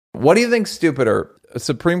What do you think's stupider,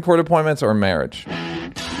 Supreme Court appointments or marriage?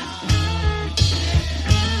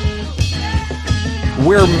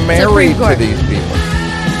 We're married to these people.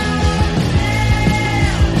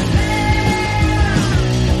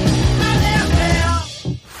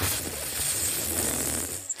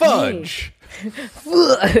 Fudge.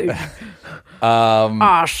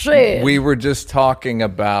 Shit. We were just talking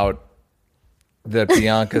about that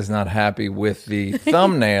Bianca's not happy with the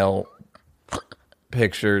thumbnail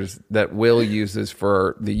pictures that Will uses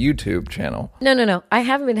for the YouTube channel. No. I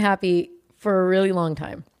haven't been happy for a really long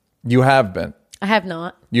time. You have been. I have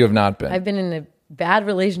not. You have not been. I've been in a bad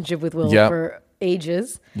relationship with Will for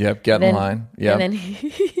ages. Yep, get in line. Yep.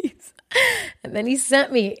 And then he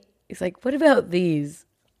sent me, he's like, what about these?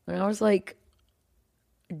 And I was like,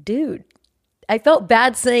 dude, I felt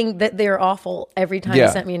bad saying that they're awful every time he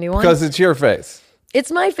sent me a new one. Because it's your face.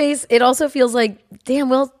 It's my face. It also feels like, damn,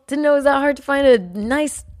 Will, didn't know it was that hard to find a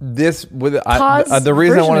nice The reason I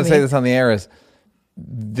version want of to say me. this on the air is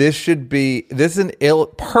this is an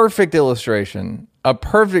perfect illustration, a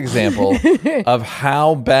perfect example of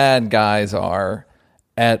how bad guys are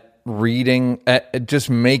at reading, at just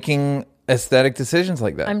making aesthetic decisions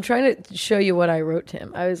like that. I'm trying to show you what I wrote to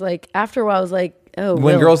him. I was like, after a while, I was like, oh, when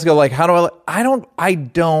Will. girls go like, how do I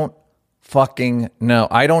don't fucking know.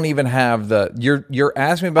 I don't even have you're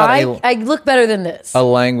asking me about I look better than this. a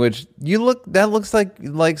language. That looks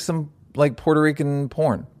like some like Puerto Rican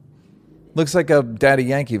porn. Looks like a Daddy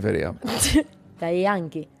Yankee video. Daddy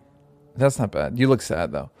Yankee. That's not bad. You look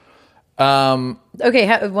sad though.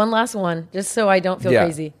 Okay, one last one, just so I don't feel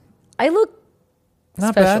crazy. I look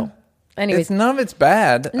Not special. bad. Anyways, None of it's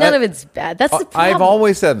bad. none of it's bad. That's the problem. I've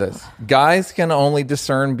always said this. Guys can only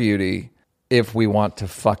discern beauty if we want to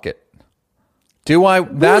fuck it. Do I?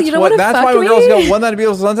 That's you don't wanna That's fuck why when me? girls go, "Wasn't that a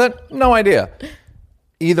beautiful sunset?" No idea.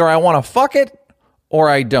 Either I want to fuck it or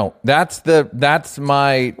I don't. That's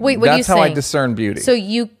my. Wait, what are you that's how I saying? discern beauty.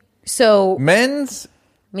 So men's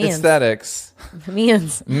aesthetics.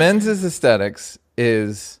 Men's aesthetics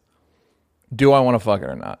is, do I want to fuck it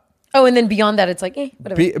or not? Oh, and then beyond that, it's like,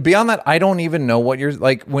 whatever. Beyond that, I don't even know what you're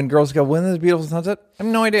like. When girls go, "When is a beautiful sunset?" I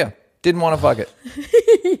have no idea. Didn't want to fuck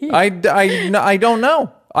it. I don't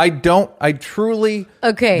know. I truly.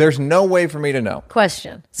 Okay. There's no way for me to know.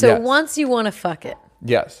 Question. So Yes. once you want to fuck it,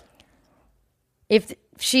 Yes. if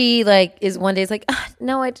she is one day, it's like,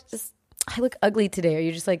 no, I look ugly today. Or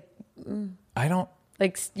you're just like, I don't.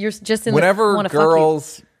 like you're just in Whenever the wanna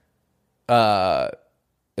girls,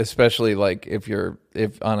 especially like if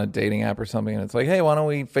on a dating app or something, and it's like, hey, why don't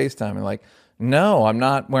we FaceTime? And like, no, I'm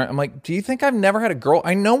not wearing. I'm like, do you think I've never had a girl?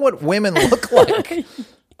 I know what women look like.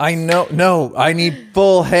 I know. No, I need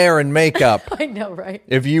full hair and makeup. fuck you. I know, right?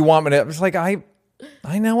 If you want me to, it's like I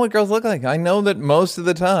know what girls look like. I know that most of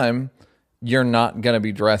the time you're not going to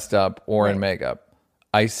be dressed up or in makeup.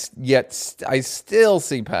 I still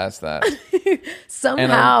see past that. Somehow,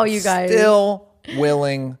 and I'm you guys. still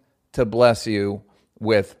willing to bless you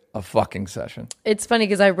with a fucking session. It's funny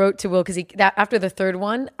because I wrote to Will because after the third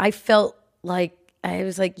one, I felt like I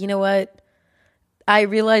was like, you know what? I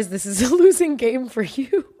realized this is a losing game for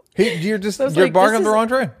you. You're like, barking this the is- wrong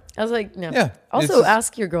train. I was like, no. Yeah, Also, it's just-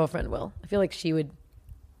 ask your girlfriend, Will. I feel like she would.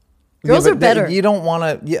 Girls are better. You don't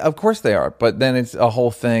want to. Yeah, of course they are. But then it's a whole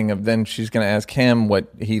thing of then she's going to ask him what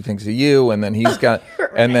he thinks of you, and then he's got,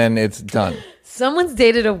 and then it's done. Someone's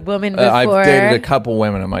dated a woman before. I've dated a couple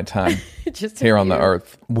women in my time Just here on the you.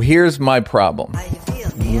 earth. Here's my problem.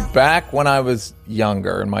 Back when I was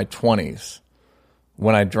younger, in my 20s,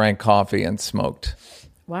 when I drank coffee and smoked,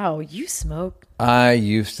 Wow, you smoke. I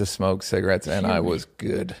used to smoke cigarettes and I was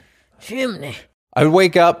good. Chimney. I would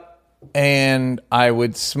wake up and I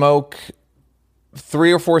would smoke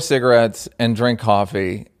 3 or 4 cigarettes and drink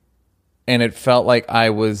coffee, and it felt like I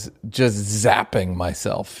was just zapping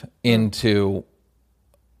myself into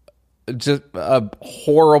just a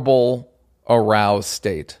horrible aroused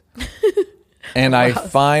state. And I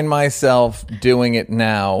find myself doing it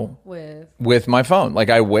now with my phone. Like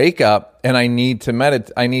I wake up and I need to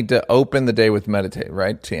meditate. I need to open the day with meditate,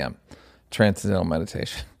 right? TM, transcendental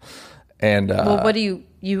meditation. And Well, what do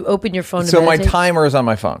you open your phone to so my meditate? timer is on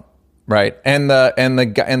my phone, right? And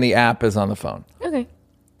the app is on the phone. Okay.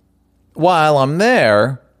 While I'm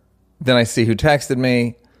there, then I see who texted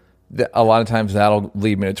me. A lot of times that'll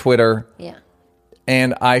lead me to Twitter. Yeah.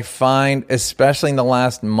 And I find, especially in the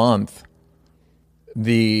last month,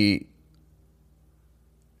 the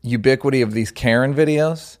ubiquity of these Karen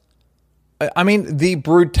videos. I mean, the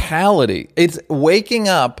brutality. It's waking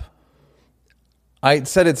up. I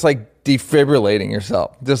said it's like defibrillating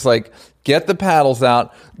yourself. Just like get the paddles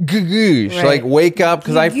out, goosh, Right. like wake up,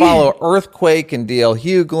 because I follow Earthquake and DL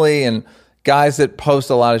Hughley and guys that post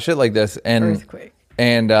a lot of shit like this. And Earthquake.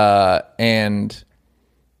 And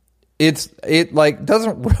it like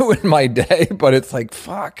doesn't ruin my day, but it's like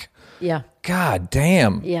fuck. Yeah. God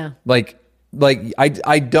damn. Yeah. Like I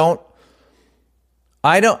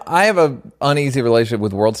have a uneasy relationship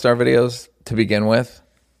with World Star videos to begin with.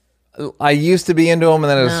 I used to be into them, and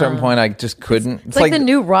then at a certain point, I just couldn't. It's like the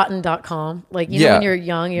new rotten.com. Like, you know, when you're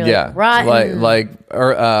young, you're like, rotten.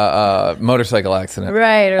 Or motorcycle accident.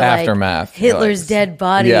 Right. Or Aftermath. like Hitler's dead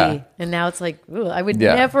body. Yeah. And now it's like, ooh, I would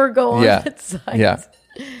never go on that site. Yeah.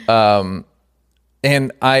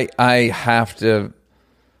 And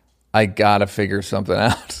I gotta figure something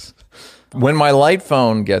out. When my light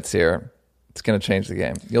phone gets here, it's gonna change the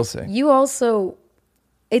game. You'll see. You also,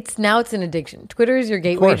 it's an addiction. Twitter is your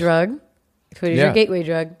gateway drug. Twitter's your gateway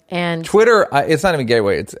drug. And Twitter, it's not even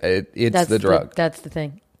gateway. It's the drug. That's the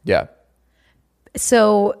thing. Yeah.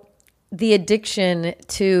 So the addiction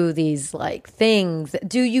to these like things,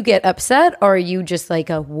 do you get upset, or are you just like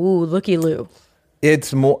a woo, looky loo?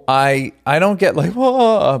 It's more. I don't get like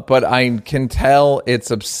whoa, but I can tell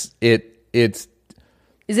it's Is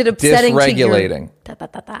it upsetting dysregulating. To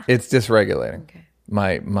your, It's dysregulating. Okay.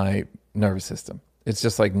 My nervous system. It's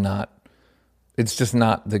just like not. It's just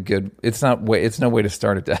not the good. It's not way. It's no way to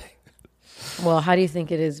start a day. Well, how do you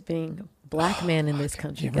think it is being a black man in this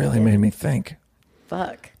country? You really made me think.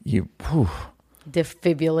 Fuck. Whew.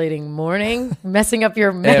 Defibrillating morning, messing up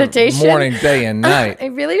your meditation. Morning, day, and night. I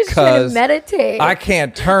really was trying to meditate. I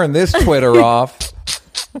can't turn this Twitter off.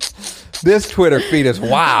 This Twitter feed is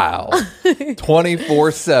wild.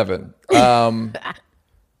 24/7.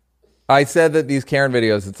 I said that these Karen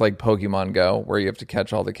videos, it's like Pokemon Go, where you have to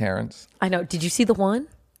catch all the Karens. I know. Did you see the one?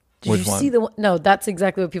 Which one? See the one? No, that's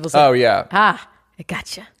exactly what people say. Oh, yeah. I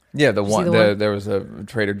gotcha. Yeah, the one. There was a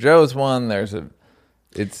Trader Joe's one.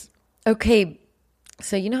 It's okay.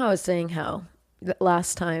 So you know how I was saying how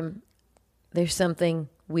last time there's something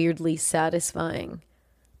weirdly satisfying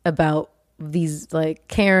about these like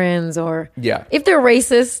Karens, or if they're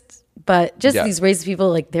racist, but just these racist people,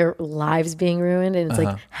 like their lives being ruined, and it's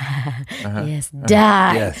like yes,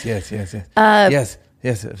 die. Yes.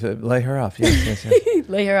 Lay her off. Yes.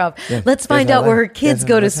 Lay her off. Yeah. Let's find out where her kids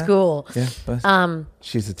go to school. Yeah.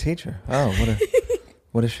 She's a teacher. Oh,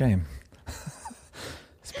 what a shame.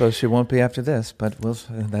 Suppose she won't be after this, but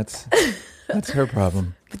that's her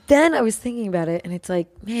problem. But then I was thinking about it, and it's like,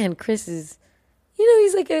 man, Chris is,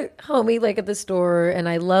 he's like a homie, like at the store, and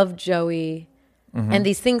I love Joey, and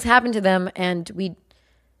these things happen to them, and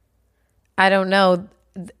I don't know,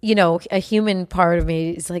 a human part of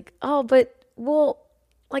me is like, oh, but well,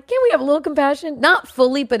 like, can't we have a little compassion? Not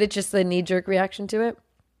fully, but it's just a knee-jerk reaction to it.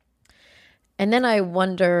 And then I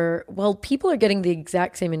wonder, well, people are getting the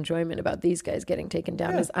exact same enjoyment about these guys getting taken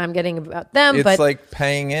down as I'm getting about them. It's like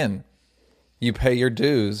paying in. You pay your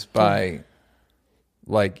dues by,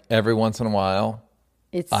 like, every once in a while.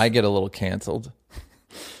 I get a little canceled.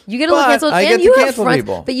 You get a little canceled, and you have friends.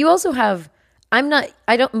 People. But you also have.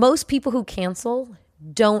 Most people who cancel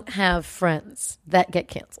don't have friends that get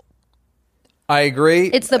canceled. I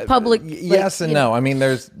agree. It's the public. Yes and no. I mean,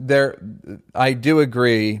 I do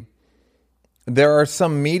agree. There are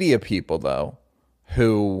some media people, though,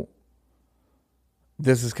 who,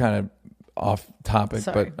 this is kind of off topic,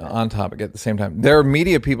 but on topic at the same time. There are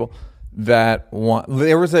media people that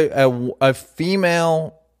there was a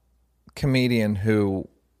female comedian who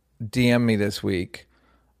DM'd me this week,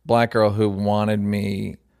 black girl who wanted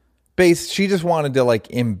me, she just wanted to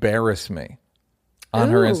like embarrass me on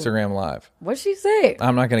her Instagram Live. What'd she say?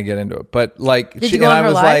 I'm not going to get into it, but like, Did you go on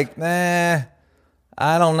her live? Like, nah.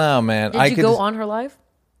 I don't know, man. Did you go on her live?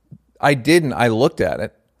 I didn't. I looked at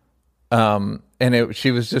it. And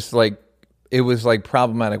she was just like, it was like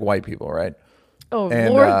problematic white people, right? Oh,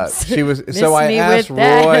 and Lord. She was, so I asked Roy,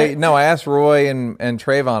 I asked Roy and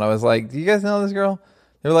Trayvon, I was like, do you guys know this girl?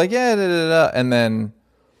 They were like, yeah, da, da, da. And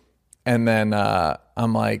then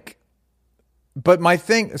I'm like, but my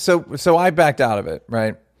thing, so I backed out of it,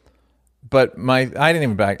 right? But I didn't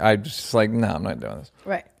even back. I just like, no, I'm not doing this.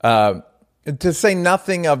 Right. To say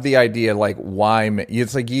nothing of the idea, like, why?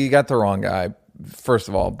 It's like, you got the wrong guy, first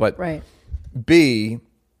of all. But right. B,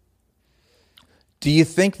 do you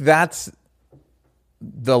think that's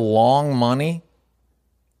the long money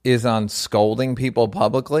is on scolding people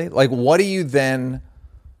publicly? Like, what do you then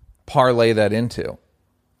parlay that into?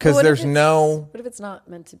 Because there's no... What if it's not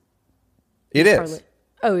meant to... It is.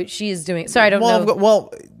 Oh, she is doing... Sorry, I don't know.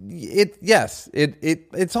 Well, it's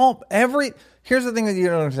all... Here's the thing that you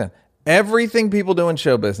don't understand. Everything people do in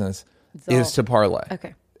show business is to parlay.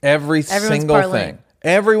 Okay. Everyone's single parlaying. thing.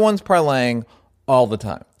 Everyone's parlaying all the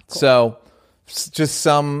time. Cool. So just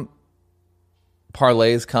some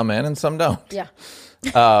parlays come in and some don't. Yeah.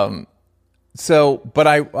 But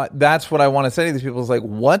that's what I want to say to these people is like,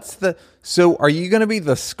 so are you going to be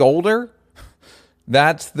the scolder?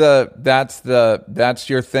 That's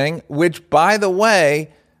your thing, which by the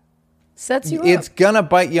way, sets you up. It's going to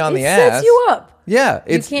bite you on the ass. It sets you up. Yeah.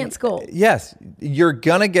 You can't scold. Yes. You're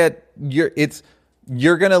going to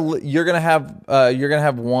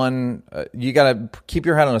have one, you got to keep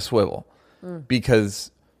your head on a swivel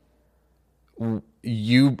because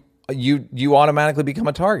you automatically become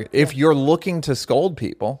a target. If you're looking to scold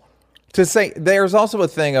people, there's also a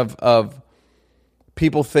thing of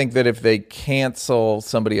people think that if they cancel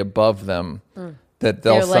somebody above them, that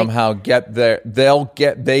they'll somehow get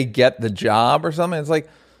the job or something. It's like,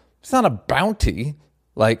 it's not a bounty.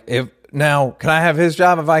 Like now, can I have his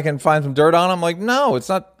job if I can find some dirt on him? Like, no, it's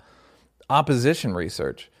not opposition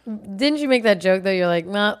research. Didn't you make that joke though? You're like,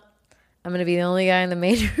 nah, I'm going to be the only guy in the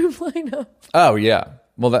major lineup. Oh yeah.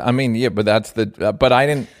 Well, but that's but I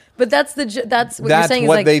didn't. But that's what you're saying.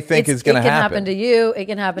 What is they think is going to happen. It can happen to you. It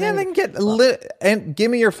can happen. Yeah, they can get lit. And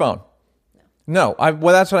give me your phone. No,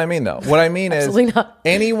 well, that's what I mean, though. What I mean is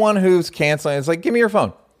anyone who's canceling is like, give me your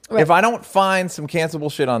phone. Right. If I don't find some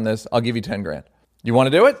cancelable shit on this, I'll give you $10,000. You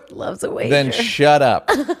want to do it? Loves a wager. Then shut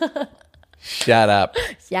up. Shut up.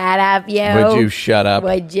 Shut up, you. Would you shut up?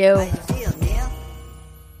 Would you?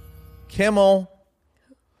 Kimmel.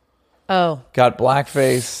 Oh. Got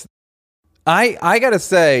blackface. I got to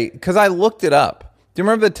say, because I looked it up. Do you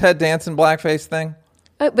remember the Ted Danson blackface thing?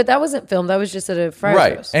 But that wasn't filmed. That was just at a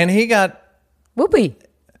Friars roast. And he got... Whoopee.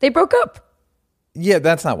 They broke up. Yeah,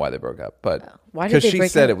 that's not why they broke up. But because she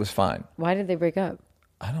said it was fine. Why did they break up?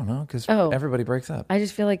 I don't know, because everybody breaks up. I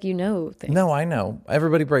just feel like you know things. No, I know.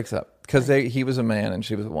 Everybody breaks up. Because he was a man and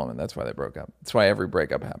she was a woman. That's why they broke up. That's why every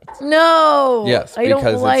breakup happens. No. Yes, I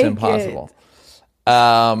don't like it's impossible.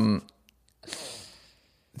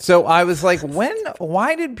 So I was like,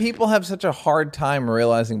 why did people have such a hard time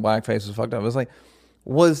realizing blackface was fucked up? I was like,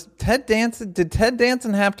 did Ted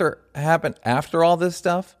Danson have to happen after all this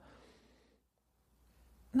stuff?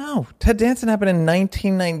 No, Ted Danson happened in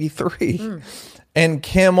 1993. And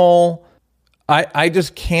Kimmel, I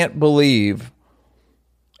just can't believe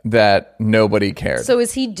that nobody cared. So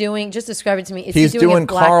is he doing, just describe it to me. He's doing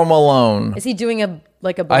Karl Malone. Is he doing a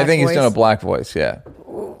black voice? I think he's doing a black voice, yeah.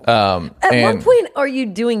 At what point are you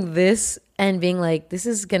doing this and being like, this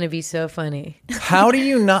is going to be so funny? How do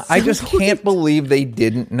you not? I just can't believe they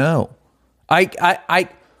didn't know. I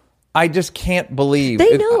just can't believe.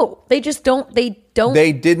 They know. They just don't. They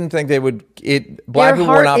didn't think they would. Black people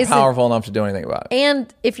were not powerful enough to do anything about it.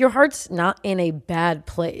 And if your heart's not in a bad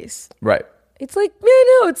place. Right. It's like,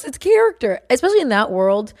 no, it's character. Especially in that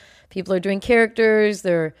world, people are doing characters,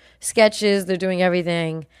 they're sketches, they're doing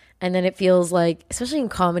everything. And then it feels like, especially in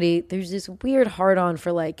comedy, there's this weird hard-on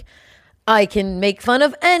for like, I can make fun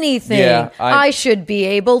of anything. Yeah, I should be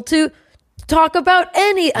able to talk about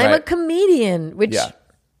I'm a comedian, which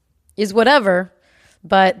is whatever.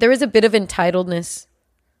 But there is a bit of entitledness.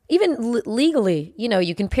 Even legally,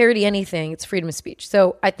 you can parody anything. It's freedom of speech.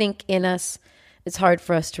 So I think in us, it's hard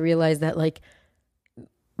for us to realize that like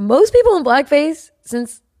most people in blackface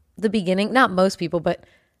since the beginning, not most people, but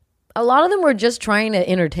a lot of them were just trying to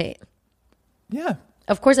entertain. Yeah.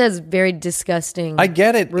 Of course, it has very disgusting. I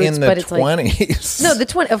get it roots, in the 20s. Like, no, the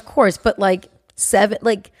 20, of course, but like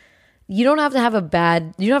you don't have to have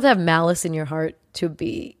you don't have to have malice in your heart to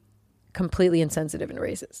be completely insensitive and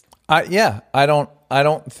racist. I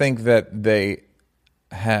don't think that they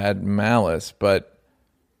had malice, but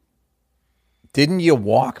didn't you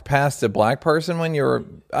walk past a black person when you were?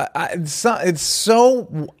 It's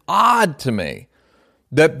so odd to me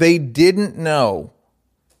that they didn't know.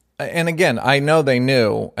 And again, I know they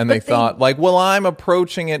knew, and they thought like, well, I'm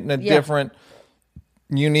approaching it in a different,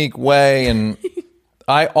 unique way. And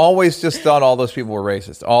I always just thought all those people were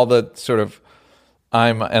racist. All the sort of,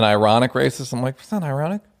 I'm an ironic racist. I'm like, it's not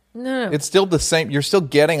ironic. No. It's still the same. You're still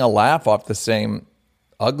getting a laugh off the same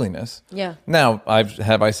ugliness. Yeah. Now,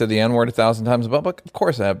 have I said the N-word 1,000 times above? But of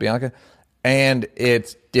course I have, Bianca. And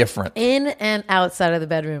it's different. In and outside of the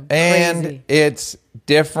bedroom. And crazy. It's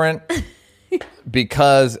different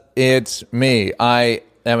because it's me. I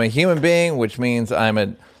am a human being, which means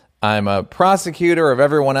I'm a prosecutor of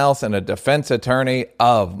everyone else and a defense attorney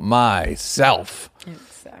of myself.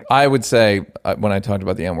 Exactly. I would say when I talked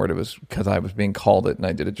about the N-word, it was because I was being called it and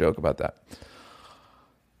I did a joke about that.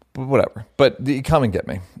 But whatever. But come and get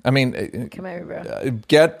me. I mean, Come at me, bro.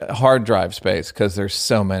 get hard drive space because there's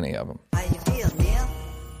so many of them. How you feel, Neil?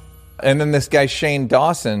 And then this guy Shane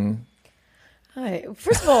Dawson. Hi.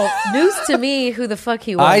 First of all, news to me who the fuck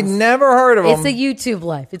he was. I never heard of him. It's a YouTube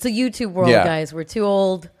life. It's a YouTube world, Yeah. guys. We're too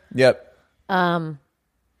old. Yep.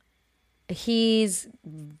 He's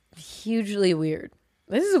hugely weird.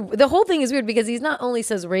 The whole thing is weird because he's not only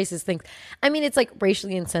says racist things. I mean, it's like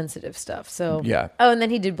racially insensitive stuff. So Yeah. Oh, and then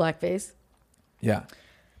he did blackface. Yeah.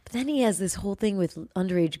 But then he has this whole thing with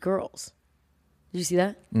underage girls. Did you see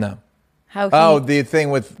that? No. How? The thing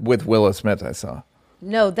with Willow Smith I saw.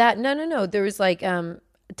 No. There was like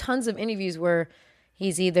tons of interviews where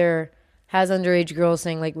he's either has underage girls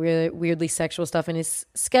saying like really weirdly sexual stuff in his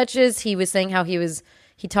sketches. He was saying how he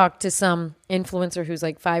talked to some influencer who's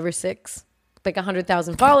like 5 or 6, like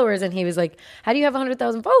 100,000 followers, and he was like, "How do you have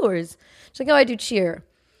 100,000 followers?" She's like, "Oh, I do cheer."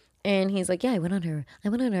 And he's like, "Yeah, I went on her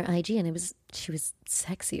IG, and she was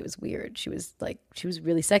sexy. It was weird. She was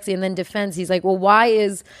really sexy." And then defends, he's like, "Well, why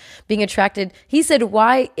is being attracted?" He said,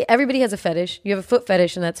 "Why everybody has a fetish. You have a foot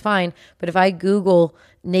fetish, and that's fine. But if I Google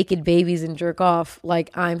naked babies and jerk off,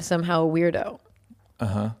 like I'm somehow a weirdo."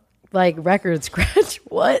 Like record scratch.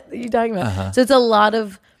 What are you talking about? So it's a lot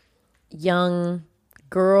of young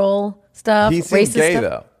girl stuff. He seems racist gay stuff.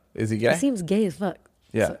 though. Is he gay? He seems gay as fuck.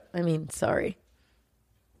 Yeah. So, I mean, sorry.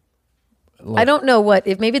 I don't know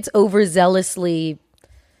if maybe it's overzealously,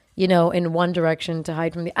 in one direction to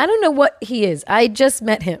hide from the. I don't know what he is. I just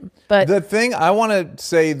met him, but The thing I want to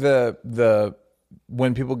say the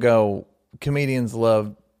when people go, comedians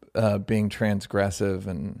love being transgressive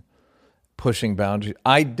and pushing boundaries.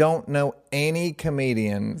 I don't know any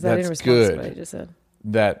comedian is that in that's response to what I good just said?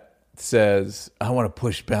 that says, "I want to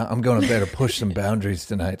push. I'm going to bed to push some boundaries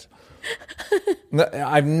tonight." No,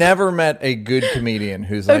 I've never met a good comedian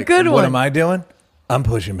who's like, good "What one. am I doing? I'm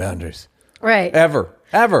pushing boundaries." Right. Ever.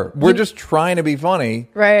 We're just trying to be funny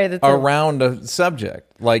Right, that's it. around a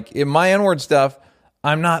subject. Like in my N-word stuff,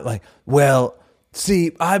 I'm not like, well,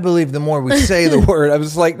 see, I believe the more we say the word. I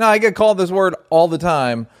was like, no, I get called this word all the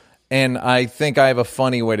time, and I think I have a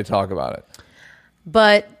funny way to talk about it.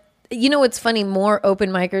 But you know what's funny? More open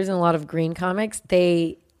micers and a lot of green comics,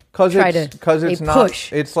 they Because try it's they not.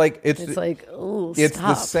 push. It's like Ooh, it's stop.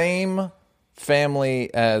 the same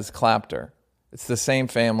family as Clapter. It's the same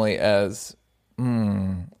family as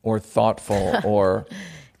or thoughtful or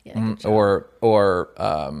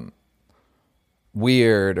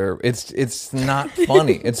weird or it's not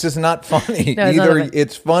funny. It's just not funny. No, it's Either not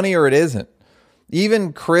it's funny or it isn't.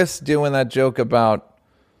 Even Chris doing that joke about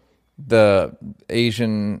the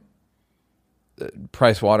Asian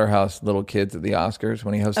Price Waterhouse little kids at the Oscars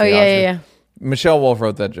when he hosted the Oscars. Yeah. Michelle Wolf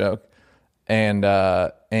wrote that joke, and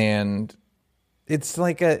it's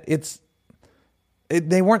like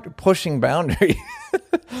they weren't pushing boundaries.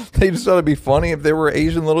 They just thought it'd be funny if they were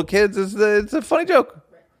Asian little kids. It's a funny joke.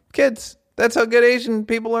 Kids, that's how good Asian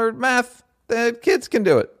people are at math. The kids can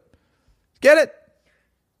do it. Get it?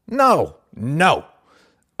 No.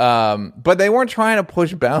 But they weren't trying to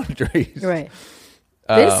push boundaries. Right.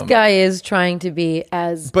 This guy is trying to be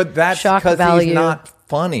as But that's shock because value. he's not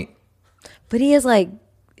funny. But he is like,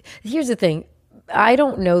 here's the thing. I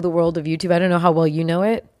don't know the world of YouTube. I don't know how well you know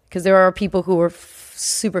it because there are people who are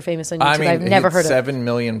super famous on YouTube. I mean, I've never heard of. 7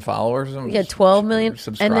 million followers. Yeah, 12 million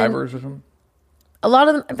subscribers or something. A lot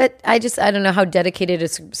of them, but I don't know how dedicated a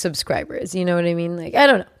subscriber is. You know what I mean? Like, I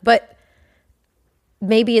don't know. But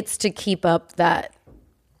maybe it's to keep up the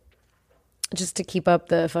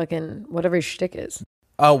fucking whatever his shtick is.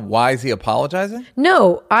 Oh, why is he apologizing?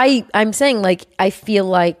 No, I'm saying like I feel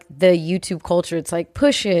like the YouTube culture. It's like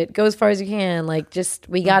push it, go as far as you can. Like just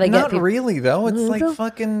we gotta get. Not really though. It's like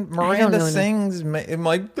fucking Miranda know. sings. I'm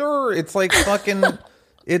like, "Durr." It's like fucking.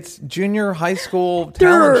 It's junior high school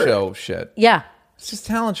talent show shit. Yeah. It's just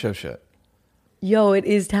talent show shit. Yo, it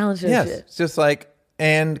is talent show Yes, shit. it's just like.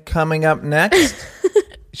 And coming up next,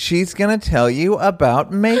 she's gonna tell you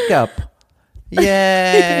about makeup.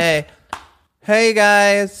 Yay! Hey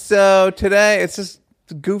guys, so today it's just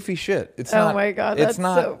goofy shit. It's Oh not, my God, it's that's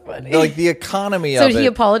not so funny. like the economy So of did it. he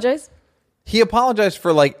apologize? He apologized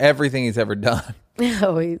for like everything he's ever done.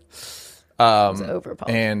 No, he was over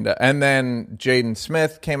apologizing. And then Jaden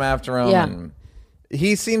Smith came after him. Yeah. And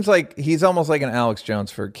he seems like he's almost like an Alex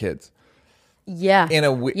Jones for kids. Yeah. In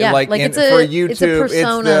a like for YouTube, it's a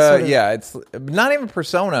persona. the, sort of. yeah, it's not even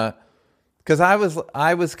persona. Because I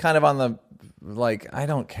was kind of on the like I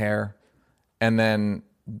don't care, and then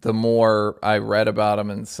the more I read about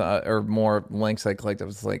him and saw, or more links I clicked, I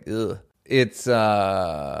was like, ugh, it's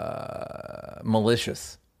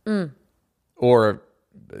malicious, or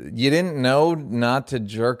you didn't know not to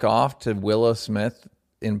jerk off to Willow Smith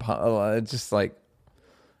it's just like,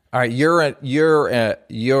 all right, you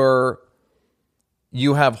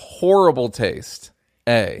have horrible taste.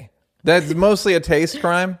 A, that's mostly a taste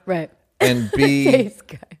crime, Right. and B, Taste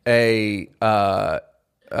guy.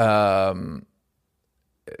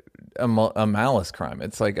 a malice crime.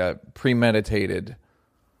 It's like a premeditated.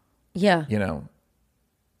 Yeah. You know,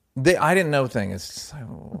 I didn't know thing. It's just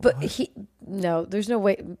like, But there's no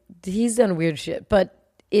way. He's done weird shit. But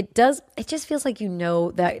it just feels like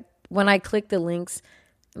that when I click the links,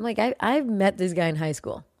 I'm like, I've met this guy in high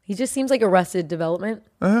school. He just seems like Arrested Development.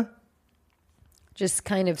 Uh-huh. Just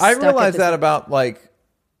kind of I stuck realized at that about like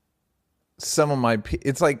some of my,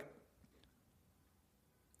 it's like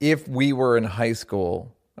if we were in high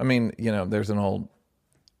school, I mean, there's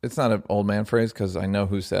it's not an old man phrase because I know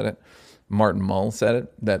who said it. Martin Mull said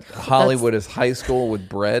it, that Hollywood is high school with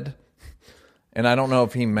bread. And I don't know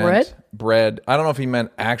if he meant bread. I don't know if he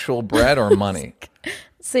meant actual bread or money.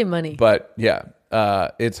 Say money. But yeah,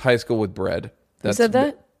 it's high school with bread. Who said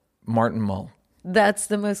that? Martin Mull. That's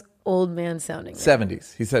the most old man sounding.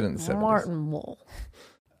 70s. He said it in the 70s. Martin Mull.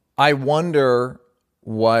 I wonder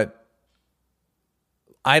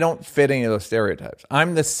I don't fit any of those stereotypes.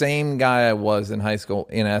 I'm the same guy I was in high school,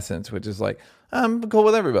 in essence, which is like, I'm cool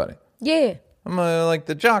with everybody. Yeah. I'm like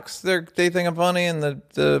the jocks. They think I'm funny, and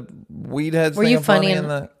the weed heads. Were think you I'm funny in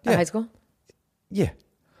high school? Yeah.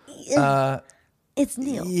 It's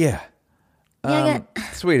Neil. Yeah.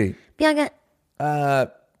 Sweetie. Bianca. Yeah.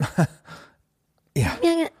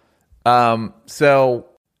 Bianca. So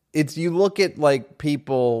it's, you look at like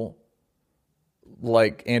people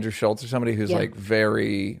like Andrew Schultz or somebody who's like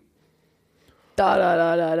very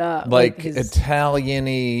like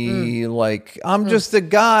Italian-y, like I'm just a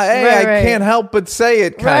guy. Hey, I can't help but say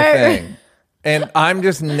it kind of thing. And I'm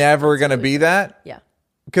just never gonna be that. Yeah.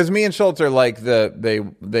 Because me and Schultz are like they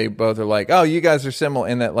both are like, oh, you guys are similar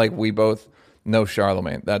in that like we both know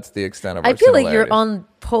Charlemagne. That's the extent of our similarities. Like you're on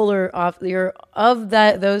polar off. You're of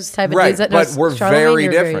those type of dudes that but we're very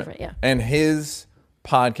different. Yeah. And his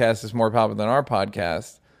podcast is more popular than our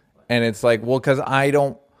podcast, and it's like, well, because I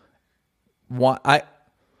don't want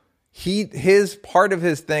his part of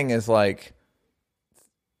his thing is like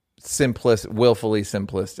willfully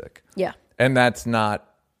simplistic. Yeah. And that's not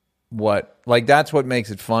that's what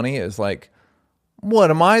makes it funny is like, what,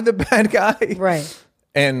 am I the bad guy? Right.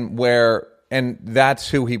 And that's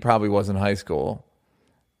who he probably was in high school.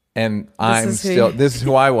 And this is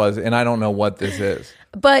who I was, and I don't know what this is.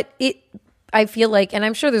 But I feel like, and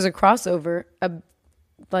I'm sure there's a crossover. I'm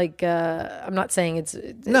not saying it's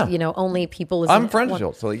only people. I'm friends with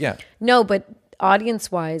Joel, so yeah. No, but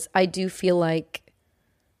audience wise, I do feel like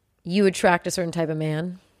you attract a certain type of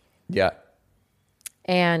man. Yeah.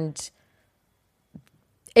 And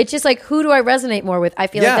it's just like, who do I resonate more with? I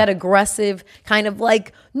feel like that aggressive kind of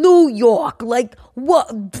like New York, like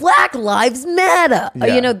what Black Lives Matter.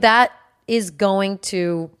 Yeah. That is going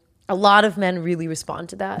to, a lot of men really respond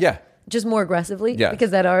to that. Yeah. Just more aggressively. Yeah.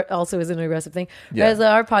 Because that also is an aggressive thing. Yeah. Whereas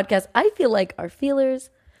our podcast, I feel like our feelers,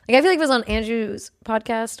 I feel like if it was on Andrew's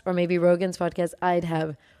podcast or maybe Rogan's podcast, I'd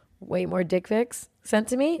have way more dick pics sent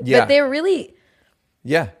to me. Yeah. But they're really...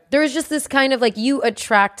 Yeah. There is just this kind of like, you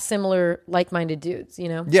attract similar like-minded dudes,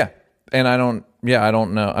 Yeah. And I don't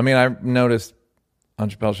know. I mean, I noticed on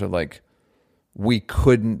Chappelle's show, like, we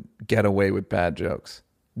couldn't get away with bad jokes.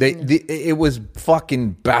 It was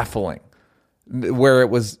fucking baffling where it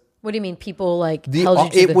was. What do you mean? People like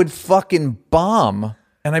held you to would fucking bomb.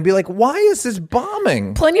 And I'd be like, why is this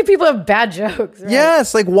bombing? Plenty of people have bad jokes. Right?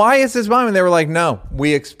 Yes. Like, why is this bombing? They were like, no,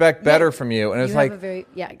 we expect better from you. And it's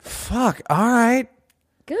like, fuck. All right.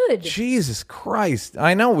 Good. Jesus Christ.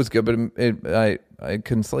 I know it was good, but I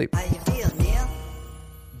couldn't sleep. How you feel, Neil?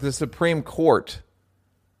 The Supreme Court,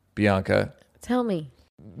 Bianca. Tell me.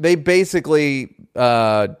 They basically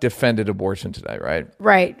defended abortion today, right?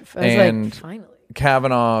 Right. I was like, finally.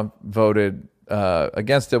 Kavanaugh voted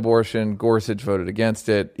against abortion. Gorsuch voted against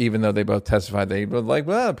it, even though they both testified they were like,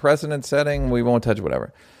 well, precedent setting, we won't touch it,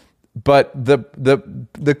 whatever. But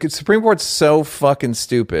the Supreme Court's so fucking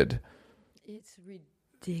stupid.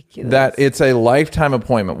 Ridiculous. That it's a lifetime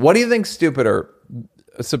appointment. What do you think stupider,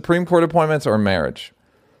 Supreme Court appointments or marriage?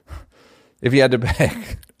 If you had to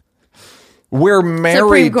pick. We're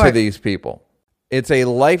married to these people. It's a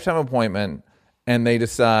lifetime appointment, and they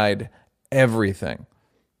decide everything.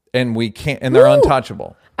 And we can't, and they're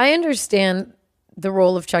untouchable. I understand the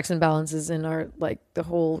role of checks and balances in our, like, the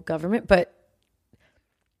whole government, but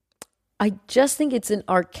I just think it's an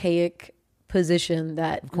archaic position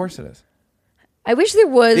that... Of course it is. I wish there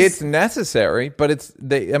was. It's necessary, but it's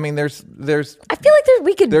they. I mean, there's. I feel like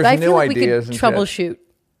we could. There's I new feel like we could ideas and shit. troubleshoot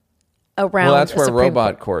around. Well, that's a where Supreme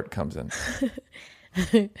robot court comes in.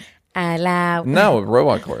 Allow. No,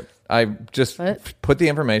 robot court. I just What? put the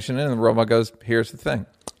information in, and the robot goes, "Here's the thing."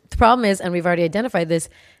 The problem is, and we've already identified this.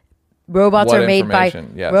 Robots What are made by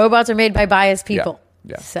information? Yes. robots are made by biased people.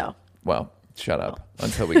 Yeah. So Well, shut up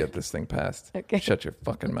until we get this thing passed. Okay. Shut your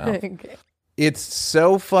fucking mouth. okay. It's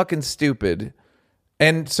so fucking stupid.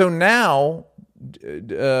 And so now,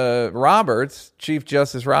 Roberts, Chief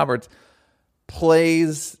Justice Roberts,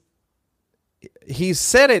 he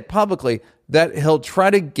said it publicly that he'll try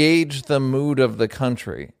to gauge the mood of the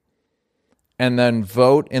country and then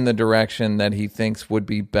vote in the direction that he thinks would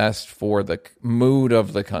be best for the mood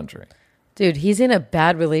of the country. Dude, he's in a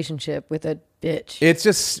bad relationship with a bitch. It's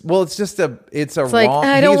like,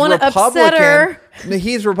 I don't wanna upset her.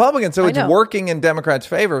 He's Republican, so I it's know. working in Democrats'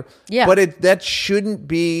 favor. Yeah. But that shouldn't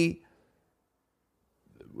be.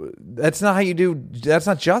 That's not how you do. That's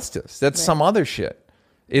not justice. That's some other shit.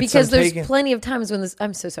 Because there's plenty of times when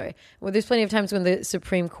I'm so sorry. Well, there's plenty of times when the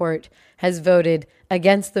Supreme Court has voted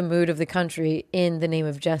against the mood of the country in the name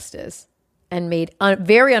of justice and made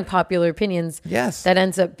very unpopular opinions. Yes. That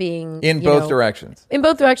ends up being in both directions. In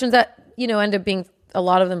both directions that, end up being a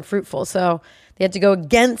lot of them fruitful. So they had to go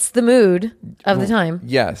against the mood of the time.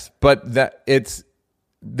 Yes, but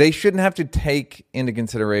they shouldn't have to take into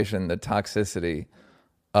consideration the toxicity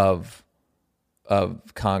of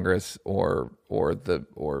Congress or the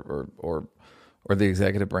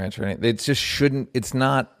executive branch or anything. It just shouldn't. It's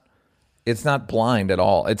not blind at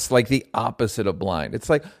all. It's like the opposite of blind. It's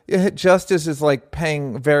like justice is like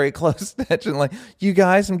paying very close attention. Like, you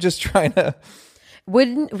guys, I'm just trying to.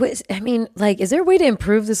 Is there a way to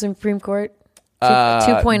improve the Supreme Court?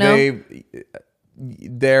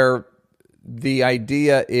 2.0? The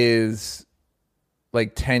idea is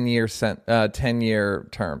like 10-year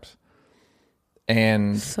terms.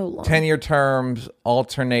 And so long. 10-year terms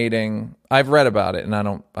alternating. I've read about it and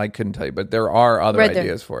I couldn't tell you, but there are other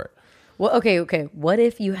ideas for it. Well, okay. What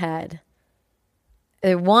if you had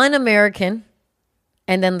one American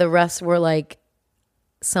and then the rest were like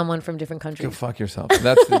someone from different countries? Go fuck yourself.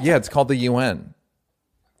 It's called the UN.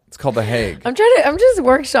 It's called the Hague. I'm just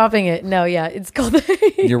workshopping it. No, yeah, it's called the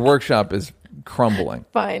Hague. Your workshop is crumbling.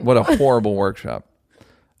 Fine. What a horrible workshop.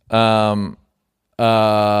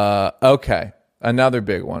 Okay. Another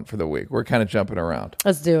big one for the week. We're kind of jumping around.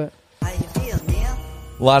 Let's do it. How you feel, Neil?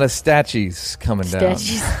 A lot of statues coming down.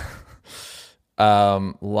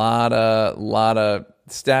 Lot of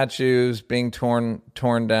statues being torn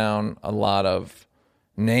down. A lot of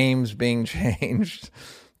names being changed.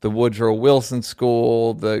 The Woodrow Wilson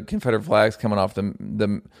School. The Confederate flags coming off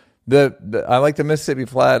the I like the Mississippi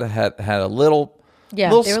flag had a little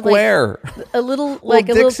square, like a little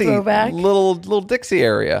Dixie, throwback, little Dixie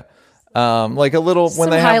area. Like a little when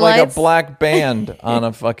they have highlights. like a black band on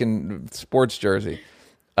a fucking sports jersey.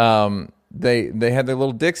 They had their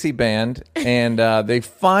little Dixie band, and they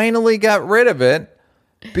finally got rid of it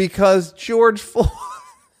because George Floyd.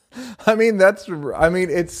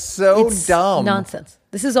 It's so dumb. Nonsense.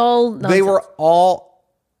 This is all nonsense. It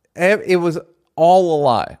was all a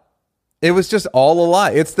lie. It was just all a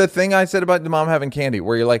lie. It's the thing I said about the mom having candy,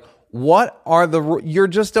 where you're like, you're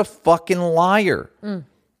just a fucking liar.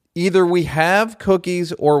 Either we have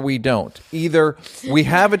cookies or we don't. Either we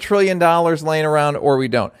have $1 trillion laying around or we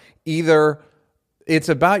don't. Either it's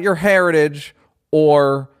about your heritage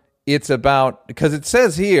or it's about, because it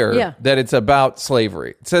says here that it's about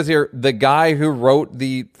slavery. It says here, the guy who wrote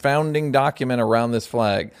the founding document around this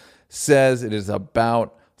flag says it is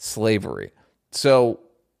about slavery. So,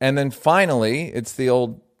 and then finally, it's the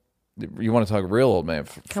old, you want to talk real old man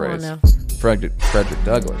phrase. Come on now. Frederick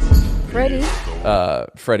Douglass.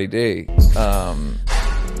 Freddie D.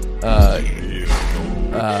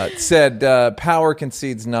 Said power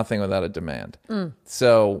concedes nothing without a demand.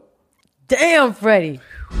 So, damn, Freddie.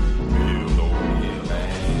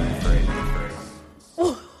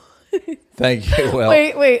 Thank you, Will.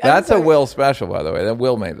 Wait. That's a Will special, by the way. That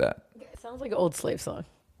Will made that. It sounds like an old slave song.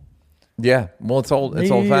 Yeah, well, it's old.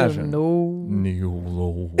 It's old fashioned. No.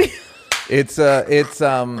 It's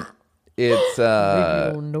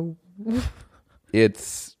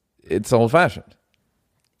old fashioned.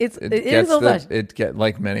 It is old fashioned. It get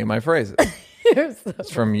like many of my phrases.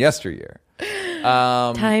 It's from yesteryear.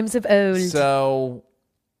 Times of old. So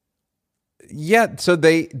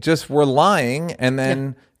they just were lying, and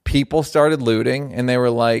then people started looting, and they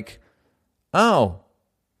were like, "Oh,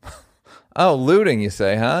 looting, you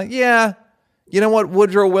say, huh? Yeah. You know what,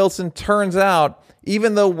 Woodrow Wilson, turns out,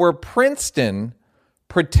 even though we're Princeton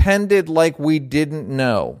pretended like we didn't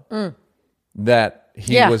know that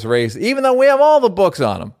he Yeah. was racist, even though we have all the books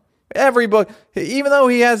on him. Every book, even though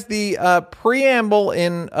he has the preamble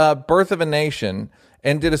in Birth of a Nation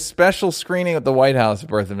and did a special screening at the White House of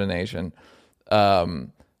Birth of a Nation.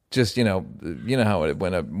 Just you know how it,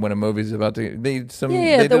 when a movie's about to they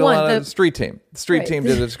did a lot of Street Team. Street Team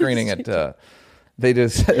did a screening at they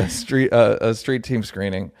did a street team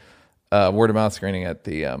screening, word of mouth screening at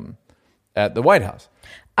the White House.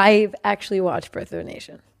 I've actually watched Birth of a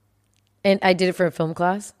Nation. And I did it for a film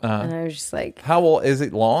class, and I was just like... How old is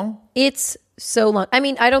it? Long? It's so long. I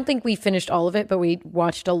mean, I don't think we finished all of it, but we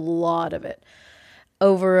watched a lot of it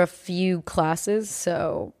over a few classes.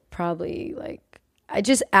 So probably like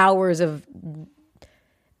just hours of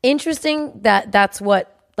interesting. That's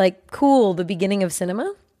what like cool the beginning of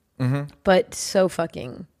cinema, but so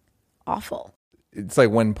fucking awful. It's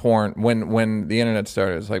like when the internet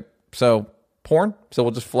started. It's like porn, so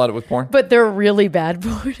we'll just flood it with porn. But they're really bad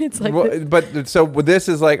porn. It's like, so this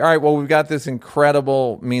is like, all right, well, we've got this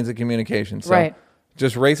incredible means of communication. So right.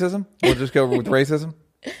 Just racism. We'll just go with racism.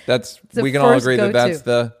 We can all first agree that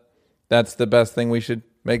go-to. that's the best thing we should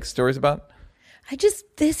make stories about.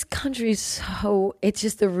 This country is so, it's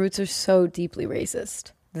just the roots are so deeply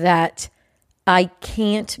racist that I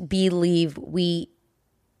can't believe we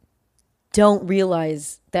don't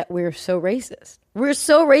realize that we're so racist. We're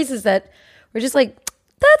so racist that we're just like,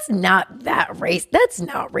 that's not that race. That's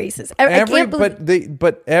not racist. I can't believe.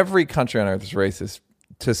 But every country on earth is racist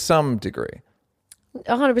to some degree.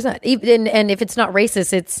 100%. And if it's not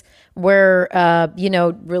racist, it's where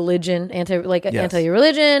religion,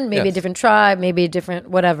 anti-religion, maybe a different tribe, maybe a different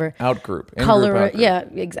whatever Out-group, color. out-group. Yeah,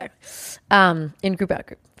 exactly. In group, out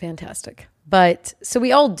group, fantastic. But so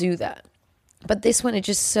we all do that. But this one,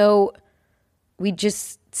 we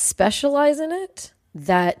just specialize in it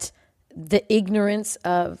that the ignorance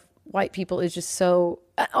of white people is just so,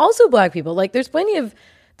 also black people. Like there's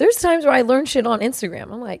times where I learn shit on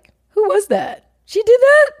Instagram. I'm like, who was that? She did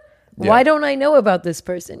that? Yeah. Why don't I know about this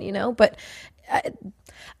person? But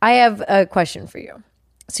I have a question for you.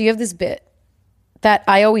 So you have this bit that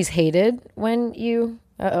I always hated when you,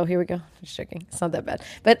 here we go. Just checking. It's not that bad.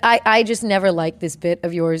 But I just never liked this bit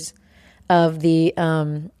of yours of the,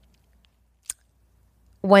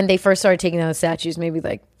 when they first started taking down the statues, maybe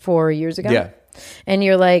like 4 years ago. Yeah. And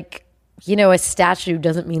you're like, a statue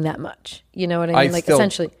doesn't mean that much. You know what I mean?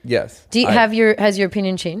 Essentially. Yes. Has your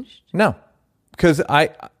opinion changed? No. Because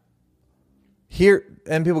and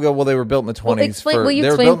people go, well, they were built in the 20s. Will you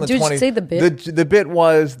explain? Dude, say the bit. The bit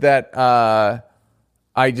was that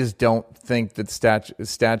I just don't think that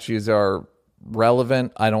statues are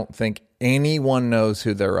relevant. I don't think anyone knows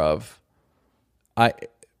who they're of. I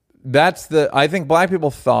think black people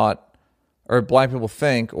thought, or black people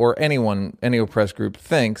think, or any oppressed group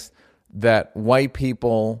thinks that white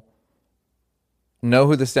people know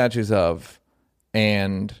who the statue's of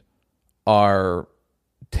and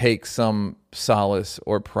take some solace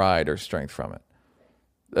or pride or strength from it.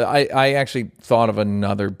 I actually thought of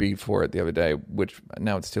another beat for it the other day, which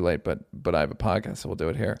now it's too late, but I have a podcast, so we'll do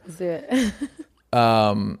it here. Let's do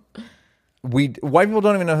it. White people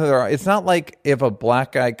don't even know who they are. It's not like if a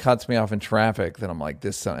black guy cuts me off in traffic, then I'm like,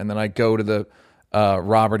 this son. And then I go to the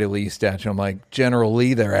Robert E. Lee statue. I'm like, General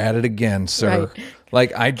Lee, they're at it again, sir. Right.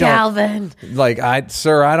 Like, I don't. Calvin. Like, I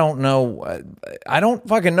don't know. I don't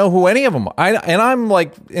fucking know who any of them are. And I'm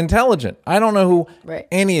like intelligent. I don't know who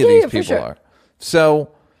any of these people are.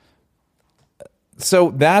 So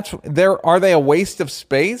are they a waste of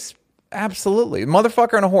space? Absolutely.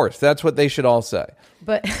 Motherfucker and a horse. That's what they should all say.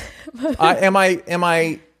 But am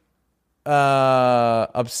I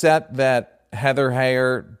upset that Heather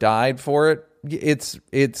Heyer died for it? It's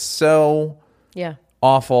so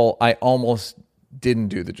awful. I almost didn't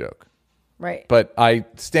do the joke. Right. But I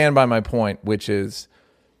stand by my point, which is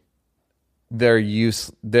they're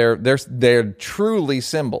truly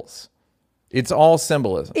symbols. It's all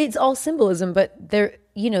symbolism. It's all symbolism, but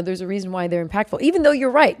there's a reason why they're impactful. Even though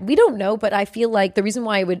you're right, we don't know, but I feel like the reason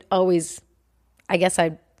why I would always, I guess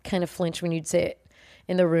I'd kind of flinch when you'd say it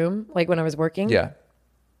in the room, like when I was working. Yeah.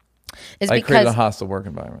 Is I because created a hostile work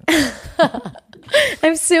environment.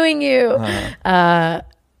 I'm suing you.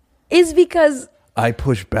 Is because I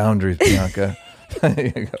push boundaries, Bianca. Go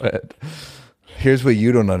ahead. Here's what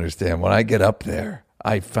you don't understand. When I get up there,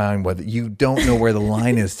 I find whether you don't know where the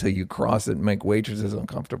line is till you cross it and make waitresses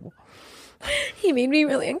uncomfortable. He made me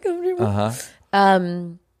really uncomfortable.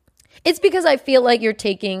 It's because I feel like you're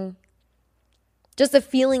taking just the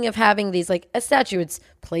feeling of having these, like a statue, it's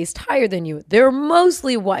placed higher than you. They're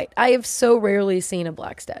mostly white. I have so rarely seen a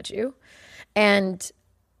black statue. And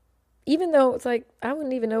Even though it's like, I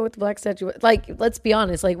wouldn't even know what the black statue was. Like, let's be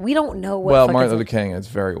honest. Like, we don't know what. Well, Martin Luther King is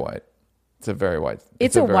very white. It's a very white.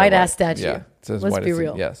 It's a very white ass statue. Yeah. Let's be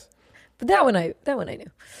real. Yes. But that one I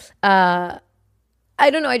knew. I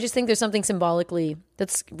don't know. I just think there's something symbolically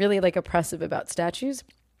that's really like oppressive about statues.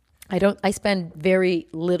 I spend very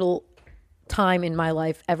little time in my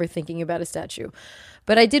life ever thinking about a statue.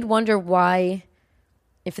 But I did wonder why,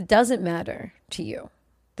 if it doesn't matter to you,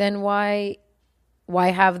 then why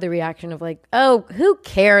have the reaction of like, oh, who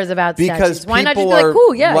cares about statues? Why not just be like,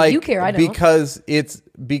 cool, yeah, you care, I know. Because it's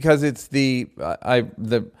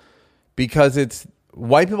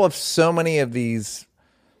white people have so many of these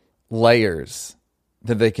layers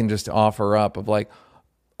that they can just offer up of like,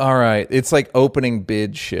 all right, it's like opening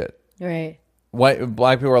bid shit. Right.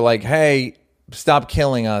 Black people are like, hey, stop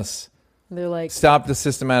killing us. They're like, stop the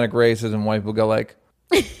systematic racism. White people go like,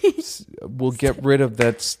 we'll get rid of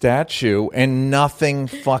that statue and nothing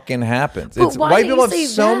fucking happens. But why white didn't people you have say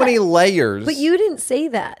so that? many layers. But you didn't say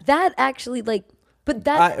that. That actually like, but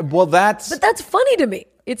that's funny to me.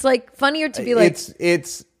 It's like funnier to be like,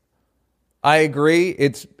 it's I agree.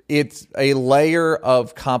 It's a layer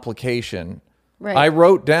of complication. Right. I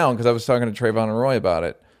wrote down, because I was talking to Trayvon and Roy about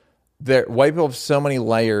it, that white people have so many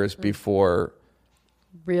layers before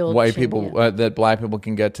real white people that black people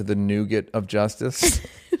can get to the nougat of justice.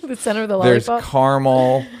 The center of the lollipop. There's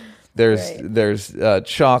caramel. There's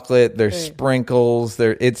chocolate. There's sprinkles.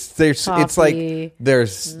 It's like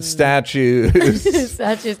there's statues.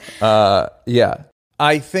 Statues. Yeah,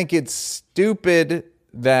 I think it's stupid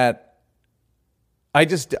that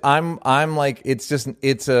I'm like it's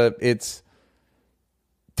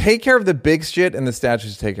take care of the big shit and the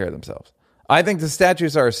statues take care of themselves. I think the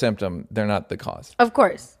statues are a symptom. They're not the cause. Of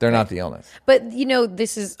course. They're not the illness. But,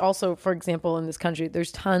 this is also, for example, in this country,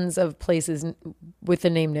 there's tons of places with the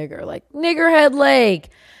name nigger, like Niggerhead Lake,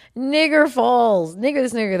 Nigger Falls, nigger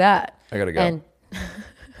this, nigger that. I gotta go. And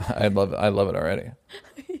I love it already.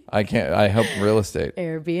 I help real estate.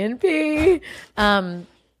 Airbnb.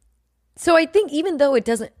 So I think even though it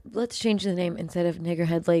doesn't, let's change the name. Instead of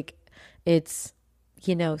Niggerhead Lake, it's,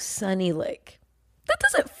 Sunny Lake. That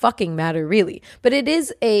doesn't fucking matter, really. But it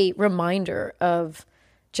is a reminder of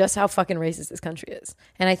just how fucking racist this country is.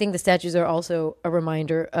 And I think the statues are also a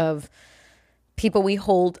reminder of people we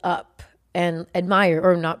hold up and admire,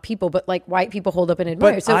 or not people, but like white people hold up and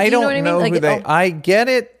admire. But so I don't know what I mean? who I get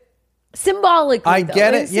it. Symbolically, I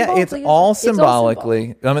get it. Yeah, it's all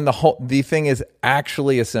symbolically. I mean, the thing is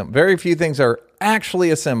actually a symbol. Very few things are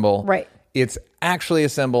actually a symbol. Right. It's actually a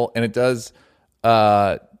symbol, and it does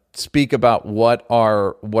speak about what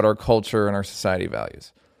our culture and our society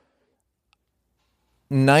values.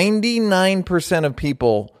 99% of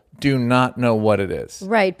people do not know what it is.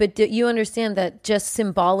 Right, but do you understand that just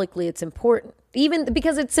symbolically it's important, even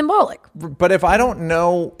because it's symbolic. But if I don't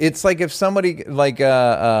know, it's like if somebody like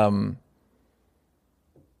when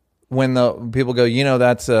the people go,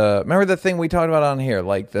 that's remember the thing we talked about on here,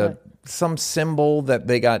 like some symbol that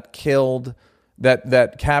they got killed,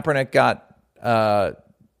 that Kaepernick got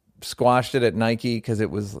squashed it at Nike because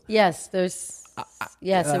it was yes. There's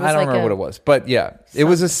yes. It was I don't remember what it was, but yeah, it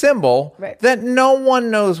was a symbol that no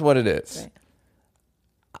one knows what it is. Right.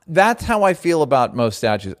 That's how I feel about most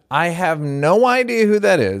statues. I have no idea who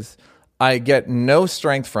that is. I get no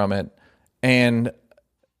strength from it, and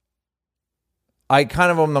I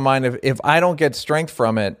kind of am the mind of if I don't get strength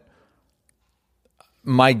from it,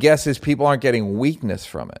 my guess is people aren't getting weakness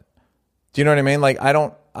from it. Do you know what I mean? Like I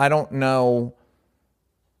don't know.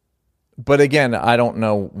 But again, I don't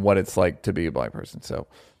know what it's like to be a black person. So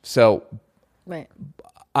right.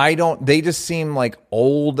 They just seem like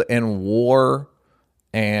old and war,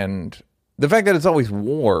 and the fact that it's always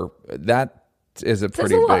war, that is a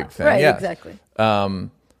pretty big thing. Right, yes. Exactly. I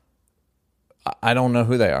don't know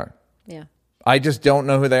who they are. Yeah. I just don't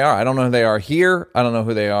know who they are. I don't know who they are here. I don't know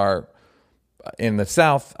who they are in the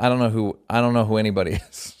South. I don't know who anybody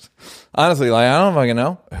is. Honestly, like I don't fucking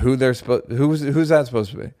know who they're who's that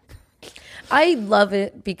supposed to be. I love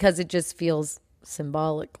it because it just feels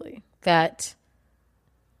symbolically that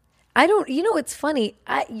I don't, it's funny.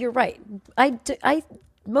 You're right.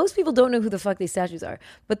 Most people don't know who the fuck these statues are,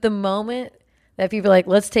 but the moment that people are like,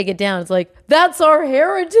 let's take it down, it's like, that's our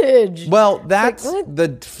heritage. Well, that's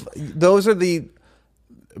those are the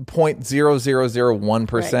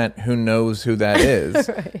 0.0001% who knows who that is.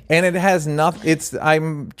 Right. And it has nothing. I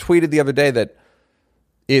tweeted the other day that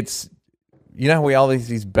it's, how we all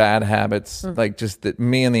these bad habits, like just that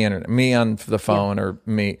me on the internet, me on the phone, or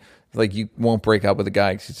me, like you won't break up with a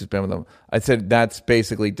guy because you've just been with them. I said that's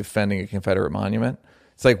basically defending a Confederate monument.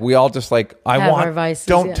 It's like we all just like,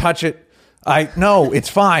 don't touch it. No, it's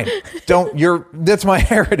fine. That's my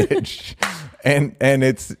heritage. And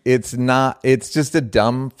it's not, it's just a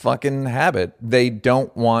dumb fucking habit. They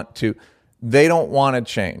don't want to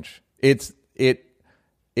change.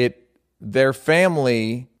 Their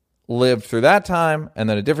family lived through that time and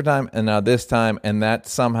then a different time and now this time, and that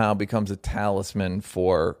somehow becomes a talisman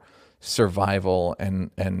for survival,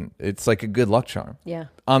 and it's like a good luck charm. Yeah.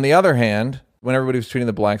 On the other hand, when everybody was treating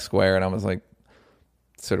the black square, and I was like,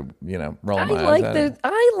 sort of, rolling my eyes at it.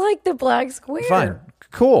 I like the black square. Fine,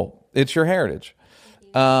 cool. It's your heritage.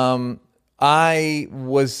 I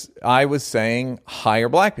was saying hire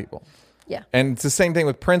black people. Yeah. And it's the same thing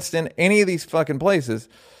with Princeton. Any of these fucking places,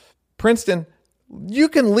 Princeton, you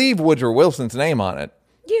can leave Woodrow Wilson's name on it.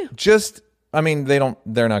 Yeah.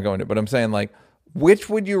 They're not going to, but I'm saying, like, which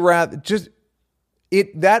would you rather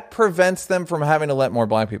that prevents them from having to let more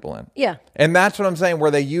black people in. Yeah. And that's what I'm saying,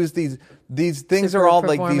 where they use these things are all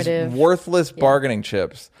like these worthless bargaining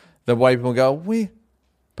chips. The white people go,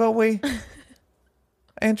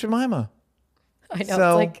 Aunt Jemima. I know.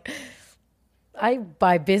 So, it's like, I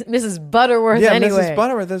buy Mrs. Butterworth anyway. Mrs.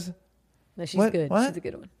 Butterworth is... No, she's good. What? She's a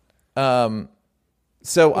good one.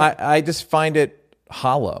 So yeah. I just find it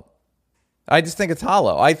hollow. I just think it's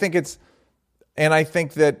hollow. I think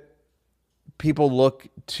that people look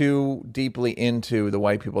too deeply into the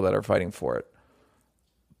white people that are fighting for it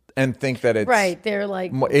and think that it's... Right. They're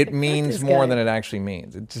like... It means more than it actually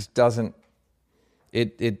means. It just doesn't...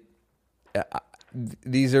 These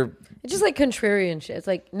are... It's just like contrarian shit. It's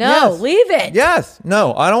like, no, leave it. Yes.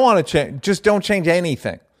 No, I don't want to change. Just don't change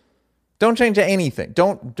anything. Don't change anything.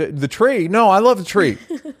 The tree. No, I love the tree.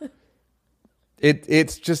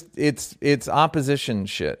 It's opposition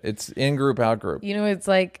shit. It's in group, out group. It's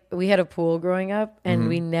like we had a pool growing up and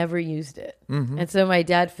we never used it. Mm-hmm. And so my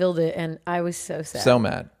dad filled it and I was so sad. So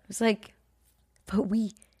mad. It was like, but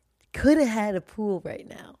we could have had a pool right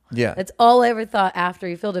now. Yeah. That's all I ever thought after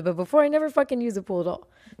he filled it. But before, I never fucking used a pool at all.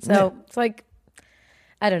 So It's like,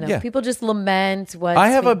 I don't know. Yeah. People just lament what... I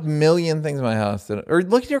have a million things in my house or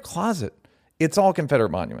look at your closet. It's all Confederate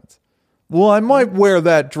monuments. Well, I might wear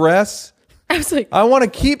that dress. I was like... I want to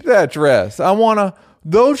keep that dress.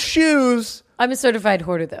 Those shoes... I'm a certified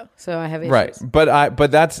hoarder though, so I have issues. Right.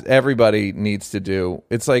 But that's everybody needs to do.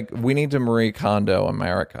 It's like we need to Marie Kondo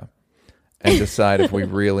America and decide if we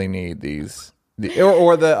really need these.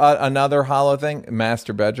 Or another hollow thing,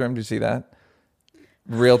 master bedroom. Do you see that?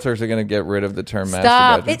 Realtors are going to get rid of the term master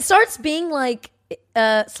bedroom. It starts being like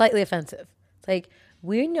slightly offensive. It's like,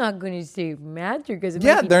 we're not going to say master because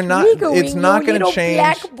they're not. It's not going to change.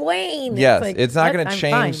 Black brain. Yes, like, it's not going to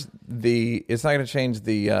change the. It's not going to change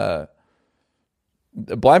the.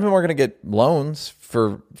 Black people are going to get loans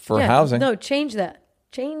for housing. No, change that.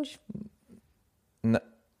 Change. No,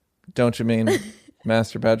 don't you mean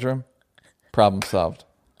master bedroom? Problem solved.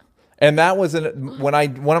 And that was one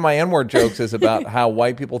of my N-word jokes is about how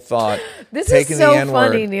white people thought this is so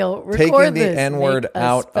funny, Neil. Taking the N-word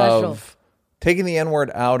out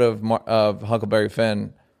of Huckleberry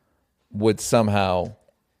Finn would somehow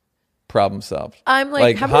problem solved. I'm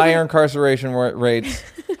like higher incarceration rates,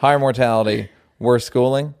 higher mortality, worse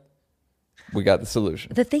schooling. We got the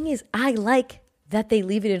solution. The thing is, I like that they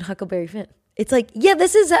leave it in Huckleberry Finn. It's like, yeah,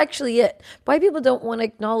 this is actually it. White people don't want to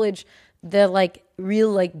acknowledge the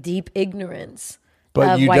real deep ignorance.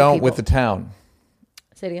 But you don't people. With the town.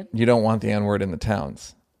 Say it again. You don't want the N-word in the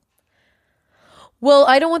towns. Well,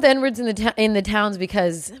 I don't want the N-words in the towns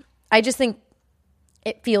because I just think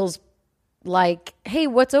it feels like, hey,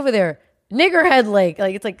 what's over there? Niggerhead Lake.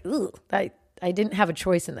 Like it's like, ooh, I didn't have a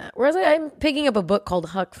choice in that. Whereas I'm picking up a book called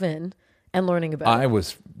Huck Finn and learning about it. I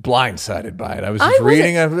was blindsided by it. I was just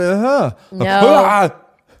reading it.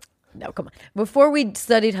 No, come on. Before we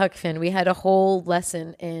studied Huck Finn, we had a whole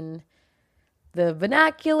lesson in the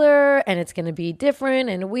vernacular, and it's going to be different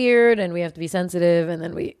and weird, and we have to be sensitive, and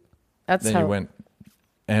then you went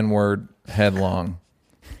N-word headlong.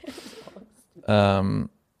 And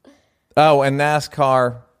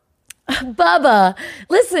NASCAR. Bubba,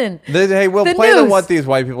 listen. Hey, we'll play the What These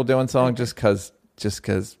White People Doing song just because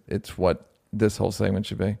it's what this whole segment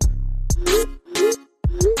should be.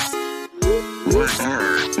 What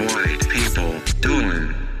are white people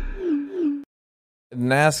doing?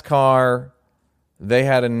 NASCAR, they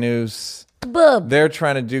had a noose. Bub. They're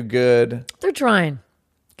trying to do good. They're trying.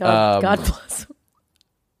 God bless them.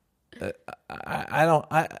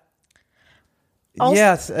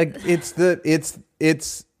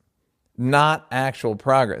 It's not actual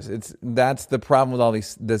progress. That's the problem with all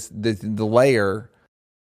the layer.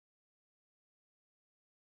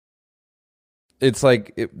 It's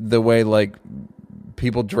like the way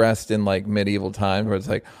people dressed in like medieval times, where it's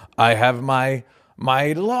like, I have my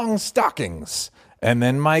long stockings, and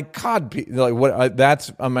then my like what?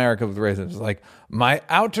 That's America with racism. It's like my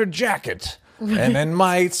outer jacket, and then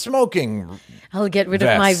my smoking. I'll get rid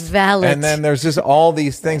vest. of my valet. And then there's just all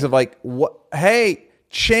these things of like, what? Hey,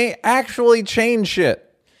 actually change shit.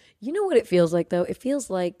 You know what it feels like, though? It feels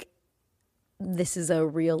like this is a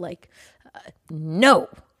real, like, no,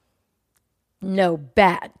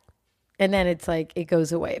 bad. And then it's like, it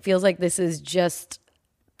goes away. It feels like this is just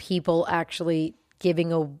people actually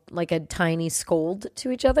giving a tiny scold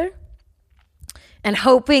to each other and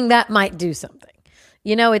hoping that might do something.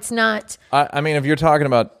 You know, it's not. I mean, if you're talking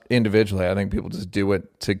about individually, I think people just do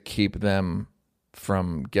it to keep them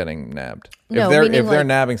from getting nabbed. No, if they're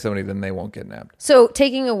nabbing somebody, then they won't get nabbed. So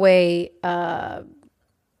taking away the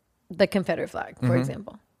Confederate flag, for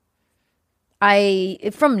example.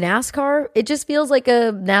 From NASCAR, it just feels like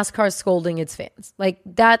a NASCAR scolding its fans. Like,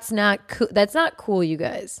 that's not cool. That's not cool, you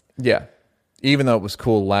guys. Yeah. Even though it was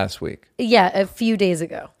cool last week. Yeah, a few days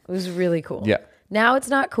ago. It was really cool. Yeah. Now it's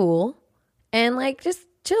not cool. And like, just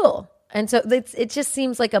chill. And so it just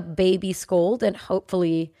seems like a baby scold, and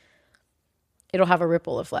hopefully it'll have a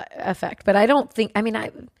ripple effect. But I don't think,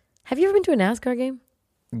 have you ever been to a NASCAR game?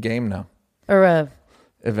 Game, no. Or a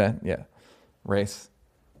event, yeah. Race.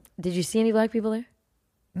 Did you see any black people there?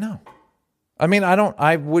 No. I mean,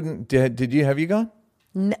 I wouldn't. Did you? Have you gone?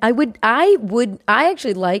 I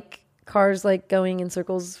actually like cars like going in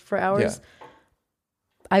circles for hours. Yeah.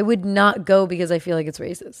 I would not go because I feel like it's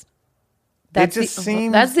racist. That's it just the,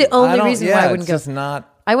 seems. That's the only reason why I wouldn't go. It's just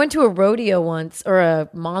not. I went to a rodeo once, or a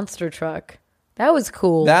monster truck. That was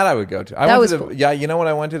cool. That I would go to. Cool. Yeah, you know what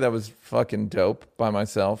I went to? That was fucking dope by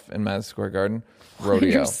myself in Madison Square Garden.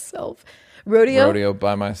 Rodeo. Yourself. Rodeo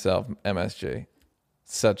by myself. MSG.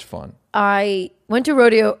 Such fun. I went to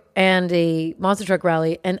rodeo and a monster truck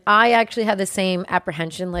rally, and I actually had the same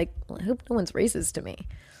apprehension. Like, I hope no one's racist to me.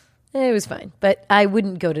 It was fine, but I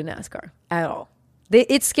wouldn't go to NASCAR at all.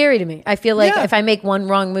 It's scary to me. I feel like if I make one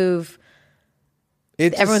wrong move,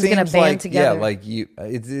 everyone's going to band together. Yeah, like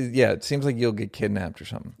it seems like you'll get kidnapped or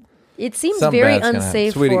something. It seems Something very bad's gonna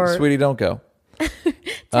unsafe happen. Sweetie, don't go.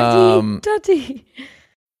 Tutty.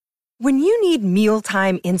 When you need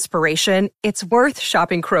mealtime inspiration, it's worth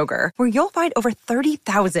shopping Kroger, where you'll find over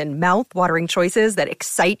 30,000 mouth-watering choices that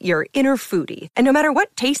excite your inner foodie. And no matter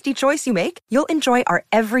what tasty choice you make, you'll enjoy our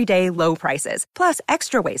everyday low prices, plus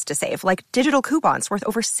extra ways to save, like digital coupons worth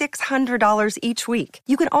over $600 each week.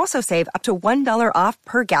 You can also save up to $1 off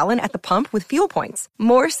per gallon at the pump with fuel points.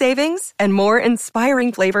 More savings and more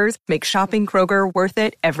inspiring flavors make shopping Kroger worth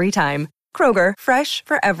it every time. Kroger, fresh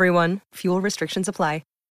for everyone. Fuel restrictions apply.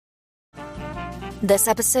 This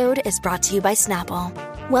episode is brought to you by Snapple.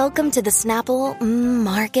 Welcome to the Snapple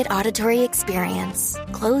Market Auditory Experience.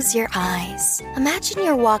 Close your eyes. Imagine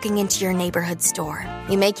you're walking into your neighborhood store.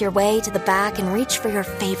 You make your way to the back and reach for your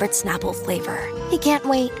favorite Snapple flavor. You can't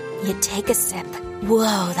wait. You take a sip.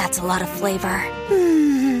 Whoa, that's a lot of flavor.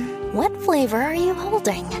 What flavor are you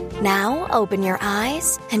holding? Now open your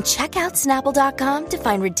eyes and check out Snapple.com to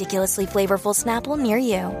find ridiculously flavorful Snapple near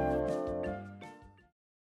you.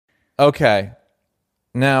 Okay.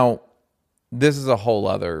 Now, this is a whole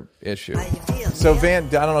other issue. So I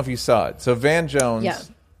don't know if you saw it. So Van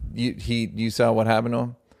Jones, you saw what happened to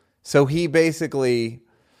him? So he basically,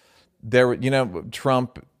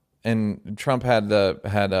 Trump had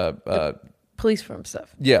a police firm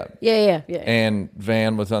stuff. Yeah. Yeah. And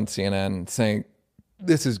Van was on CNN saying,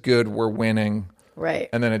 this is good, we're winning. Right.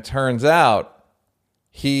 And then it turns out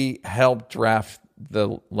he helped draft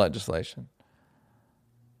the legislation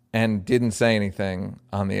and didn't say anything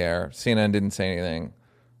on the air. CNN didn't say anything.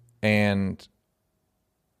 And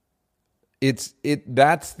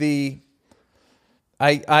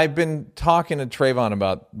I've been talking to Trayvon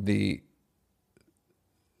about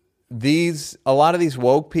a lot of these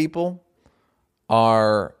woke people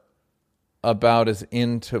are about as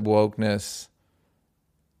into wokeness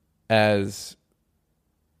as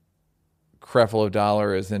Creflo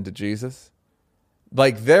Dollar is into Jesus.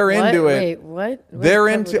 Like, they're into it. Wait, what? They're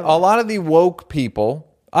into a lot of the woke people.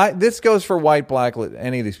 This goes for white, black,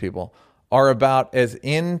 any of these people are about as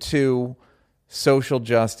into social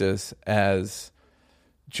justice as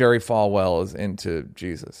Jerry Falwell is into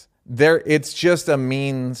Jesus. It's just a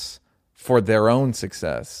means for their own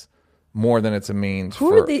success more than it's a means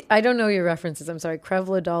Who are the? I don't know your references. I'm sorry.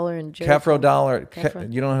 Creflo Dollar and Jerry Creflo Dollar.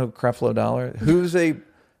 Creflo. You don't know who Creflo Dollar? Who's a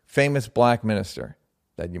famous black minister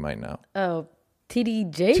that you might know? Oh, T.D.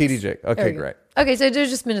 Jakes? T.D. Jakes. Okay, great. Okay, so they're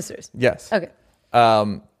just ministers. Yes. Okay.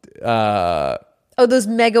 Oh, those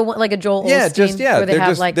mega one, like a Joel Osteen, where they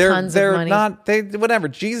have like tons of money. Whatever.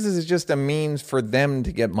 Jesus is just a means for them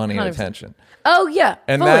to get money and 100%. attention. Oh yeah,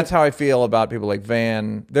 And fully. that's how I feel about people like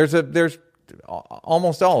Van. There's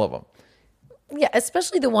almost all of them. Yeah,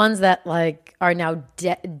 especially the ones that like are now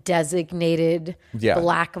designated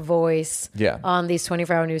black voice on these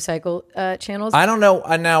 24-hour news cycle channels. I don't know.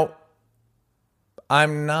 Now,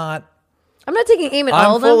 I'm not taking aim at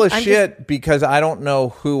all of them. I'm full of shit because I don't know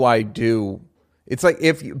who I do. It's like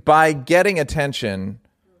by getting attention,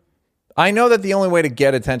 I know that the only way to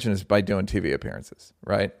get attention is by doing TV appearances,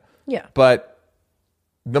 right? Yeah. But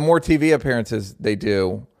the more TV appearances they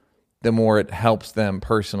do, the more it helps them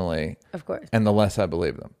personally. Of course. And the less I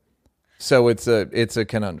believe them. So it's a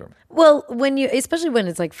conundrum. Well, especially when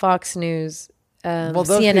it's like Fox News, those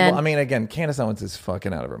CNN. people, I mean, again, Candace Owens is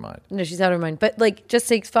fucking out of her mind. No, she's out of her mind. But like, just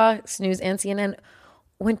take Fox News and CNN.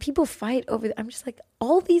 When people fight over, I'm just like,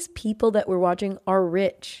 all these people that we're watching are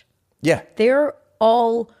rich. Yeah. They're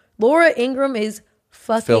all. Laura Ingraham is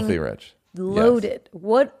fucking filthy rich. Loaded.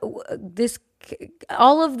 Yes.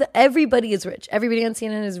 Everybody is rich. Everybody on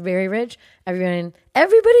CNN is very rich.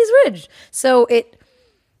 Everybody's rich. So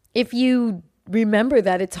if you remember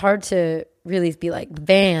that, it's hard to really be like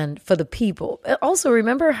banned for the people. Also,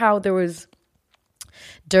 remember how there was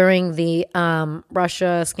during the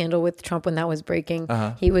Russia scandal with Trump when that was breaking,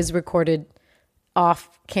 he was recorded off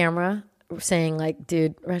camera saying like,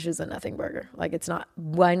 dude, Russia's a nothing burger. Like it's not.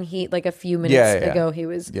 When like a few minutes ago, he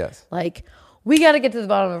was like, we got to get to the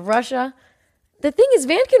bottom of Russia. The thing is,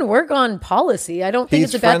 Van can work on policy. I don't think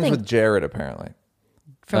it's a bad thing. He's friends with Jared, apparently.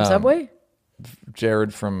 From Subway?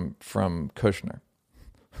 Jared from Kushner.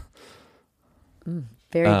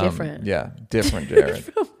 Very different. Yeah, different Jared.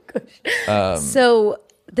 From Kushner. So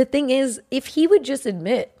the thing is, if he would just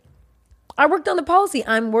admit, I worked on the policy.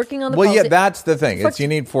 I'm working on the policy. Well, yeah, that's the thing. It's you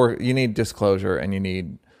need disclosure and you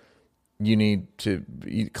need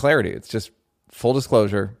clarity. It's just full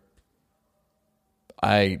disclosure.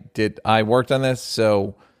 I worked on this,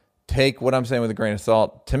 so take what I'm saying with a grain of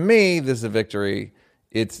salt. To me, this is a victory.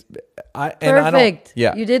 Perfect.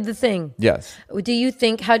 You did the thing. Yes. How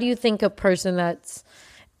do you think a person that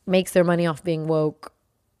makes their money off being woke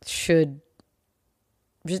should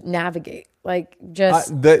just navigate? Like that's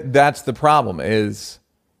the problem is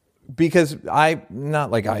because I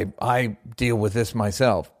deal with this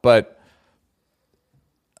myself, but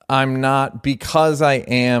I'm not because I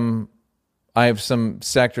have some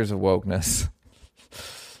sectors of wokeness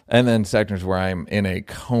and then sectors where I'm in a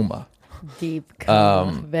coma. Deep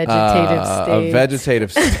coma. Vegetative state. A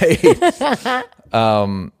vegetative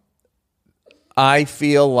state. I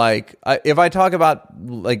feel like if I talk about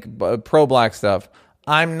like pro-black stuff,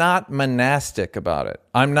 I'm not monastic about it.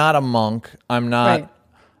 I'm not a monk. I'm not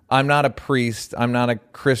a priest. I'm not a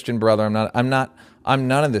Christian brother. I'm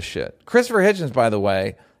none of this shit. Christopher Hitchens, by the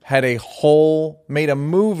way, made a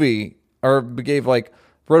movie or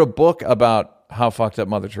wrote a book about how fucked up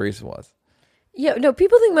Mother Teresa was. Yeah, no,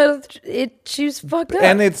 people think she's fucked up.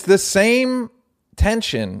 And it's the same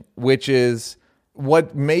tension, which is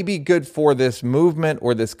what may be good for this movement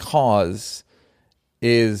or this cause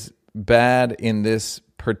is bad in this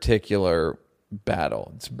particular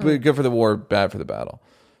battle. It's good for the war, bad for the battle.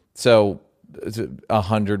 So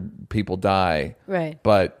 100 people die, right?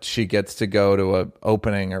 But she gets to go to a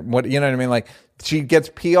opening or what, you know what I mean? Like she gets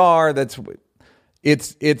PR.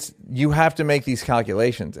 It's you have to make these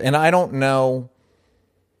calculations, and I don't know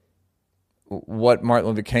what Martin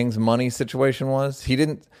Luther King's money situation was.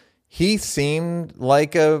 He seemed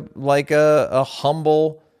like a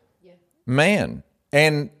humble man,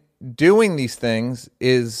 and doing these things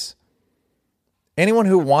is anyone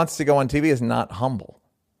who wants to go on TV is not humble.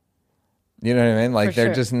 You know what I mean? Like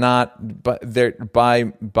they're just not, but they're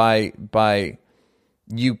by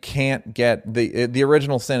you can't get the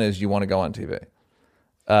original sin is you want to go on TV.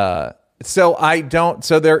 So I don't,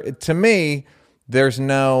 so there, to me, there's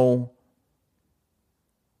no,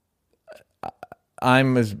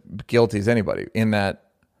 I'm as guilty as anybody in that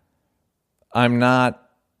I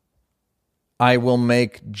will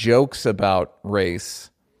make jokes about race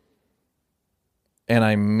and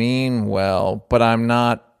I mean well, but I'm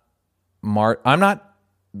not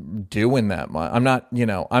doing that much. I'm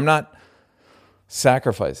not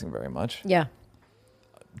sacrificing very much. Yeah.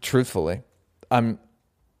 Truthfully, I'm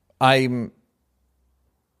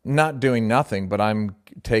not doing nothing, but I'm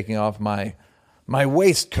taking off my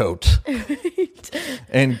waistcoat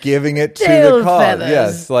and giving it to the cause. Feathers.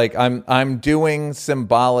 Yes, like I'm doing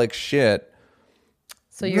symbolic shit.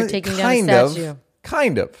 So you're taking down a statue.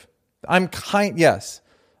 Kind of. Yes.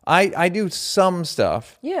 I do some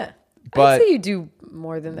stuff. Yeah. But I'd say you do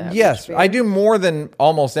more than that. yes, I do more than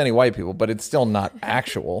almost any white people, but it's still not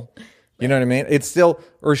actual. You know what I mean? It's still,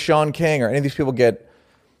 or Sean King or any of these people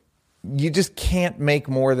you just can't make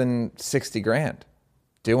more than 60 grand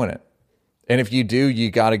doing it. And if you do, you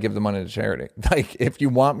got to give the money to charity. Like, if you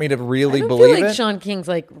want me to really I don't believe feel like it. Sean King's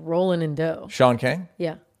like rolling in dough. Sean King?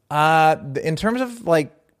 Yeah. In terms of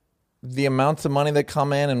like the amounts of money that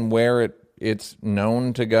come in and where it's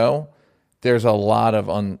known to go, there's a lot of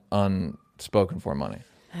unspoken for money.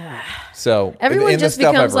 So Everyone in the just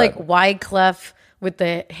stuff becomes I've like read. Wyclef with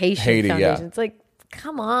the Haitian Haiti, Foundation. yeah. It's like,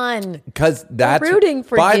 come on. Because that's rooting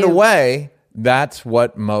for by you. the way, that's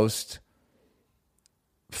what most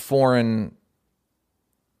foreign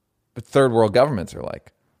third world governments are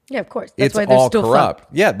like. Yeah, of course. That's It's why they're all still corrupt.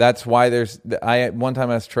 fucked. Yeah, that's why I one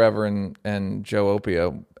time asked Trevor and Joe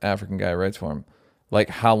Opio, African guy who writes for him, like,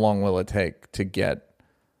 how long will it take to get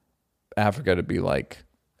Africa to be like,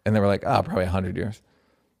 and they were like, probably 100 years.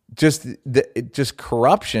 Just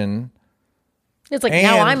corruption. It's like, And-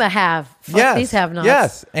 now I'm a have. Fuck Yes, these have-nots.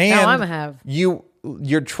 yes. And now I'm a have.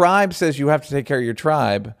 Your tribe says you have to take care of your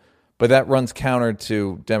tribe, but that runs counter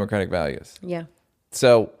to democratic values. Yeah.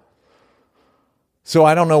 So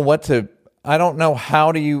I don't know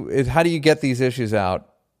how do you get these issues out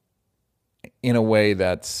in a way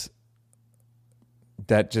that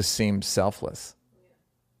just seems selfless.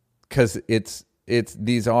 Cuz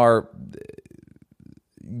these are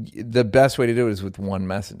the best way to do it is with one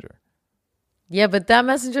messenger. Yeah, but that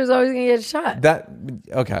messenger is always going to get shot.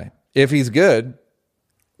 Okay. If he's good,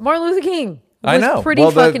 Martin Luther King was I know. pretty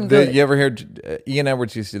fucking good. You ever hear Ian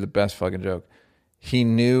Edwards used to do the best fucking joke? He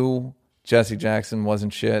knew Jesse Jackson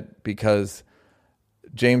wasn't shit because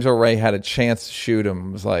James Earl Ray had a chance to shoot him.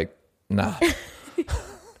 It was like, nah.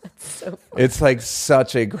 So It's like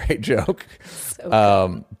such a great joke.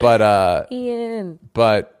 Ian.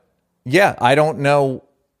 But yeah, I don't know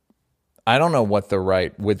what the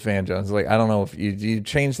right with Van Jones. Like, I don't know if you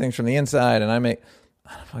change things from the inside, and I don't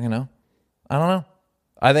fucking know. I don't know.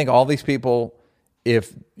 I think all these people,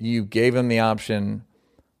 if you gave them the option,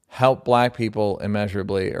 help black people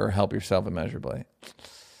immeasurably or help yourself immeasurably,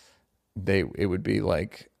 it would be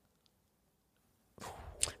like.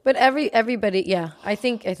 But everybody, yeah, I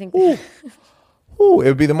think. Ooh, it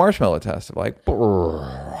would be the marshmallow test of like.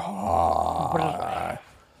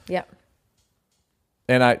 Yeah.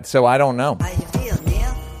 And I don't know. How you feel,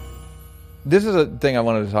 Neil? This is a thing I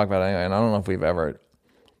wanted to talk about anyway, and I don't know if we've ever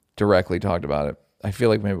directly talked about it. I feel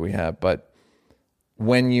like maybe we have, but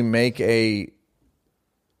when you make a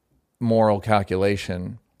moral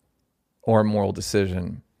calculation or a moral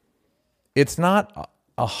decision, it's not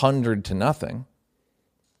 100 to nothing.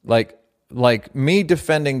 Like me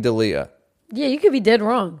defending D'Elia. Yeah, you could be dead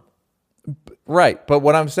wrong. Right, but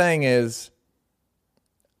what I'm saying is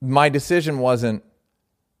my decision wasn't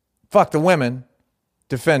fuck the women,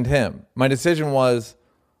 defend him. My decision was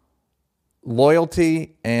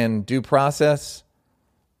loyalty and due process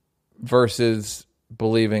versus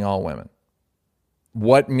believing all women.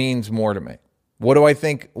 What means more to me? What do I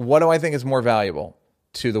think is more valuable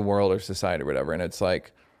to the world or society or whatever? And it's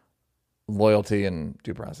like loyalty and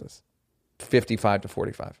due process. 55 to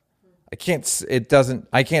 45. I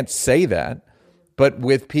can't say that, but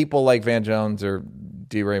with people like Van Jones or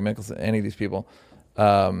D. Ray Mickelson, any of these people,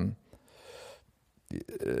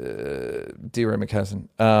 D. Ray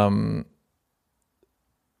McKesson,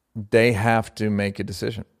 they have to make a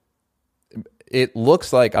decision. It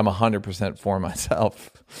looks like I'm 100% for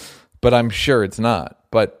myself, but I'm sure it's not.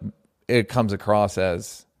 But it comes across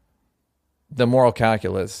as the moral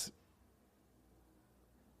calculus.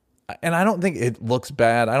 And I don't think it looks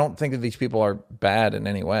bad. I don't think that these people are bad in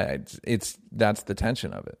any way. That's the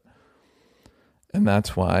tension of it. And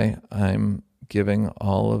that's why I'm giving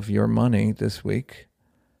all of your money this week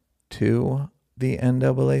to the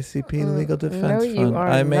NAACP Legal Defense you Fund. are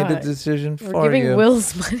I made a not. decision We're for giving you.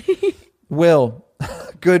 Will's money. Will,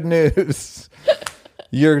 good news.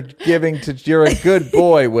 You're a good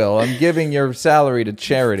boy, Will. I'm giving your salary to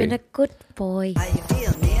charity. Been a good boy. How you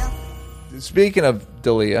feel, Neil? Speaking of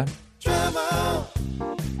D'Elia, Trouble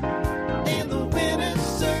in the winner's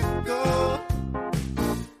circle.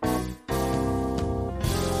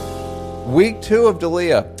 week 2 of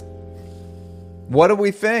D'Elia. What do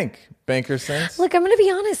we think, Banker Sense? Look, I'm going to be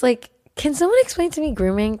honest. Like, can someone explain to me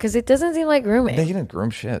grooming? Because it doesn't seem like grooming. They didn't groom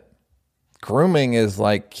shit. Grooming is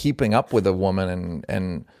like keeping up with a woman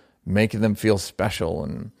and making them feel special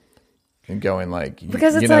and going like,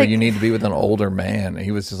 Because it's you know, like- you need to be with an older man. And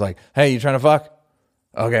he was just like, hey, you trying to fuck?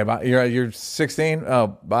 Okay, bye. You're 16?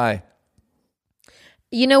 Oh, bye.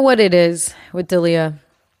 You know what it is with D'Elia?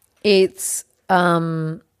 It's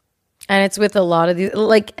And it's with a lot of these,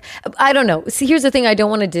 like, I don't know. See, here's the thing. I don't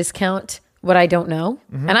want to discount what I don't know.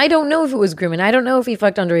 And I don't know if it was grooming. I don't know if he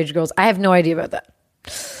fucked underage girls. I have no idea about that.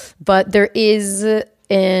 But there is,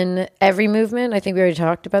 in every movement, I think we already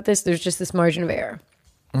talked about this, there's just this margin of error.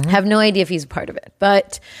 I have no idea if he's a part of it.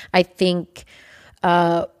 But I think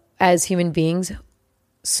as human beings,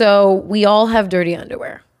 so we all have dirty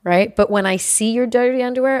underwear, right? But when I see your dirty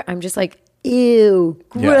underwear, I'm just like, ew,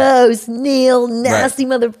 gross, Neil, nasty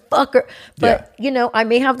motherfucker. But, you know, I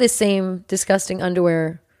may have the same disgusting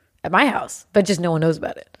underwear at my house, but just no one knows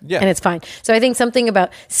about it. Yeah. And it's fine. So I think something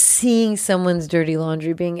about seeing someone's dirty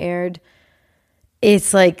laundry being aired,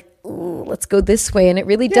 it's like, ooh, let's go this way. And it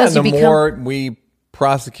really does. The more we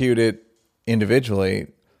prosecute it individually,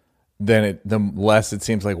 then the less it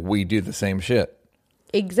seems like we do the same shit.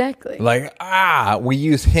 Exactly. Like, we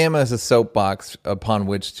use him as a soapbox upon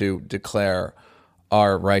which to declare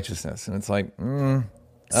our righteousness. And it's like,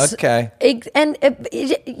 okay.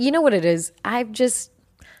 You know what it is?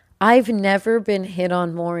 I've never been hit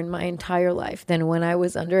on more in my entire life than when I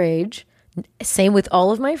was underage. Same with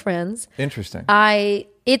all of my friends. Interesting. And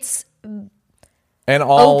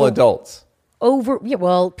all adults.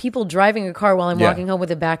 People driving a car while I'm walking home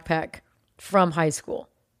with a backpack from high school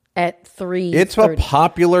at 3:30. It's a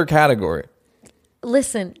popular category.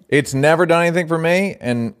 Listen. It's never done anything for me,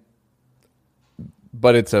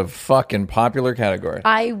 but it's a fucking popular category.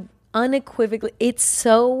 I unequivocally, it's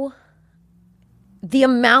so, the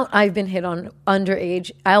amount I've been hit on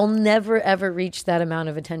underage, I'll never ever reach that amount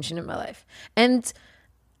of attention in my life. And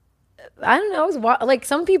I don't know, like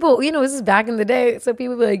some people, you know, this is back in the day, so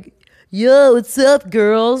people would be like, yo, what's up,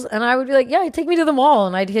 girls? And I would be like, yeah, take me to the mall.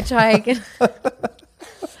 And I'd hitchhike.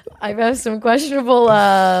 I've had some questionable,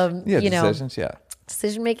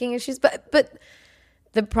 decision-making issues. But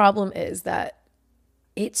the problem is that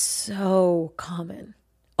it's so common.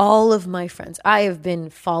 All of my friends, I have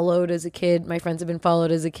been followed as a kid. My friends have been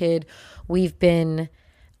followed as a kid. We've been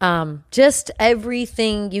just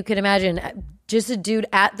everything you can imagine. Just a dude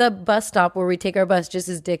at the bus stop where we take our bus, just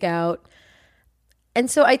his dick out.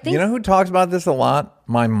 And so I think... You know who talks about this a lot?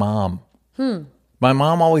 My mom. My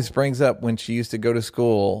mom always brings up when she used to go to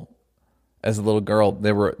school as a little girl,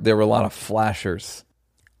 there were a lot of flashers.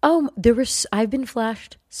 I've been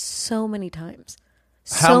flashed so many times.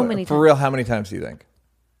 For real, how many times do you think?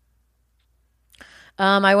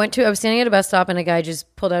 I was standing at a bus stop and a guy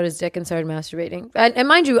just pulled out his dick and started masturbating. And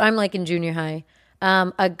mind you, I'm like in junior high.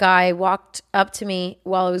 A guy walked up to me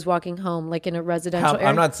while I was walking home, like in a residential area.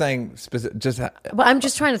 I'm not saying specific, but I'm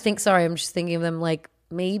just trying to think. Sorry, I'm just thinking of them like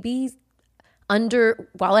maybe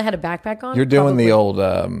while I had a backpack on. You're doing the old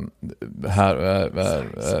Who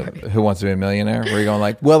Wants to Be a Millionaire? Where you're going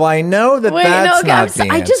like, well, I know that's not the answer.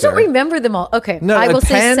 I just don't remember them all. Okay, no, I will 10,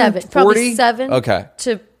 say 7. 40? Probably 7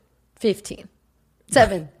 to 15.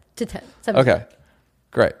 7 to 10. 7 okay, to 10.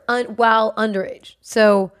 Great. While underage.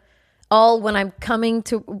 So all when I'm coming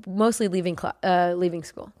to, mostly leaving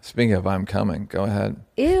school. Speaking of I'm coming, go ahead.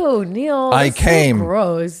 Ew, Neil. I came. So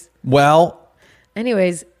gross. Well.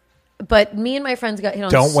 Anyways, but me and my friends got hit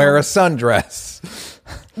on. Don't wear a sundress.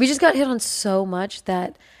 We just got hit on so much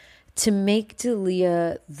that to make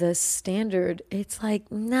D'Elia the standard, it's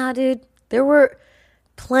like, nah, dude. There were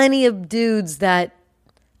plenty of dudes that,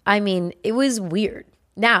 I mean, it was weird.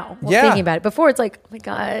 Now, thinking about it. Before, it's like, oh my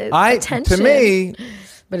God, attention. To me,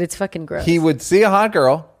 but it's fucking gross. He would see a hot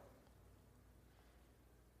girl,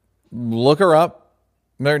 look her up,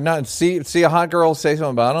 see a hot girl, say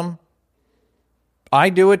something about him. I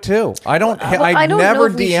do it too. I never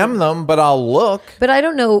DM them, but I'll look. But I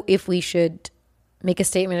don't know if we should make a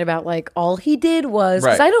statement about like all he did was,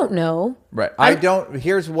 because I don't know. Right.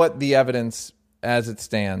 Here's what the evidence as it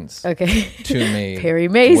stands to me Perry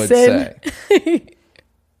Mason would say.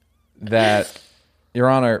 That, Your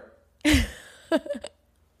Honor,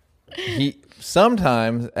 he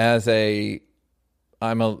sometimes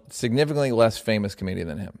I'm a significantly less famous comedian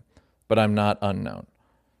than him, but I'm not unknown.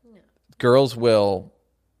 Girls will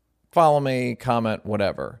follow me, comment,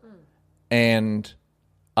 whatever. And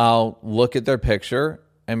I'll look at their picture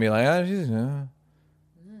and be like,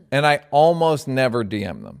 and I almost never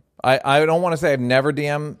DM them. I don't want to say I've never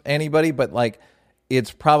DM'd anybody, but like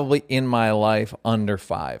it's probably in my life under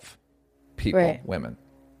 5 people, women.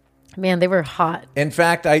 Man, they were hot. In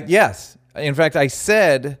fact, I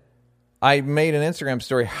said, I made an Instagram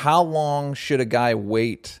story, how long should a guy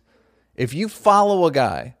wait? If you follow a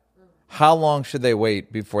guy, how long should they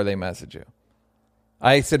wait before they message you?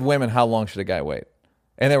 I said, women, how long should a guy wait?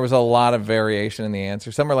 And there was a lot of variation in the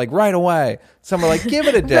answer. Some were like, right away. Some were like, give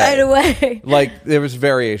it a day. Right away. Like, there was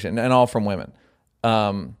variation, and all from women.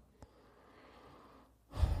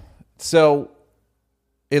 So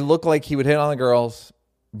it looked like he would hit on the girls.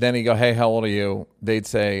 Then he'd go, hey, how old are you? They'd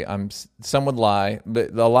say, some would lie,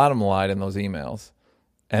 but a lot of them lied in those emails.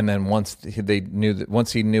 And then once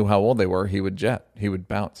he knew how old they were, he would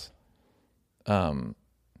bounce.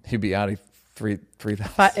 He'd be out of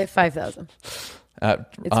 3,000. 5,000.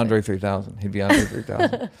 Andre 3000. He'd be Andre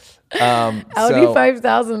 3000. Audi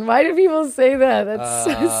 5,000. Why do people say that? That's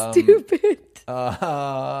so stupid.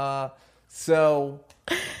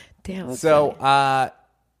 Damn.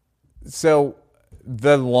 So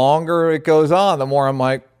the longer it goes on, the more I'm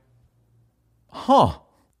like, huh.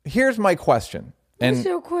 Here's my question. What's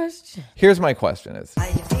your question? Here's my question is, How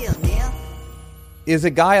you feel, Neil? is a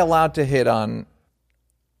guy allowed to hit on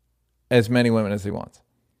as many women as he wants?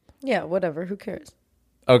 Yeah, whatever. Who cares?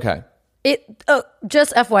 Okay.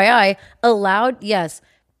 Just FYI, allowed, yes.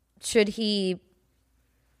 Should he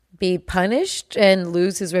be punished and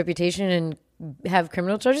lose his reputation and have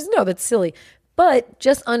criminal charges? No, that's silly. But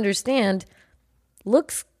just understand,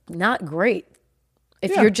 looks not great.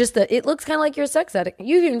 If you're just it looks kind of like you're a sex addict.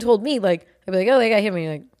 You've even told me, like, I'd be like, oh, that guy hit me.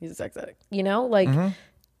 Like, he's a sex addict. You know, like,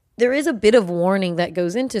 there is a bit of warning that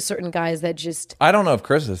goes into certain guys that just. I don't know if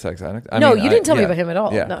Chris is a sex addict. No, you didn't tell me about him at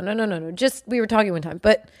all. Yeah. No. Just, we were talking one time.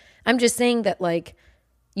 But I'm just saying that, like,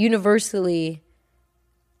 universally,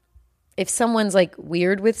 if someone's, like,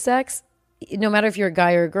 weird with sex, no matter if you're a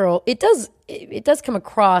guy or a girl, it does come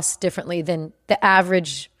across differently than the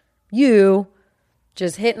average you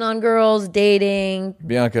just hitting on girls, dating.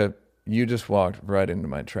 Bianca, you just walked right into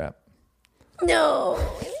my trap. No.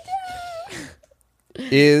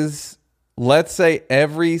 Let's say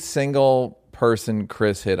every single person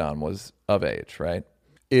Chris hit on was of age, right?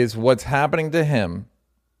 Is what's happening to him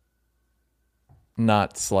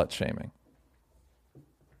not slut shaming?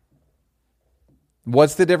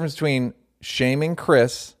 What's the difference between shaming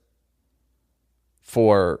Chris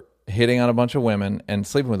for hitting on a bunch of women and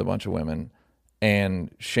sleeping with a bunch of women and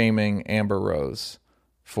shaming Amber Rose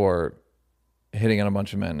for hitting on a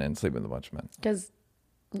bunch of men and sleeping with a bunch of men? Because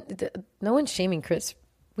no one's shaming Chris.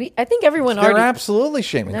 I think everyone They're already. absolutely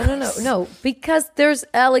shaming Chris. No. Because there's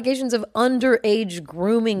allegations of underage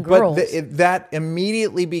grooming girls. But that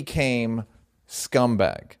immediately became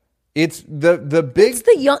scumbag. It's the big.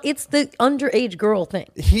 It's the underage girl thing.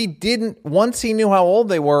 He didn't. Once he knew how old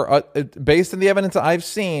they were, based on the evidence I've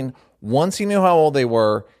seen, once he knew how old they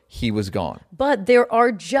were, he was gone. But there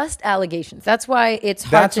are just allegations. That's why it's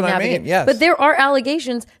hard to navigate. What I mean, yes. But there are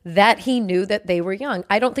allegations that he knew that they were young.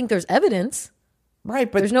 I don't think there's evidence.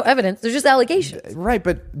 Right, but There's no evidence. There's just allegations. right,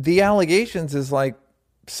 but the allegations is like,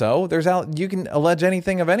 so you can allege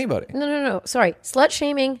anything of anybody. No. Sorry. Slut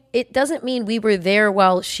shaming, it doesn't mean we were there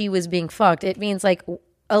while she was being fucked. It means, like,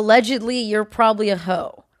 allegedly you're probably a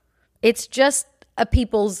hoe. It's just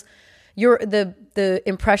the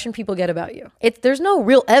impression people get about you. There's no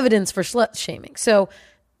real evidence for slut shaming. So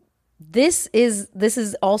this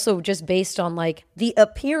is also just based on, like, the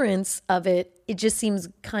appearance of it. It just seems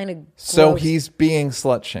kind of gross. So he's being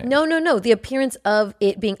slut shamed. No. The appearance of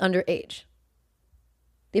it being underage.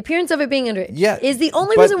 The appearance of it being underage is the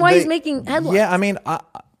only but reason why he's making headlines. Yeah, I mean,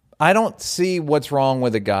 I don't see what's wrong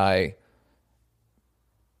with a guy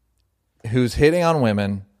who's hitting on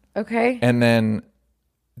women. Okay. And then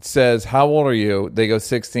says, how old are you? They go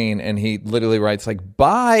 16, and he literally writes, like,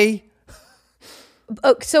 bye.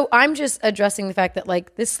 So I'm just addressing the fact that,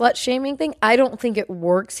 like, this slut shaming thing, I don't think it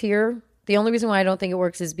works here. The only reason why I don't think it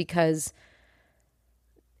works is because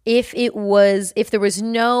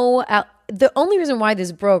the only reason why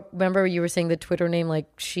this broke, remember you were saying the Twitter name, like,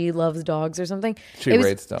 she loves dogs or something? She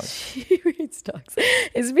rates dogs. She rates dogs.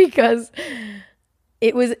 It's because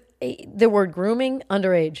it was the word grooming,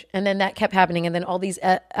 underage. And then that kept happening. And then all these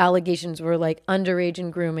allegations were like underage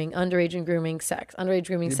and grooming, sex, underage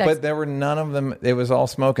grooming, sex. But there were none of them. It was all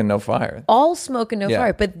smoke and no fire. All smoke and no Yeah.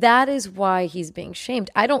 fire. But that is why he's being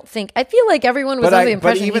shamed. I feel like everyone was under the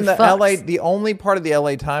impression even he the fucks. the only part of the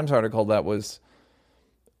LA Times article that was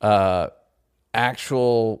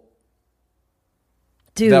actual.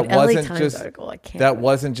 Dude, that LA wasn't Times just article, I can't. that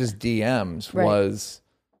wasn't just DMs. Right. Was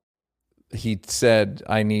he said,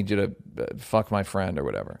 I need you to fuck my friend or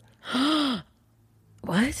whatever.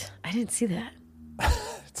 What? I didn't see that.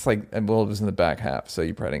 It's like, well, it was in the back half, so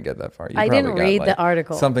you probably didn't get that far. You I probably didn't got, read like, the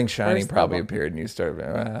article, Something shiny first of probably all. appeared, and you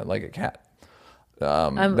started like a cat.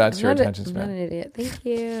 I'm That's your not attention I'm not an span. idiot. Thank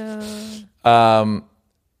you.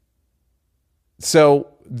 So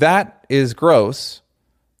that is gross,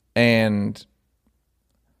 and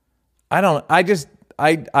I don't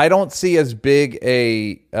see as big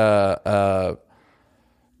a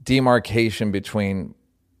demarcation between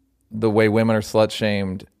the way women are slut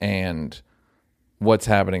shamed and what's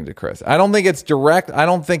happening to Chris. I don't think it's direct. I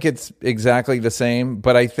don't think it's exactly the same,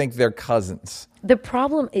 but I think they're cousins. The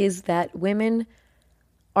problem is that women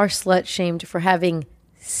are slut shamed for having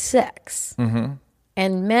sex. Mm-hmm.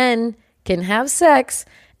 And men can have sex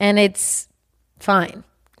and it's fine.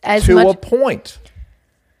 To a point.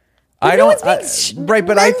 I no don't. one's Right,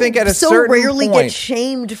 but I think at a so certain rarely point. get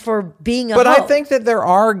shamed for being a But hoe. I think that there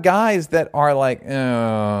are guys that are like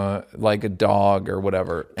a dog or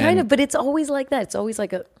whatever. Kind And- of, but it's always like that. It's always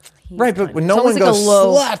like a right, but when no it's one always like a goes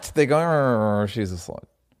low. slut, they go, "Arr, she's a slut."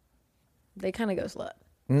 They kind of go slut.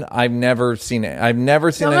 I've never seen it. I've never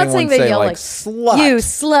seen No, I'm not anyone saying they say yell like, like slut. You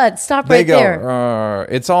slut, stop They right go, there. "Arr."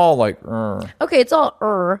 It's all like, "Arr." Okay, it's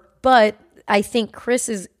all but I think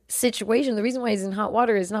Chris's situation, the reason why he's in hot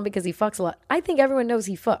water is not because he fucks a lot. I think everyone knows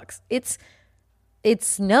he fucks.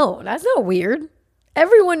 It's known. That's not weird.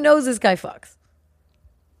 Everyone knows this guy fucks.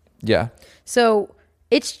 Yeah. So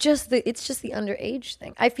it's just the underage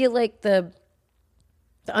thing. I feel like the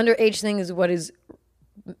underage thing is what is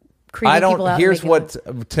creeping I don't. people out. and Here's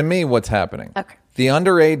making to me what's happening. Okay. The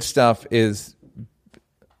underage stuff is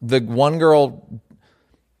the one girl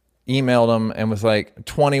emailed him and was like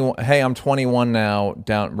 21. Hey, I'm 21 now,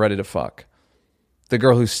 down ready to fuck. The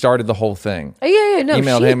girl who started the whole thing. Oh, yeah, no.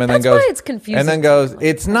 Emailed him and then that's goes. why it's confusing. And then goes.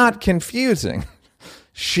 It's not confusing.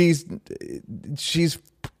 She's.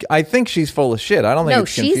 I think she's full of shit. I don't think No,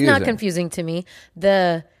 it's she's confusing. not confusing to me.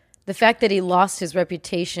 The fact that he lost his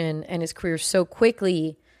reputation and his career so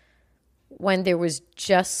quickly when there was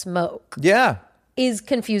just smoke Yeah. is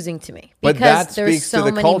confusing to me. But because that there's speaks to so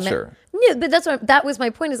the many culture. Yeah, but that was my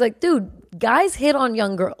point. Is like, dude, guys hit on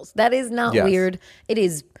young girls. That is not Yes. weird. It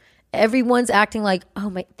is. Everyone's acting like, oh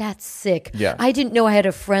my, that's sick. Yeah. I didn't know I had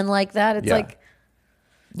a friend like that. It's Yeah. like,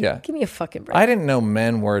 Yeah. give me a fucking break. I didn't know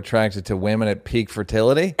men were attracted to women at peak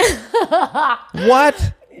fertility.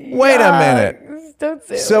 What? Wait a minute. Don't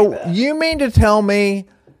say it So like that. you mean to tell me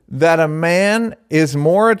that a man is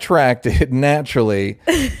more attracted naturally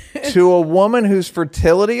to a woman whose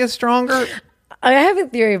fertility is stronger? I have a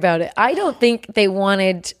theory about it. I don't think they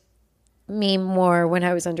wanted me more when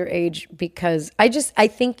I was underage because I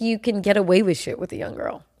think you can get away with shit with a young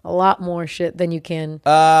girl. A lot more shit than you can.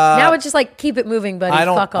 Now it's just like, keep it moving, buddy.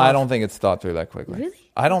 Fuck off. I don't think it's thought through that quickly.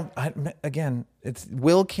 Really? Again,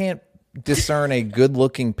 Will can't discern a good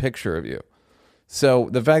looking picture of you. So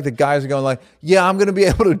the fact that guys are going like, yeah, I'm going to be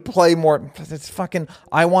able to play more. It's fucking,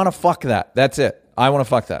 I want to fuck that. That's it. I want to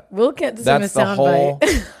fuck that. Will can't discern That's a the whole.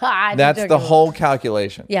 soundbite. That's the whole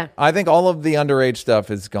calculation. Yeah. I think all of the underage stuff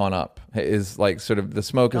has gone up. Is like sort of the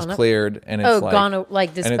smoke is Gone up? and and it's Oh, like gone, like,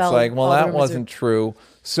 and it's dispelled like, well, all the that rumors wasn't true.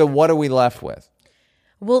 So what are we left with?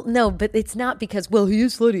 Well, no, but it's not because, well, he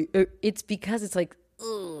is slutty. It's because it's like,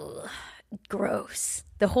 ugh, gross.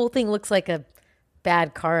 The whole thing looks like a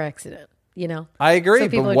bad car accident, you know? I agree, So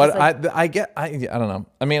people but are what just like- I don't know.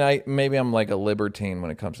 I mean, maybe I'm like a libertine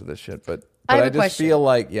when it comes to this shit, but I have I a just question. feel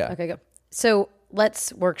like yeah. Okay, go. So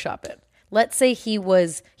let's workshop it. Let's say he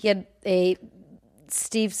had a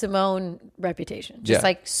Steve Simone reputation, just Yeah.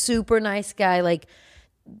 like super nice guy, like,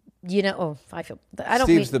 you know. Oh, I don't. Steve's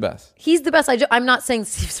mean, the best. He's the best. I'm not saying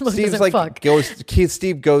Steve Simone Steve's doesn't like fuck.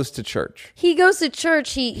 Steve goes to church. He goes to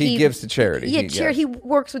church. He gives to charity. Yeah, he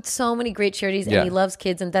works with so many great charities, Yeah. and he loves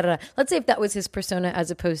kids and da da da. Let's say if that was his persona, as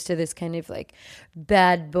opposed to this kind of like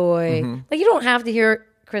bad boy. Mm-hmm. Like, you don't have to hear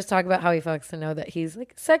Chris talk about how he fucks to know that he's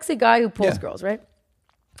like a sexy guy who pulls Yeah. girls, right?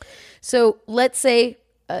 So let's say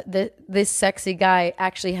this sexy guy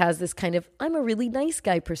actually has this kind of I'm a really nice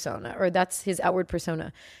guy persona, or that's his outward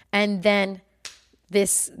persona, and then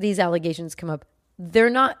these allegations come up. They're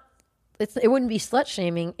not. It wouldn't be slut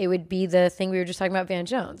shaming. It would be the thing we were just talking about, Van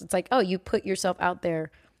Jones. It's like, oh, you put yourself out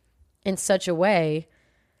there in such a way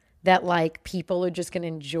that like people are just going to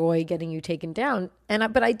enjoy getting you taken down.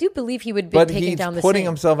 But I do believe he would be But taken he's down the putting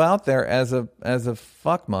same. himself out there as a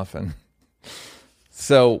fuck muffin.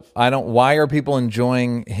 So why are people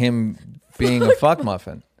enjoying him being a fuck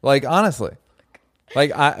muffin? Like, honestly,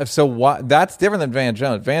 that's different than Van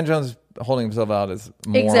Jones. Van Jones holding himself out as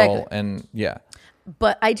moral Exactly. and yeah.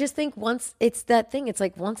 But I just think once it's that thing, it's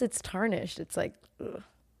like once it's tarnished, it's like, ugh.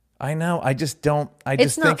 I know. I just don't. I It's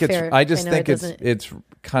just not think fair. I just I know think it it's doesn't- it's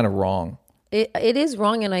kind of wrong. It is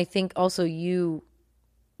wrong, and I think also you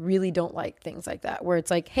really don't like things like that, where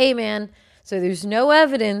it's like, hey man, so there's no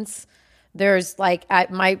evidence. There's like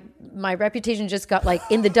my reputation just got like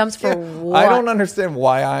in the dumps for what? I don't understand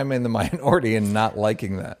why I'm in the minority and not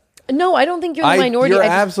liking that. No, I don't think you're in the minority. You're I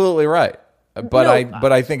just- absolutely right. But No.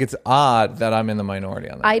 I think it's odd that I'm in the minority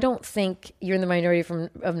on that. I don't think you're in the minority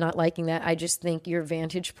of not liking that. I just think your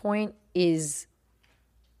vantage point is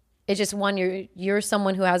It's just one, you're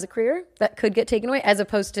someone who has a career that could get taken away, as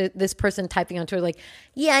opposed to this person typing on Twitter like,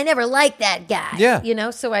 yeah, I never liked that guy. Yeah. You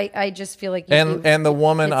know, so I just feel like And the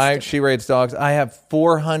woman, it's she rates dogs. I have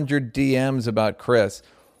 400 DMs about Chris.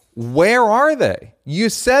 Where are they? You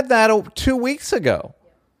said that 2 weeks ago.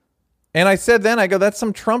 And I said then, I go, that's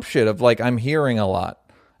some Trump shit of like, I'm hearing a lot.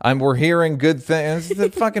 We're hearing good things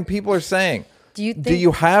that fucking people are saying. Do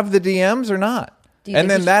you have the DMs or not? Do you And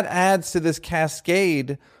think then that adds to this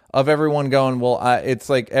cascade of everyone going, well, it's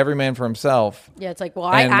like every man for himself. Yeah, it's like,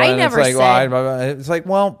 well, And I it's never like, said. it's like,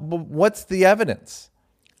 well, what's the evidence?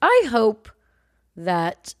 I hope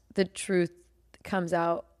that the truth comes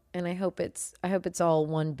out, and I hope it's all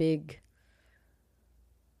one big.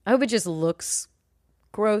 I hope it just looks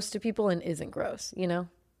gross to people and isn't gross, you know,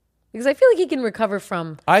 because I feel like he can recover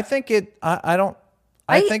from. I think it. I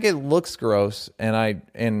think it looks gross, and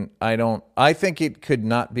I don't. I think it could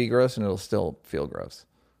not be gross, and it'll still feel gross.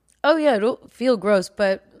 Oh yeah, it'll feel gross,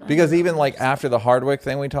 but Because even like after the Hardwick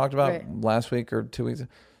thing we talked about Right. last week or 2 weeks,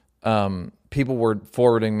 people were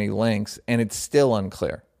forwarding me links, and it's still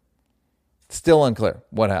unclear. Still unclear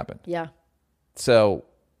what happened. yeah, So,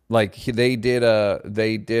 like they did a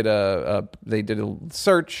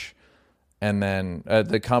search, and then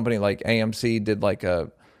the company like AMC did like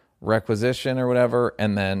a requisition or whatever,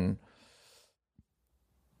 and then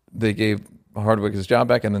they gave Hardwick his job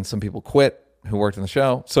back, and then some people quit who worked in the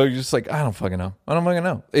show. So you're just like, I don't fucking know. I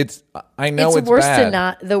know it's worse bad. to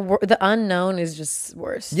not the unknown is just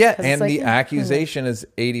worse. Yeah, 'Cause it's and like, the accusation is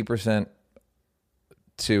 80%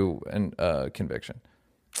 to an conviction,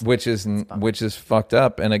 which is fucked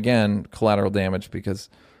up. And again, collateral damage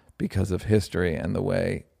because of history and the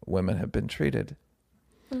way women have been treated.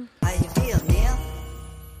 How you feel, Neil?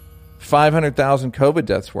 500,000 COVID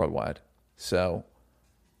deaths worldwide. So,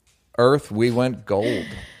 Earth, we went gold.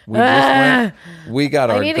 We got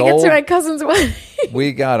I our need to gold. get to my cousin's wedding.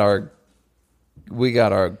 We got our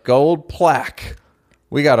gold plaque.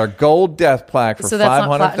 We got our gold death plaque for So that's not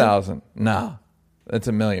 500,000. No, that's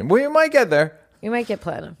 $1 million. We might get there. You might get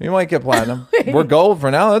platinum. You might get platinum. We're gold for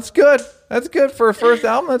now. That's good. That's good for a first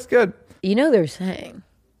album. That's good. You know they're saying,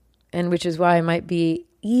 and which is why I might be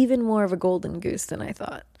even more of a golden goose than I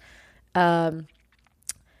thought.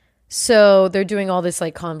 So they're doing all this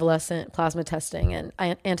like convalescent plasma testing and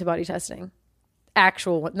antibody testing,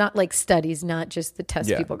 actual, not like studies, not just the test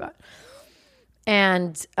Yeah. people got.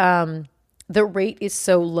 And the rate is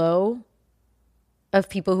so low of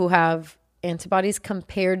people who have antibodies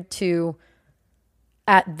compared to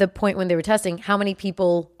at the point when they were testing, how many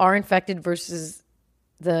people are infected versus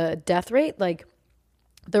the death rate. Like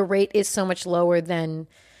the rate is so much lower than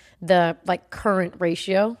the like current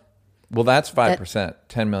ratio. Well, that's 5%.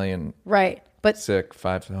 10 million Right. But sick,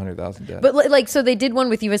 500,000 dead. But like, so they did one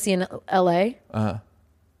with USC in LA,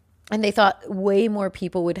 and they thought way more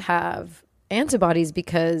people would have antibodies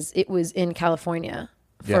because it was in California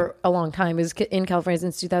for a long time. It was in California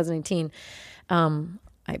since 2018.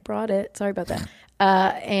 I brought it. Sorry about that.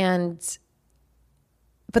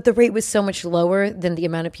 But the rate was so much lower than the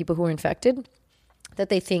amount of people who were infected that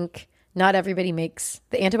they think not everybody makes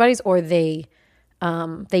the antibodies, or they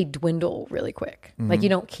dwindle really quick. Like you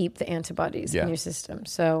don't keep the antibodies in your system.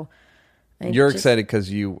 So You're excited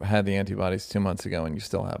because you had the antibodies 2 months ago and you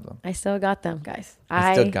still have them. I still got them, guys.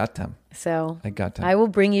 I still got them. So I got them. I will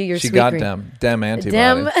bring you your She sweet got green. them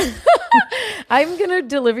antibodies. I'm gonna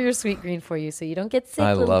deliver your sweet green for you, so you don't get sick,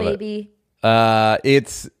 I little love it. baby.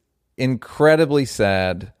 It's incredibly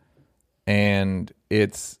sad, and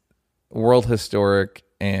it's world historic,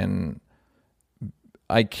 and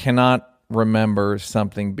I cannot remember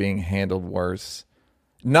something being handled worse.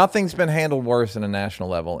 Nothing's been handled worse in a national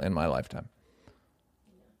level in my lifetime.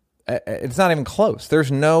 It's not even close.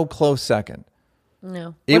 There's no close second.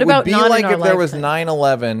 No. It What about would be not like in our if there was lifetime?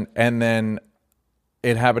 9/11 and then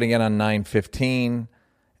it happened again on 9/15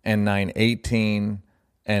 and 9/18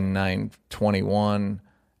 and 9/21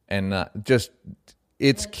 and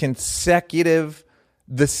it's consecutive,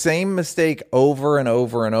 the same mistake over and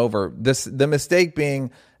over and over. The mistake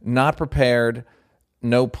being not prepared,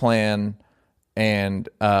 no plan, and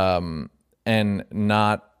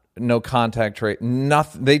no contact trace,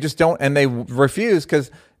 nothing. They just don't, and they refuse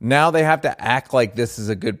because now they have to act like this is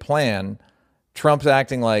a good plan. Trump's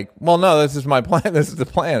acting like, well, no, this is my plan. This is the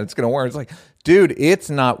plan. It's going to work. It's like, dude, it's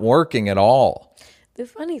not working at all. The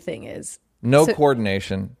funny thing is, No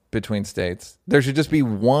coordination between states. There should just be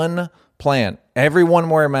one plan. Everyone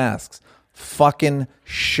wear masks. Fucking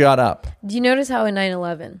shut up. do you notice how in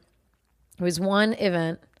 9/11 it was one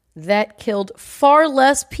event that killed far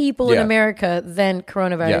less people in Yeah. America than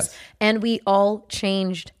coronavirus, Yes. and we all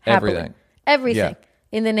changed happily. Everything. Everything.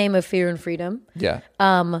 in the name of fear and freedom. Yeah.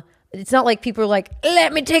 It's not like people are like,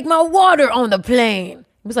 let me take my water on the plane. It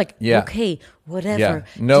was like, Yeah. okay, whatever. Yeah.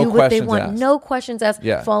 No do what they questions want. asked. No questions asked.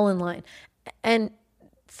 Yeah. Fall in line. And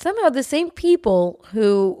somehow the same people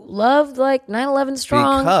who loved like 9/11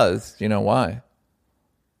 strong. Because, you know why?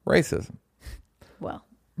 Racism. Well,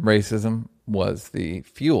 Racism was the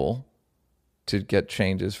fuel to get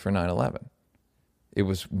changes for 9/11. It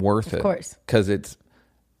was worth it. Of course. Because it's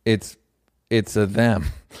a them.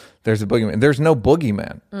 There's a boogeyman. There's no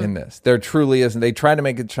boogeyman in this. There truly isn't. They try to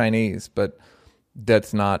make it Chinese, but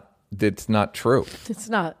that's not true. it's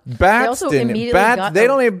not. Bats They also didn't. immediately Bats. got They a-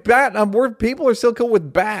 don't even bat. People are still killed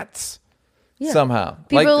with bats. Yeah. Somehow.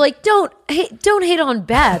 People are like, don't hate on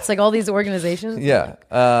bats. Like all these organizations. Yeah.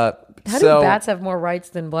 How do bats have more rights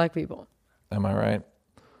than black people? Am I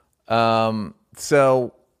right?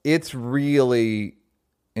 So it's really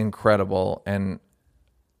incredible, and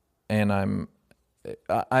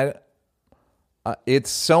it's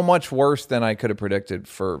so much worse than I could have predicted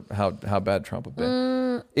for how bad Trump would be.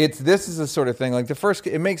 This is the sort of thing like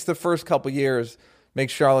it makes the first couple years,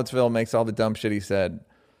 makes Charlottesville, makes all the dumb shit he said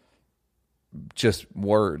just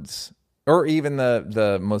words, or even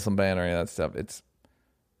the Muslim ban or any of that stuff.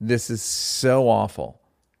 This is so awful,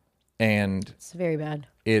 and It's very bad.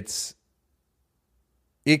 it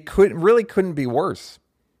couldn't be worse.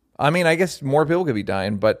 I mean, I guess more people could be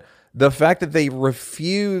dying, but the fact that they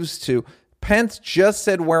refuse to. Pence just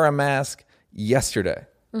said wear a mask yesterday.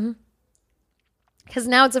 Because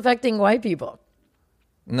now it's affecting white people.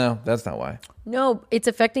 No, that's not why. No, it's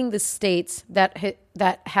affecting the states that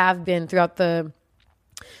have been throughout the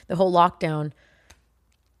whole lockdown.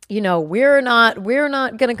 You know, we're not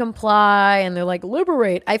going to comply, and they're like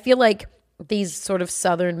liberate. I feel like these sort of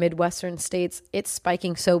southern Midwestern states, it's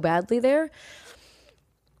spiking so badly there.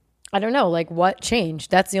 I don't know, like what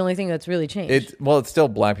changed? That's the only thing that's really changed. It's still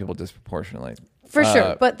black people disproportionately. For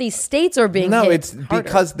sure, but these states are being No, hit it's harder.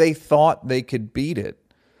 because they thought they could beat it.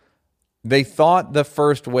 They thought the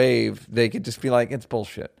first wave, they could just be like, it's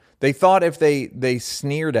bullshit. They thought if they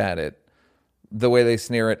sneered at it the way they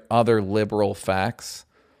sneer at other liberal facts,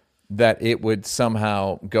 that it would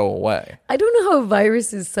somehow go away. I don't know how a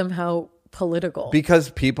virus is somehow political.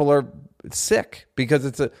 Because people are sick.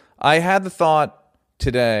 Because I had the thought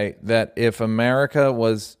today that if America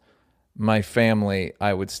was my family,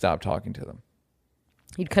 I would stop talking to them.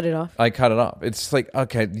 You'd cut it off. I cut it off. It's like,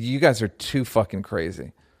 okay, you guys are too fucking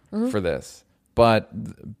crazy for this. But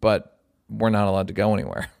we're not allowed to go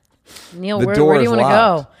anywhere. Neil, The where door do you is want to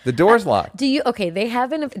locked. go? The door's locked. Do you? Okay, they're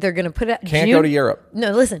going to put it. Can't go to Europe.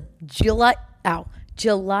 No, listen. July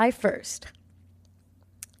 1st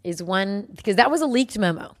is when, because that was a leaked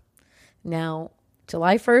memo. Now,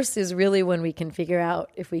 July 1st is really when we can figure out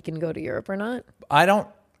if we can go to Europe or not. I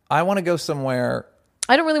want to go somewhere.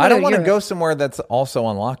 I don't really I want to don't want to Europe. go somewhere that's also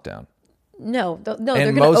on lockdown. No, they're And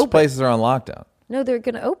going to most open. places are on lockdown. No, they're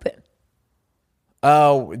going to open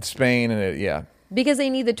Oh, it's Spain and yeah, because they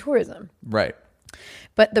need the tourism. right.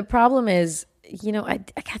 But the problem is, you know, I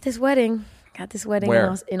got this wedding.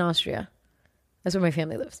 Where? In Austria. That's where my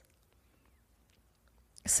family lives.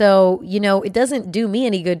 So, you know, it doesn't do me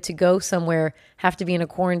any good to go somewhere, have to be in a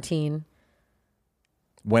quarantine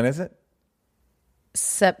When is it?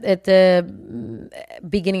 at the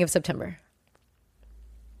beginning of September.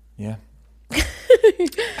 Yeah.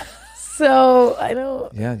 So I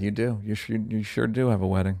don't. Yeah, you do. You sure do have a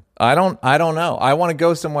wedding. I don't know. I want to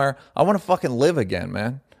go somewhere. I want to fucking live again,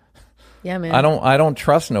 man. Yeah, man. I don't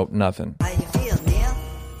trust nothing. How you feel, Neil?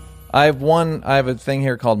 I have a thing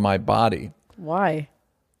here called my body, Why?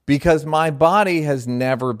 because my body has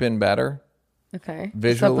never been better. Okay.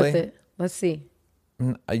 Visually? What's up with it? Let's see.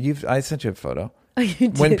 I sent you a photo. Oh, you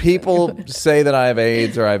did. When people say that I have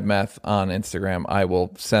AIDS or I have meth on Instagram, I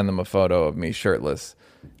will send them a photo of me shirtless,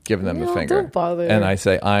 giving them the No, finger. don't bother. And I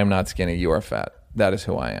say, I am not skinny, you are fat. That is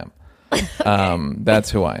who I am.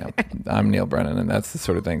 That's who I am. I'm Neil Brennan, and that's the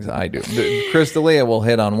sort of things I do. Chris D'Elia will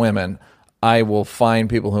hit on women. I will find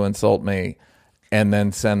people who insult me and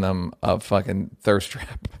then send them a fucking thirst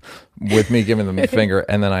trap with me giving them the finger,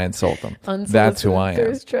 and then I insult them. That's who I am.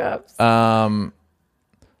 Thirst traps.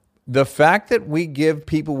 The fact that we give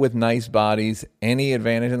people with nice bodies any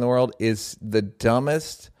advantage in the world is the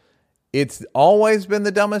dumbest. It's always been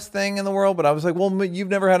the dumbest thing in the world, but I was like, well, you've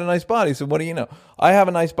never had a nice body, so what do you know? I have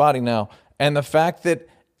a nice body now. And the fact that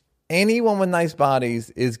anyone with nice bodies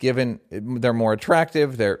is given, they're more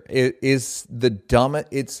attractive, is the dumbest.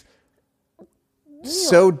 It's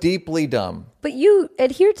so deeply dumb. But you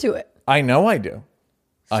adhere to it. I know I do.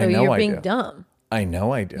 So I know you're I being do. dumb. I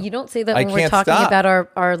know I do. You don't say that I when we're can't talking stop. about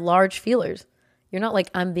our large feelers. You're not like,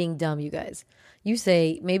 I'm being dumb, you guys. You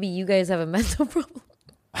say, maybe you guys have a mental problem.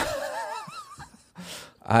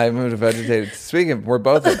 I'm in a vegetative. Speaking, we're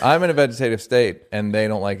both. I'm in a vegetative state, and they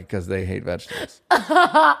don't like it because they hate vegetables.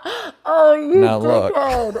 Oh, you Now look.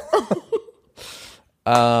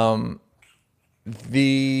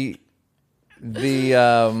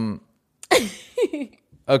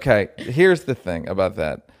 Okay, here's the thing about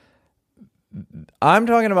that. I'm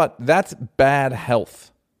talking about that's bad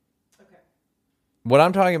health. Okay. What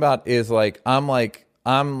I'm talking about is I'm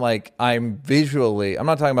visually. I'm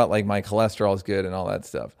not talking about like my cholesterol is good and all that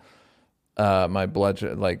stuff. My blood,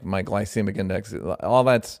 like my glycemic index, all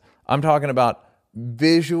that's. I'm talking about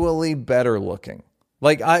visually better looking.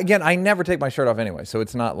 Like I never take my shirt off anyway, so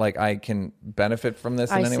it's not like I can benefit from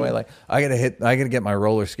this in any way. Like I gotta get my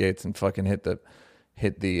roller skates and fucking hit the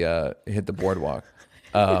boardwalk.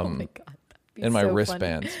 Oh my God. And my so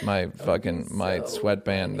wristbands, funny. my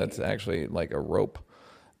sweatband that's actually like a rope.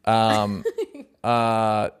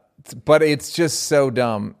 But it's just so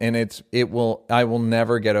dumb, and I will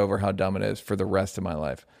never get over how dumb it is for the rest of my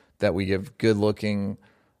life that we give good looking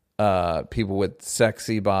people with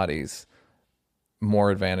sexy bodies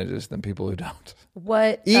more advantages than people who don't.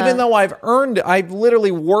 What? Even though I've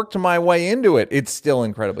literally worked my way into it, it's still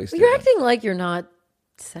incredibly stupid. You're acting like you're not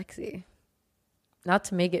sexy. Not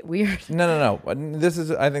to make it weird. No. I think this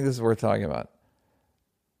is worth talking about.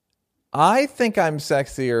 I think I'm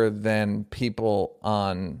sexier than people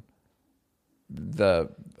on the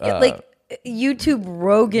like YouTube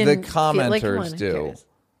Rogan. the commenters do.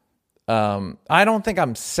 I don't think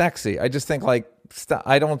I'm sexy. I just think I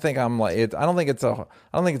don't think I'm like it. I don't think it's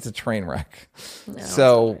a train wreck. No,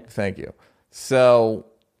 so thank you. So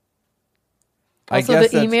also, I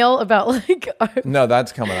guess the email about no,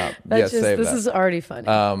 that's coming up. Yes, save this that. is already funny.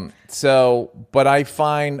 But I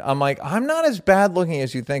find I'm not as bad looking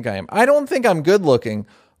as you think I am. I don't think I'm good looking,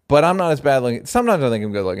 but I'm not as bad looking. Sometimes I think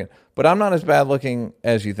I'm good looking, but I'm not as bad looking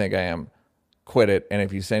as you think I am. Quit it, and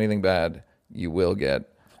if you say anything bad, you will get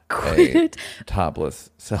a topless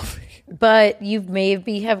selfie. But you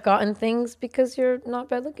maybe have gotten things because you're not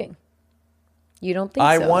bad looking. You don't think so?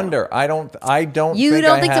 I wonder. Though. I don't You think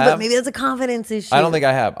don't I think have. so, but maybe that's a confidence issue. I don't think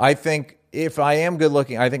I have. I think if I am good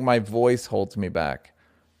looking, I think my voice holds me back.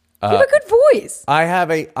 You have a good voice. I You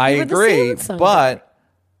were the agree, Salmon Song but guy.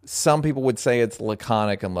 some people would say it's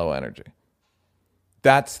laconic and low energy.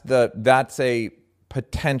 That's a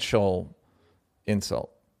potential insult.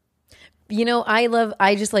 You know,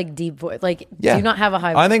 I just like deep voice. Like, Yeah. do not have a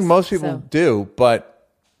high voice. I think most people so. do, but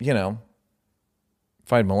you know,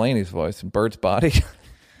 if I had Mulaney's voice and Bert's body,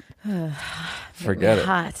 forget it.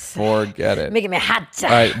 Hot. Forget it. Making me hot. All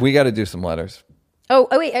right, we got to do some letters. Oh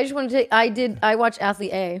wait, I just wanted to I watched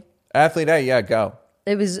Athlete A. Athlete A, yeah, go.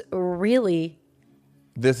 It was really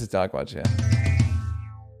This is Doc Watch, yeah.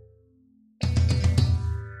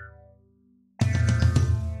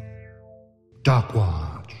 Doc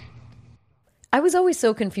Watch. I was always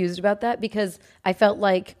so confused about that because I felt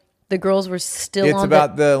like the girls were still It's on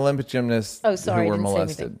about the Olympic gymnasts Oh, sorry, who I were didn't say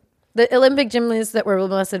molested. anything. The Olympic gymnasts that were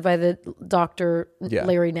molested by the doctor, Yeah.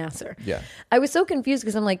 Larry Nasser. Yeah. I was so confused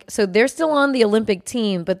because I'm like, so they're still on the Olympic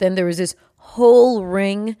team, but then there was this whole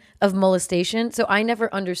ring of molestation. So I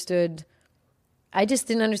never understood. I just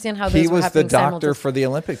didn't understand how He those were was the happening doctor simultaneously. for the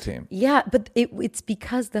Olympic team. Yeah, but it's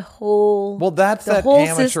because the whole That's the that whole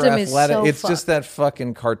amateur system is athletic. so It's just fucked. that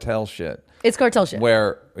fucking cartel shit. It's cartel shit.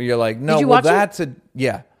 Where you're like, no, Did you well, watch it? that's a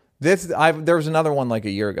yeah. There was another one like a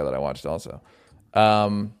year ago that I watched also.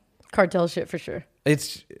 Cartel shit for sure.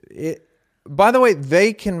 By the way,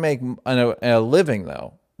 they can make a living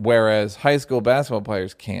though, whereas high school basketball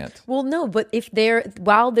players can't. Well, no, but if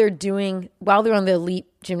while they're on the elite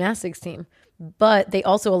gymnastics team, but they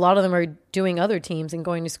also a lot of them are doing other teams and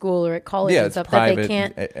going to school or at college Yeah, and it's stuff private. that they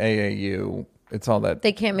can't. AAU. It's all that.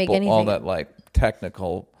 They can't make all anything. that like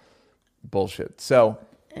technical bullshit. So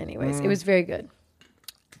Anyways, it was very good.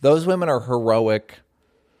 those women are heroic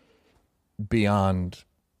beyond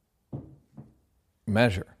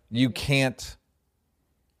measure. You can't.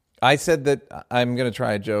 I said that I'm going to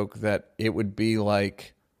try a joke that it would be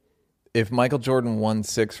like if Michael Jordan won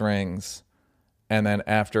 6 rings and then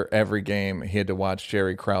after every game he had to watch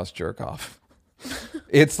Jerry Krause jerk off.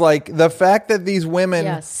 It's like the fact that these women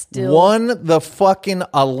Yeah, still- won the fucking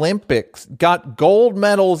Olympics, got gold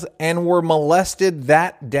medals, and were molested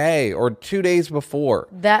that day or 2 days before.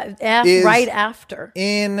 Is Right after.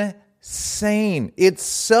 Insane. It's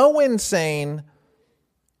so insane.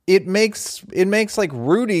 It makes like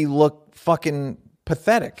Rudy look fucking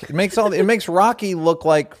pathetic. It makes Rocky look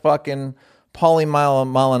like fucking Paulie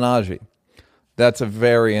Malignaggi. That's a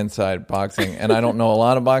very inside boxing, and I don't know a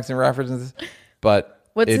lot of boxing references, but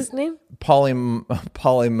What's his name? Paulie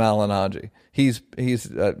Malignaggi. He's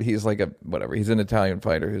like a whatever. He's an Italian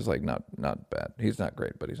fighter who's like not bad. He's not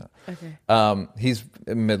great, but he's not. Okay. He's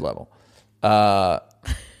mid-level.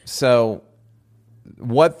 So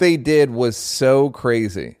what they did was so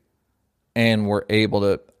crazy, and were able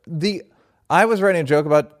to. I was writing a joke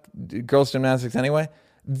about girls' gymnastics anyway.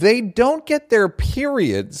 They don't get their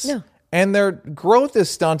periods, No. and their growth is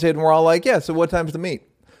stunted, and we're all like, yeah. So what time's the meet?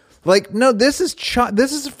 Like, no, this is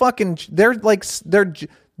fucking.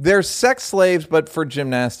 They're sex slaves, but for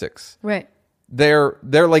gymnastics. Right. They're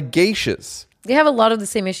like geishas. They have a lot of the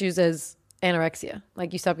same issues as anorexia.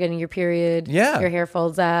 Like you stop getting your period. Yeah. Your hair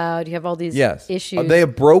falls out. You have all these issues. They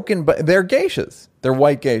have broken, but they're geishas. They're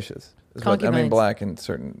white geishas. Is what, I mean, Concubines. black in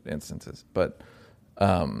certain instances, but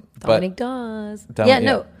Dominique does. Dominic-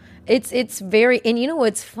 No, it's very. And you know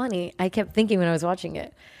what's funny? I kept thinking when I was watching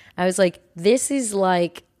it, I was like, this is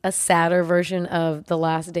like a sadder version of The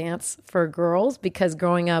Last Dance for girls, because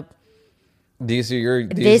growing up, these are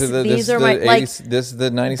the these are my 80s, like this is the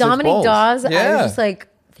 96 Dominique Bulls. Dawes. Yeah. I was just like,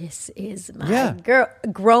 this is my Yeah. girl.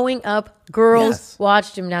 Growing up, girls Yes.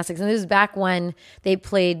 watched gymnastics, and this was back when they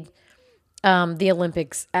played the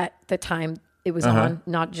Olympics at the time it was on,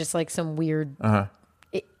 not just like some weird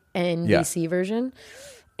NBC version.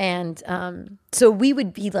 And so we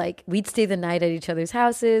would be like, we'd stay the night at each other's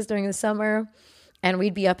houses during the summer, and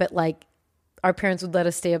we'd be up at like, our parents would let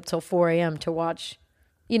us stay up till 4 a.m. to watch,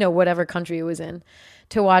 whatever country it was in,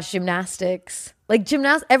 to watch gymnastics. Like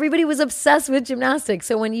everybody was obsessed with gymnastics.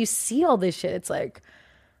 So when you see all this shit, it's like,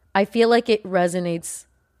 I feel like it resonates.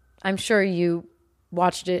 I'm sure you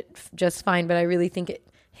watched it just fine, but I really think it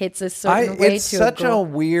hits a certain way It's to such a girl. a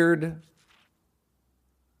weird.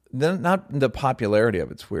 Not the popularity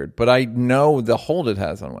of it's weird, but I know the hold it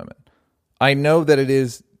has on women. I know that it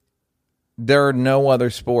is. There are no other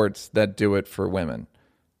sports that do it for women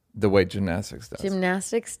the way gymnastics does.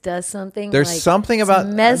 Gymnastics does something. There's like, something it's about,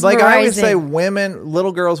 like I would say, mesmerizing. women,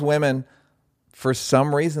 little girls, women, for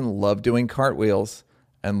some reason love doing cartwheels,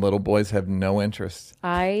 and little boys have no interest.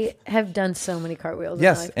 I have done so many cartwheels. in my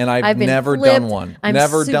Yes, life. and I've been never flipped. done one. I'm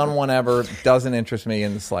Never super- done one ever. Doesn't interest me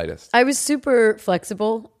in the slightest. I was super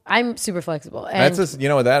flexible. I'm super flexible, and That's you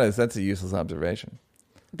know what that is? That's a useless observation.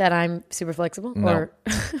 that I'm super flexible. No. Or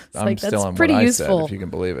it's I'm like, still that's on pretty what I useful. said, if you can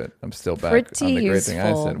believe it. I'm still back Pretty on the great thing I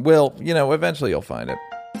useful. said. Will, eventually you'll find it.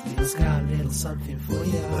 Just got a little something for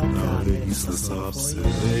you.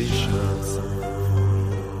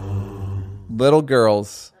 Little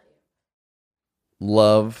girls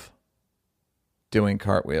love doing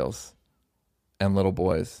cartwheels, and little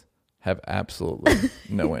boys have absolutely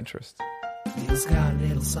no interest. Just got a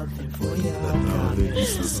little something for you.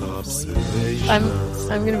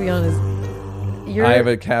 I'm gonna be honest. I have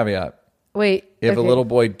a caveat. Wait. If a okay. little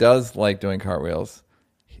boy does like doing cartwheels,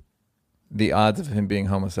 the odds of him being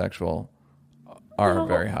homosexual are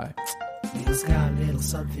very high. Just got a little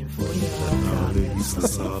something for you.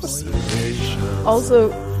 Also,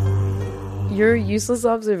 your useless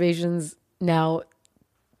observations now,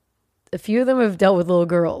 a few of them have dealt with little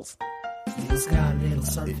girls. Just got a little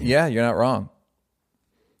something. Yeah, you're not wrong.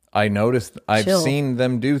 I noticed. I've Chill. seen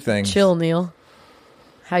them do things. Chill, Neil.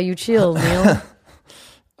 How you chill, Neil?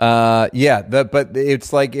 Yeah, but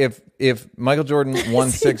it's like if Michael Jordan won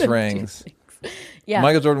See 6 them do rings. Yeah.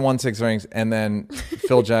 Michael Jordan won 6 rings, and then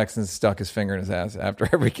Phil Jackson stuck his finger in his ass after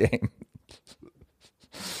every game.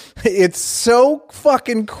 It's so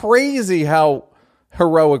fucking crazy how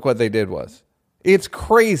heroic what they did was. It's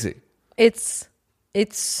crazy. It's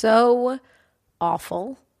so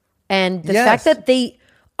awful. And the Yes. fact that they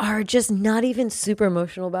are just not even super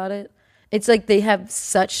emotional about it. It's like they have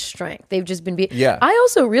such strength. They've just been Yeah. I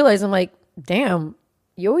also realize, I'm like, damn,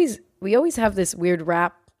 we always have this weird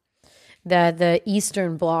rap that the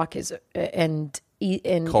Eastern Bloc is and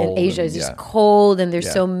Cold Asia is and- just yeah. cold, and they're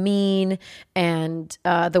Yeah. so mean, and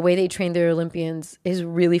the way they train their Olympians is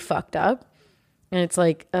really fucked up. And it's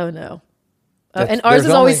like, oh no. And ours there's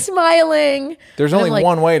is always only- smiling. There's And I'm only like,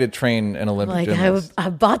 one way to train an Olympic like gymnast. I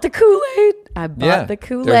bought the Kool-Aid. I bought the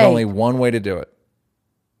Kool-Aid. There's only one way to do it.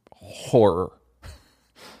 Horror.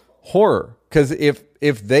 Horror. Because if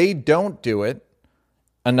they don't do it,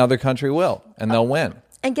 another country will, and they'll win.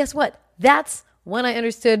 And guess what? That's when I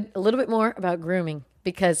understood a little bit more about grooming,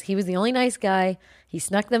 because he was the only nice guy. He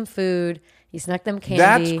snuck them food. He snuck them candy.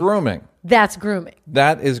 That's grooming. That's grooming.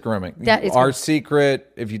 That is grooming. That is our grooming.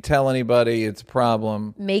 secret. If you tell anybody, it's a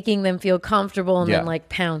problem. Making them feel comfortable and Yeah. then like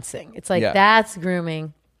pouncing. It's like, Yeah. that's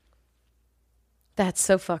grooming. That's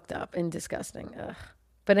so fucked up and disgusting. Ugh.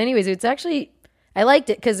 But anyways, it's actually, I liked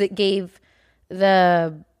it because it gave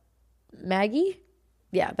the Maggie,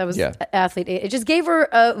 Yeah, that was Yeah. athlete A. It just gave her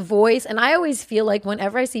a voice. And I always feel like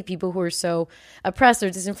whenever I see people who are so oppressed or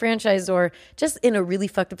disenfranchised or just in a really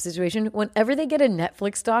fucked up situation, whenever they get a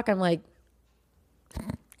Netflix doc, I'm like,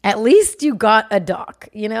 at least you got a doc,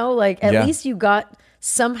 you know? Like, at Yeah. least you got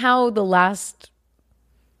somehow the last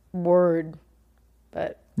word.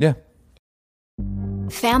 But Yeah.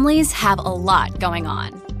 Families have a lot going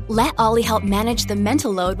on. Let Ollie help manage the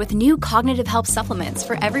mental load with new cognitive help supplements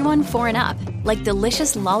for everyone 4 and up, like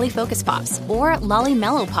delicious Lolly Focus Pops or Lolly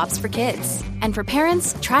Mellow Pops for kids. And for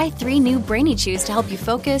parents, try 3 new Brainy Chews to help you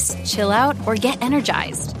focus, chill out, or get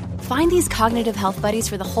energized. Find these cognitive health buddies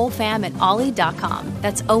for the whole fam at ollie.com.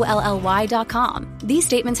 That's OLLY.com. These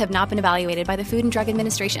statements have not been evaluated by the Food and Drug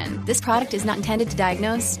Administration. This product is not intended to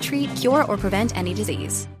diagnose, treat, cure, or prevent any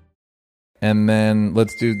disease. And then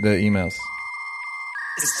let's do the emails.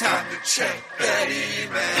 It's time to check that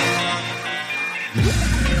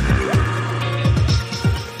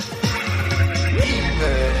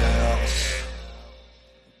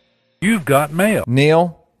You've got mail.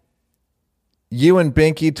 Neil, you and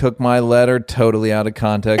Binky took my letter totally out of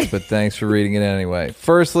context, but thanks for reading it anyway.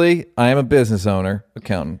 Firstly, I am a business owner,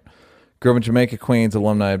 accountant. Grew up in Jamaica, Queens,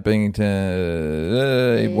 alumni at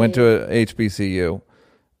Binghamton. Went to a HBCU.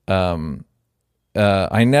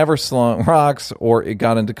 I never slung rocks or it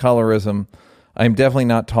got into colorism. I'm definitely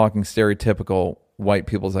not talking stereotypical white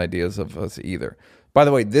people's ideas of us either. By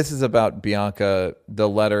the way, this is about Bianca. The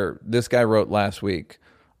letter this guy wrote last week,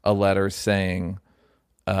 a letter saying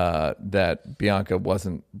that Bianca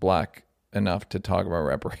wasn't black enough to talk about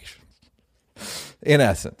reparations. In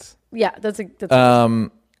essence, yeah, that's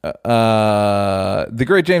the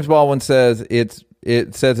great James Baldwin says it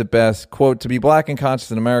says it best, quote, to be black and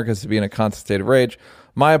conscious in America is to be in a constant state of rage.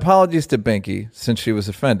 My apologies to Binky since she was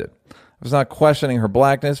offended. I was not questioning her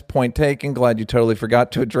blackness. Point taken. Glad you totally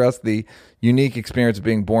forgot to address the unique experience of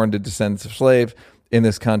being born to descendants of slave in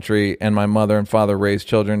this country, and my mother and father raised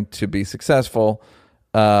children to be successful.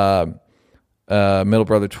 Middle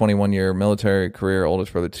brother, 21-year military career.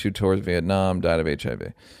 Oldest brother, 2 tours Vietnam, died of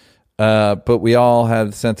HIV. But we all have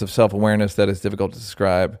a sense of self-awareness that is difficult to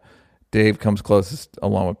describe. Dave comes closest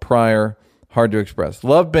along with Pryor. Hard to express.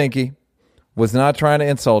 Love Binky. Was not trying to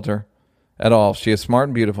insult her at all. She is smart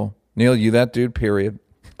and beautiful. Neil, you that dude, period.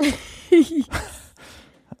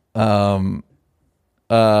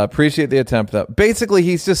 Appreciate the attempt, though. Basically,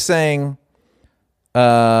 he's just saying...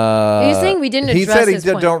 Are you saying we didn't address He said he his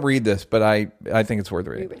did, point? don't read this, but I think it's worth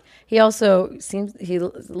reading. He also seems he's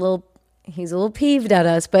a little peeved at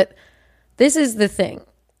us, but this is the thing.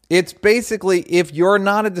 It's basically, if you're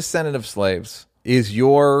not a descendant of slaves, is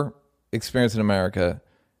your experience in America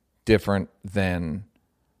different than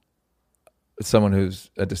someone who's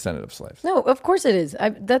a descendant of slaves? No, of course it is.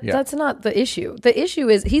 That's not the issue. The issue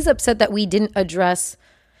is he's upset that we didn't address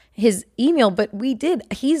his email, but we did.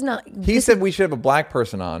 He's not. He said we should have a black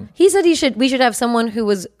person on. He said we should have someone who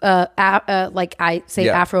was like I say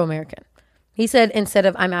Afro-American. He said instead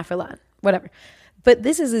of I'm Afro-Latin, whatever. But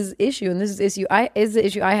this is his issue, and this is the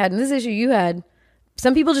issue I had, and this issue you had.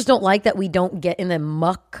 Some people just don't like that we don't get in the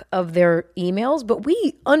muck of their emails, but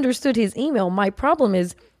we understood his email. My problem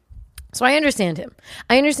is, so I understand him.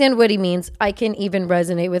 I understand what he means. I can even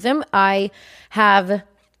resonate with him. I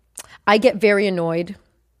get very annoyed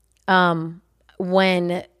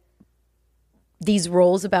when these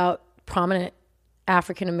roles about prominent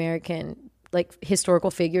African American, like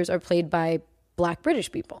historical figures, are played by Black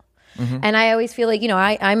British people. Mm-hmm. And I always feel like,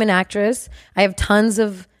 I'm an actress. I have tons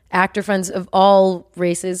of actor friends of all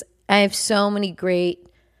races. I have so many great,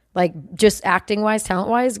 like just acting wise, talent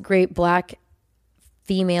wise, great Black,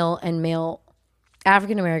 female, and male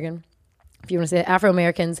African American, if you want to say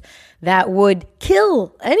Afro-Americans, that would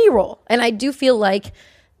kill any role. And I do feel like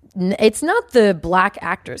it's not the Black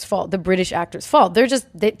actor's fault, the British actor's fault.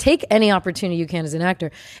 They take any opportunity you can as an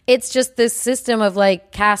actor. It's just this system of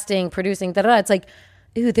like casting, producing, It's like,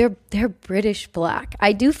 ooh, they're British Black.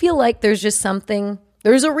 I do feel like there's just something.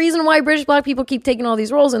 There's a reason why British Black people keep taking all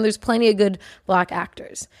these roles, and there's plenty of good Black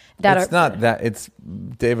actors. It's not that. It's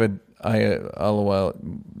David. LOL.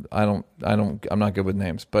 I'm not good with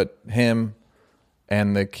names, but him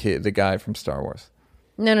and the guy from Star Wars.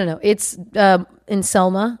 No. It's in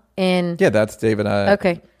Selma. That's David.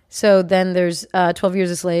 Okay, so then there's 12 Years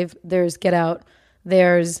a Slave. There's Get Out.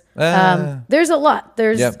 There's a lot.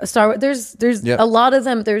 There's Star Wars. There's a lot of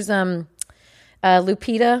them. There's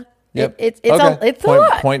Lupita. Yep. It's a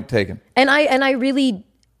lot. Point taken. And I really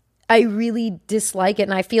dislike it,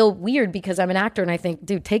 and I feel weird because I'm an actor, and I think,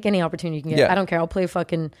 dude, take any opportunity you can get. Yeah. I don't care. I'll play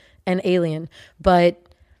fucking an alien. But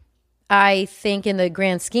I think in the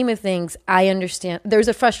grand scheme of things, I understand. There's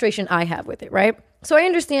a frustration I have with it, right? So I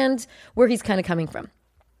understand where he's kind of coming from.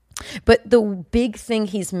 But the big thing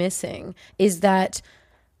he's missing is that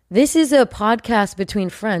this is a podcast between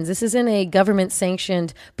friends. This isn't a government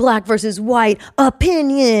sanctioned black versus white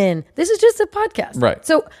opinion. This is just a podcast. Right.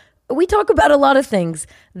 So we talk about a lot of things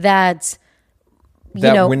that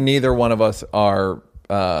when neither one of us are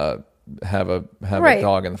have a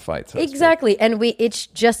dog in the fight. So exactly. And it's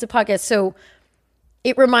just a podcast. So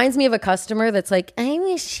it reminds me of a customer that's like, I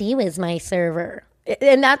wish she was my server.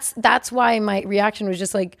 And that's why my reaction was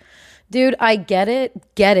just like, dude, I get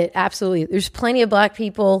it. Absolutely. There's plenty of black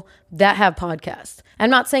people that have podcasts. I'm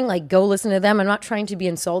not saying like go listen to them. I'm not trying to be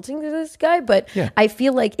insulting to this guy, but I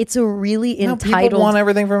feel like it's a really entitled. People want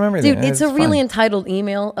everything from everything. Dude, it's a really entitled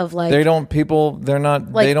email of like they don't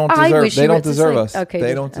deserve us. Okay,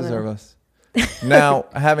 they don't deserve us. Now,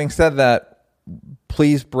 having said that,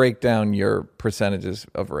 please break down your percentages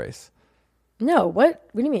of race. No, what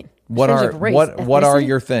do you mean? What are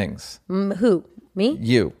your things? Who? Me?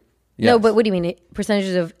 You. Yes. No, but what do you mean?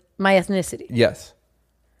 Percentages of my ethnicity? Yes.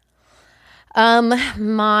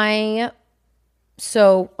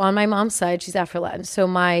 So on my mom's side, she's Afro-Latin. So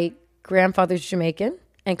my grandfather's Jamaican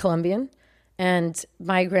and Colombian, and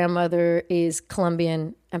my grandmother is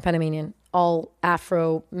Colombian and Panamanian, all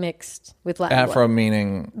Afro mixed with Latin. Afro blood.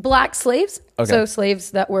 Meaning black slaves. Okay. So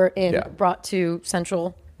slaves that were brought to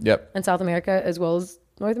Central and South America as well as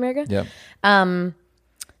North America. Yep.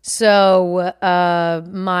 So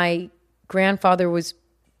my grandfather was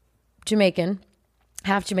Jamaican,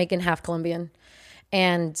 half Colombian.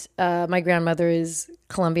 And my grandmother is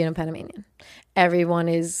Colombian and Panamanian. Everyone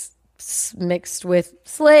is mixed with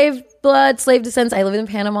slave blood, slave descents. I lived in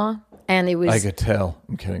Panama, and it was... I could tell.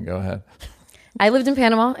 I'm kidding. Go ahead. I lived in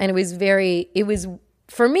Panama, and it was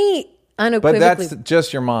for me, unequivocally... But that's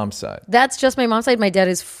just your mom's side. That's just my mom's side. My dad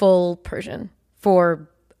is full Persian for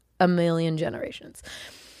a million generations.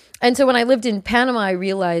 And so when I lived in Panama, I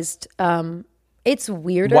realized it's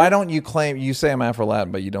weirder. Why don't you claim... You say I'm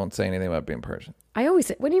Afro-Latin, but you don't say anything about being Persian. I always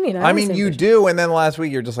say, what do you mean? I mean, you do, and then last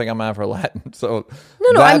week you're just like, I'm Afro-Latin. So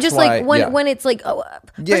no, I'm just like, when it's like,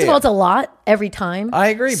 first of all, it's a lot every time. I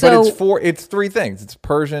agree, so, but it's three things. It's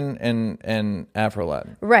Persian and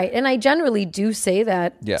Afro-Latin. Right, and I generally do say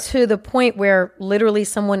that to the point where literally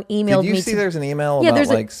someone emailed me. Did you see there's an email about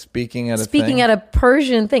like speaking at a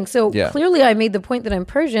Persian thing. So clearly I made the point that I'm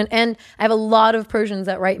Persian, and I have a lot of Persians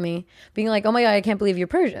that write me being like, oh my God, I can't believe you're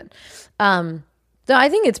Persian. So I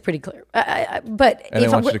think it's pretty clear. And they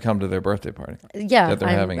want you to come to their birthday party. Yeah, that they're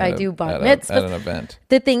having I do bar mitzvahs at an event.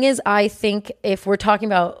 The thing is, I think if we're talking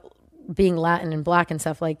about being Latin and black and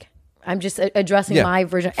stuff, like I'm just addressing my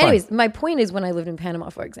version. Fine. Anyways, my point is when I lived in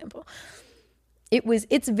Panama, for example,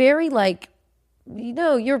 it's very like,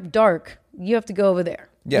 you're dark. You have to go over there.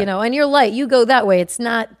 Yeah. And you're light. You go that way. It's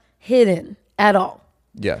not hidden at all.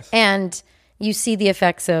 Yes. And you see the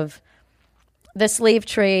effects of the slave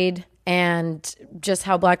trade and just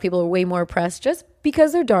how black people are way more oppressed just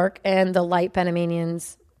because they're dark, and the light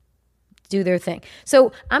Panamanians do their thing.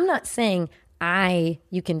 So I'm not saying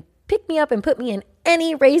you can pick me up and put me in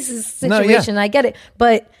any racist situation. I get it.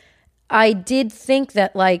 But I did think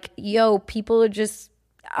that people are just,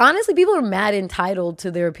 honestly, people are mad entitled to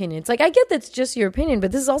their opinion. It's like, I get that's just your opinion,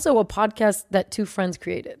 but this is also a podcast that two friends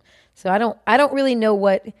created. So I don't really know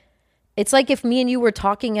what, it's like if me and you were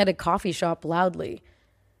talking at a coffee shop loudly,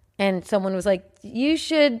 and someone was like, you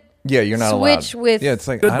should you're not switch allowed. with... Yeah, it's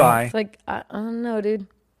like, goodbye. It's like, I don't know, dude.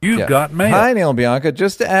 You've got mail. Hi, Neil and Bianca.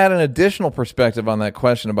 Just to add an additional perspective on that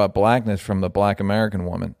question about blackness from the black American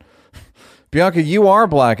woman. Bianca, you are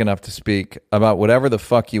black enough to speak about whatever the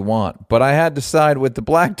fuck you want, but I had to side with the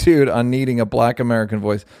black dude on needing a black American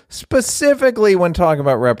voice, specifically when talking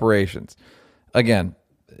about reparations. Again,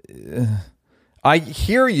 I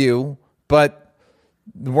hear you, but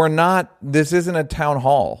this isn't a town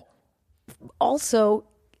hall. Also,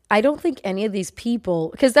 I don't think any of these people,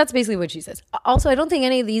 because that's basically what she says. Also, I don't think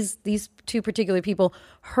any of these two particular people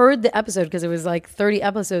heard the episode, because it was like 30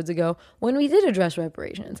 episodes ago when we did address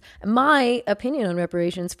reparations. My opinion on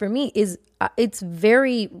reparations for me is it's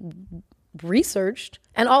very researched.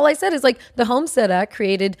 And all I said is like the Homestead Act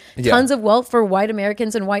created tons of wealth for white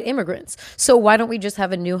Americans and white immigrants. So why don't we just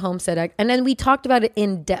have a new Homestead Act? And then we talked about it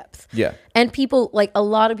in depth. Yeah. And people, like a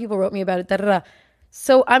lot of people wrote me about it.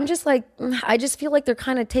 So I'm just like, I just feel like they're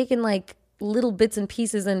kind of taking like little bits and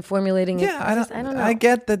pieces and formulating it. Yeah, I don't know. I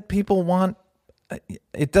get that people want,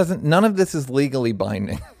 none of this is legally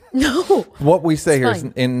binding. No. What we say here fine.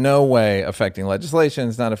 is in no way affecting legislation.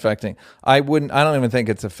 It's not affecting, I don't even think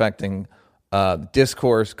it's affecting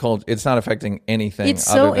discourse, culture. It's not affecting anything. It's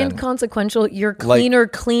so other than inconsequential. Your cleaner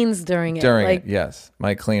cleans during it. during like, it. Yes,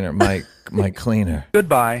 my cleaner, my cleaner.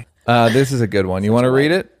 Goodbye. This is a good one. You want to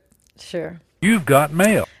read it? Sure. You've got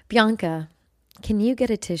mail. Bianca, can you get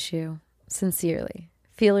a tissue? Sincerely.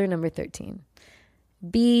 Feeler number 13.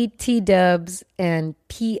 BT Dubs and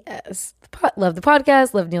PS. Love the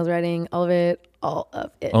podcast. Love Neil's writing. All of it. All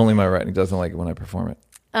of it. Only my writing doesn't like it when I perform it.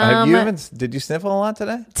 Did you sniffle a lot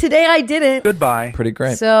today? Today I didn't. Goodbye. Pretty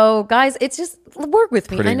great. So, guys, it's just work with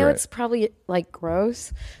me. Pretty I know great. it's probably like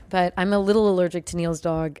gross, but I'm a little allergic to Neil's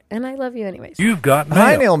dog, and I love you anyways. You've got mail.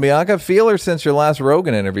 Hi, Neil and Bianca. Feeler since your last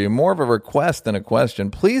Rogan interview. More of a request than a question.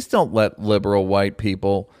 Please don't let liberal white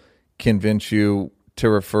people convince you to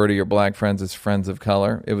refer to your black friends as friends of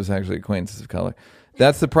color. It was actually acquaintances of color.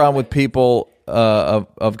 That's the problem with people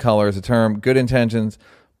of color as a term. Good intentions,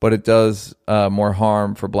 but it does more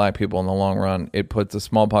harm for black people in the long run. It puts a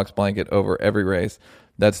smallpox blanket over every race.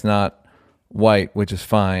 That's not white, which is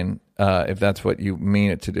fine if that's what you mean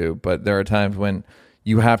it to do. But there are times when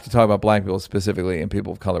you have to talk about black people specifically, and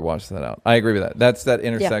people of color wash that out. I agree with that. That's that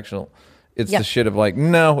intersectional. It's the shit of like,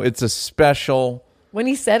 no, it's a special. When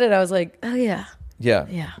he said it, I was like, oh, yeah. Yeah.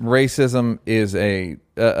 Yeah. Racism is a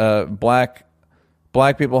black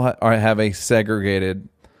people have a segregated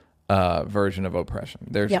version of oppression.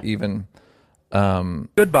 There's even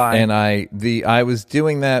Goodbye. and I was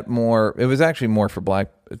doing that more. It was actually more for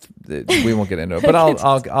black. We won't get into it, but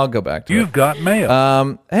I'll go back to it. You've got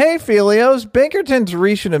mail. Hey, Felios. Pinkerton's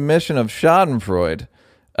recent admission of Schadenfreude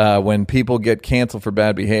when people get canceled for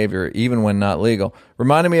bad behavior, even when not legal,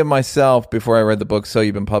 reminded me of myself before I read the book So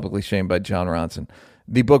You've Been Publicly Shamed by John Ronson.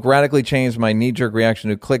 The book radically changed my knee-jerk reaction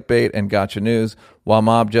to clickbait and gotcha news. While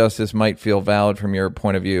mob justice might feel valid from your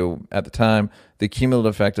point of view at the time, the cumulative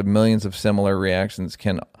effect of millions of similar reactions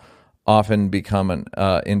can often become an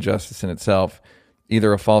injustice in itself,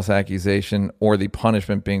 either a false accusation or the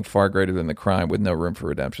punishment being far greater than the crime with no room for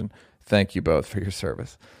redemption. Thank you both for your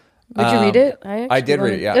service. Did you read it? I did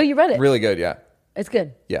read it, yeah. Oh, you read it? Really good, yeah. It's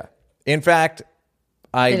good. Yeah. In fact,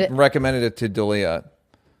 I recommended it to Dalia,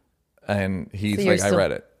 and he's like, I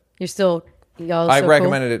read it. You're still, y'all I so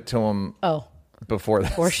recommended it to him cool? before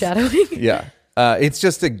this. Foreshadowing? Yeah. It's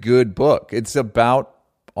just a good book. It's about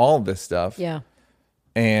all of this stuff. Yeah.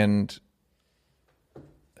 And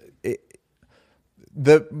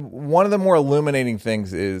one of the more illuminating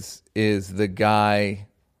things is the guy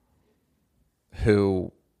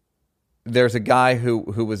who... There's a guy who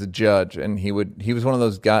was a judge, and he was one of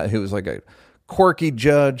those guys who was like a quirky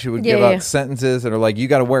judge who would give out sentences that are like, you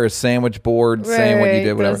got to wear a sandwich board saying what you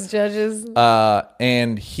did, whatever. Those judges.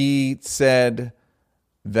 And he said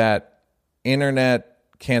that internet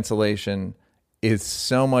cancellation is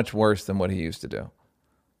so much worse than what he used to do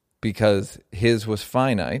because his was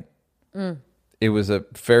finite. It was a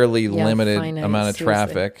fairly limited amount of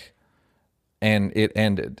traffic, and it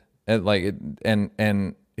ended.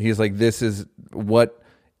 And he's like, this is what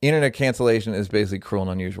internet cancellation is, basically cruel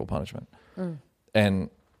and unusual punishment. And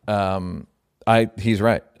he's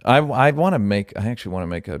right. I actually want to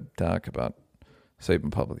make a doc about So You've Been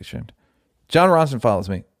Publicly Shamed. John Ronson follows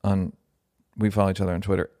me we follow each other on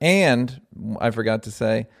Twitter. And I forgot to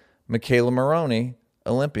say, Michaela Maroney,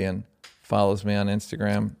 Olympian, follows me on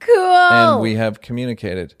Instagram. Cool. And we have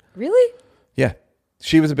communicated. Really? Yeah.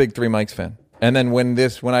 She was a big Three Mics fan. And then when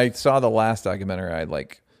I saw the last documentary, I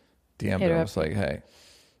DM'd her. I was like, hey.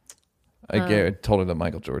 I told her the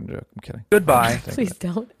Michael Jordan joke. I'm kidding. Goodbye. Please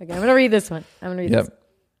don't. Okay, I'm going to read this one. This.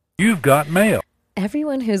 You've got mail.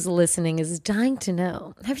 Everyone who's listening is dying to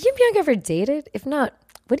know. Have you and Bianca ever dated? If not,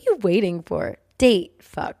 what are you waiting for? Date,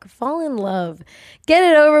 fuck, fall in love, get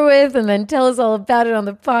it over with, and then tell us all about it on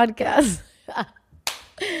the podcast.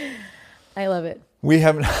 I love it. We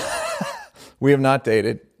have not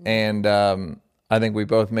dated, and I think we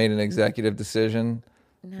both made an executive decision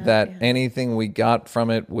that anything we got from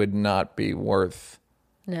it would not be worth.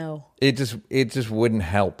 No. It just wouldn't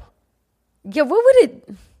help. Yeah, what would it?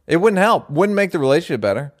 It wouldn't help. Wouldn't make the relationship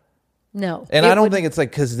better. No. And I don't think it's like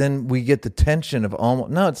because then we get the tension of almost.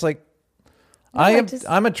 No, it's like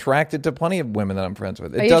I'm attracted to plenty of women that I'm friends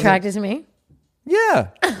with. Are you attracted to me? Yeah.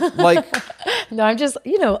 Like. No, I'm just,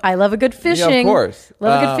 I love a good fishing. Yeah, of course.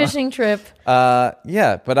 Love a good fishing trip.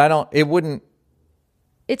 Yeah, but it wouldn't.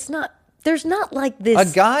 It's not, there's not like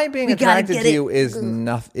this. A guy being attracted to you is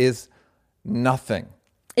nothing.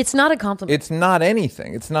 It's not a compliment. It's not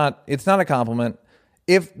anything. It's not a compliment.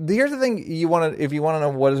 Here's the thing if you want to know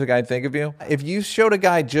what does a guy think of you, if you showed a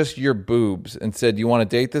guy just your boobs and said, you want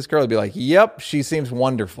to date this girl? He'd be like, yep, she seems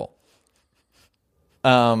wonderful. We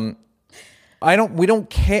don't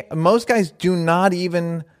care. Most guys do not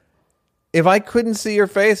even if I couldn't see your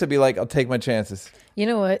face, I'd be like, I'll take my chances. You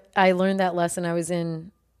know what? I learned that lesson. I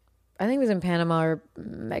think it was in Panama or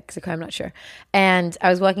Mexico. I'm not sure. And I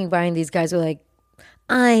was walking by and these guys were like,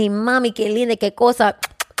 ay, mami, que linda, que cosa.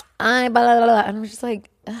 Ay, blah, blah, blah. And I'm just like,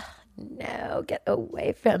 no, get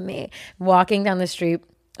away from me. Walking down the street.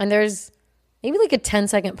 And there's maybe like a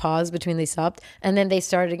 10-second pause between they stopped. And then they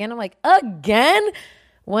started again. I'm like, again?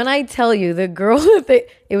 When I tell you, the girl,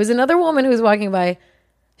 it was another woman who was walking by.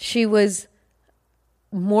 She was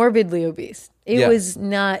morbidly obese. It was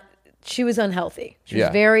not, she was unhealthy. She was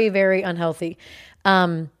very, very unhealthy.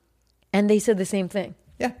 And they said the same thing.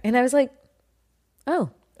 Yeah. And I was like,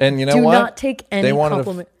 oh. And you know do what? not take any they wanted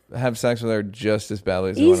compliment. to have sex with her just as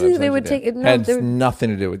badly as Easily they would take it. No, had nothing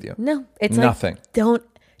to do with you. No. It's nothing. Like,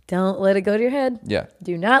 don't let it go to your head. Yeah.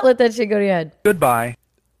 Do not let that shit go to your head. Goodbye.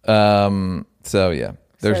 So yeah.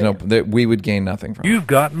 We would gain nothing from it. You've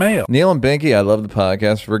got mail. Neil and Binky, I love the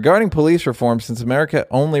podcast. Regarding police reform, since America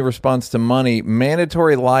only responds to money,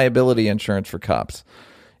 mandatory liability insurance for cops.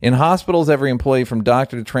 In hospitals, every employee from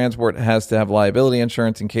doctor to transport has to have liability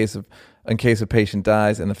insurance in case a patient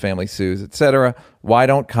dies and the family sues, etc. Why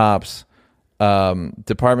don't cops?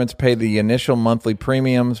 Departments pay the initial monthly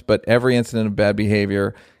premiums, but every incident of bad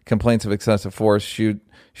behavior, complaints of excessive force, shooting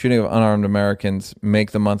of unarmed Americans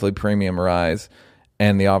make the monthly premium rise.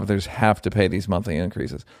 And the officers have to pay these monthly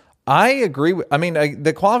increases. I agree.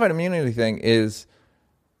 The qualified immunity thing is,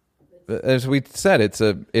 as we said, it's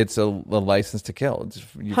a license to kill. It's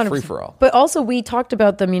free for all. But also, we talked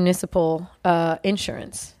about the municipal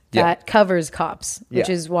insurance that covers cops, which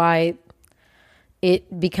is why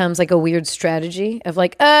it becomes like a weird strategy of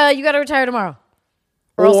like, you got to retire tomorrow,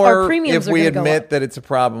 or else our premiums if we are going to go admit up. that it's a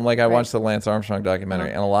problem. Like I watched the Lance Armstrong documentary,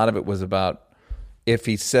 and a lot of it was about if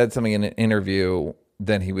he said something in an interview,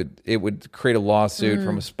 then it would create a lawsuit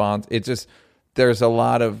from a sponsor. It just, there's a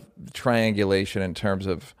lot of triangulation in terms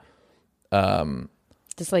of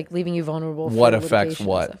just like leaving you vulnerable for what affects litigation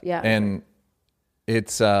what. and stuff. Yeah. And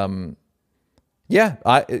it's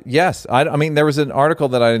I mean there was an article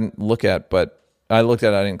that I didn't look at, but I looked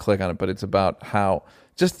at it, I didn't click on it, but it's about how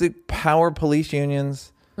just the power police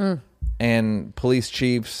unions and police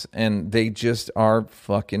chiefs, and they just are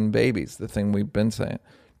fucking babies. The thing we've been saying.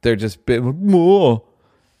 They're just big, more.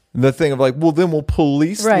 The thing of like, well, then we'll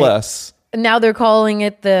police less. Now they're calling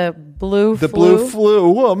it the blue flu. The blue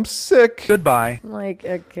flu. Oh, I'm sick. Goodbye. I'm like,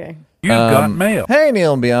 okay. You've got mail. Hey,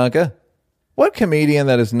 Neil and Bianca. What comedian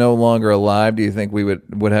that is no longer alive do you think we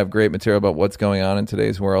would have great material about what's going on in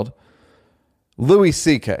today's world? Louis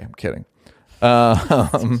C.K. I'm kidding.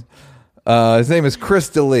 His name is Chris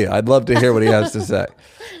D'Elia. I'd love to hear what he has to say.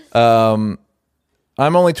 I'm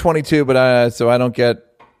only 22, but so I don't get.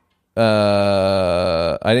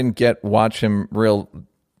 I didn't get watch him real.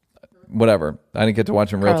 Whatever. I didn't get to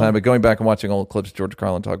watch him real time. But going back and watching old clips of George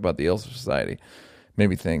Carlin talk about the Ills Society made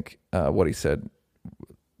me think what he said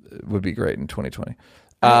would be great in 2020.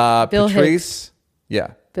 Bill Patrice. Hicks.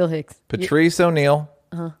 Yeah. Bill Hicks. Patrice O'Neill.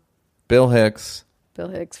 Bill Hicks. Bill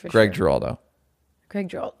Hicks for Greg sure. Giraldo. Greg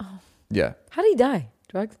Giraldo. Oh. Yeah. How did he die?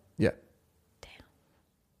 Drugs? Yeah.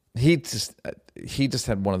 He just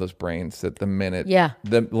had one of those brains that the minute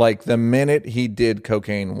the minute he did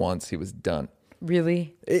cocaine once, he was done.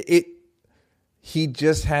 Really? He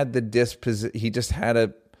just had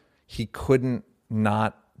the he couldn't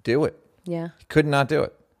not do it. Yeah. He could not do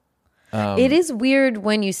it. It is weird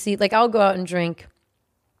when you see, like, I'll go out and drink,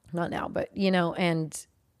 not now, but and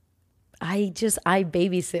I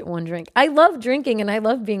babysit one drink. I love drinking and I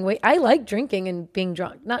love being I like drinking and being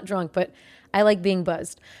drunk. Not drunk, but I like being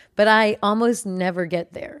buzzed. But I almost never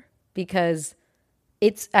get there because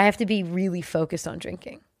I have to be really focused on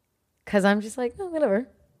drinking. Because I'm just like, oh, whatever.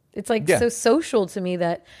 It's like so social to me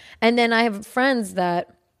that, and then I have friends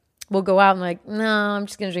that will go out and like, no, I'm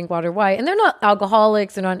just going to drink water white. And they're not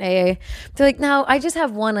alcoholics, they're not AA. They're like, no, I just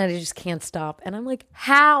have one and I just can't stop. And I'm like,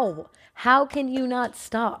 how? How can you not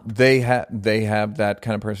stop? They have that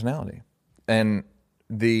kind of personality. And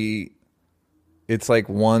it's like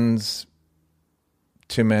one's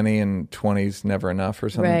too many and 20's never enough or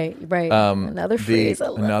something. Right. Another phrase.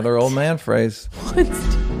 Another old man phrase.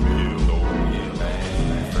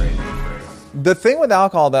 The thing with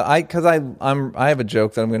alcohol that I have a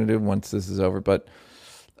joke that I'm going to do once this is over, but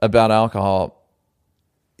about alcohol,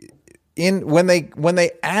 when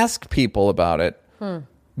they ask people about it,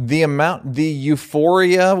 the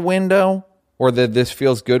euphoria window or the this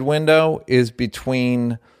feels good window is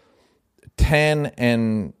between 10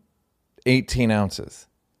 and 18 ounces.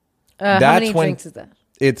 How many drinks is that?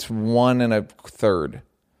 It's 1 1/3.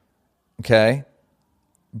 Okay.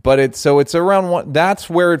 But it's around one. That's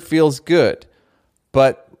where it feels good.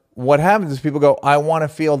 But what happens is people go, I want to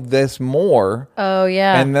feel this more. Oh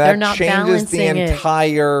yeah, And they're that not changes the balancing it.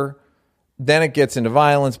 entire, then it gets into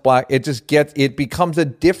violence, it becomes a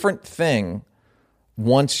different thing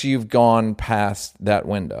once you've gone past that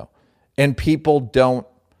window. And people don't,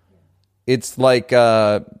 it's like,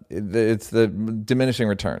 it's the diminishing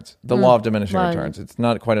returns, the law of diminishing returns. It's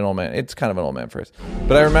not quite an old man. It's kind of an old man phrase.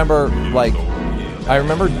 But I remember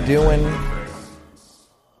doing,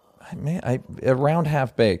 around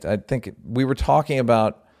Half Baked, I think we were talking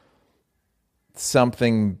about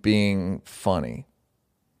something being funny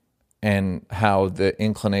and how the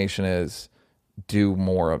inclination is do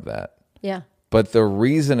more of that. Yeah. But the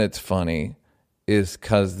reason it's funny is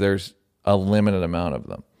because there's a limited amount of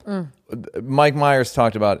them. Mike Myers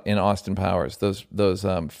talked about in Austin Powers those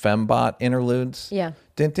fembot interludes. Yeah.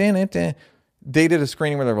 Dun, dun, dun, dun. They did a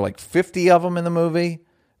screening where there were like 50 of them in the movie.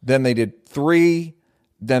 Then they did 3.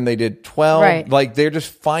 Then they did 12. Right. Like they're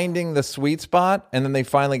just finding the sweet spot, and then they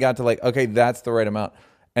finally got to like, okay, that's the right amount.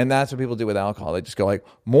 And that's what people do with alcohol. They just go like,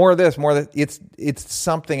 more of this, more of that. It's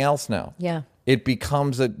something else now. Yeah. It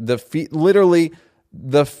becomes literally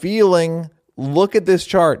the feeling. Look at this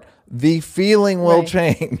chart. The feeling will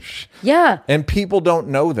change. Yeah. And people don't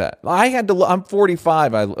know that. I had to. I'm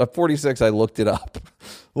 45. 46. I looked it up.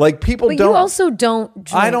 Like people But don't. you also don't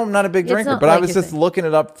drink. I'm not a big It's drinker, not but I like was a just thing. looking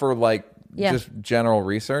it up for like Yeah. just general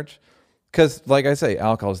research. Because, like I say,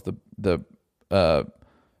 alcohol is the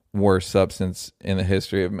worst substance in the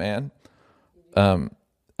history of man.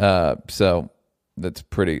 So that's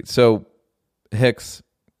pretty. So Hicks,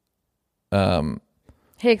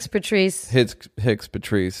 Hicks, Patrice. Hicks,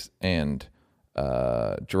 Patrice, and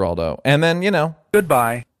Geraldo, and then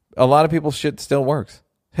Goodbye. a lot of people's shit still works.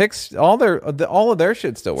 Hicks, all of their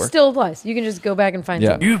shit still works. Still applies. You can just go back and find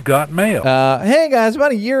something. You've got mail. Hey guys,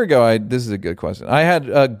 about a year ago, this is a good question. I had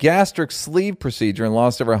a gastric sleeve procedure and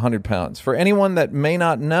lost over 100 pounds. For anyone that may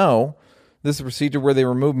not know, this is a procedure where they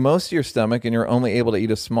remove most of your stomach and you're only able to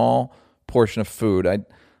eat a small portion of food. I'd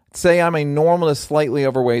say I'm a normal to slightly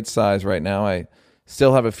overweight size right now. I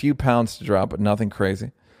still have a few pounds to drop, but nothing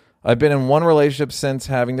crazy. I've been in one relationship since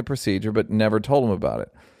having the procedure, but never told him about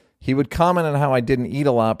it. He would comment on how I didn't eat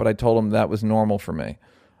a lot, but I told him that was normal for me.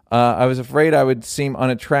 I was afraid I would seem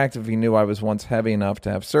unattractive if he knew I was once heavy enough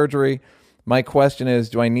to have surgery. My question is,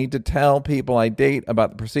 do I need to tell people I date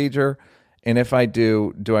about the procedure? And if I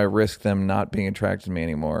do I risk them not being attracted to me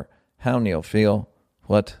anymore? How Neil feel?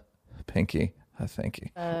 What? Pinky. Thank you.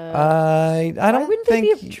 I Why don't wouldn't think...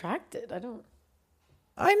 they be attracted? I don't.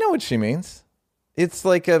 I know what she means. It's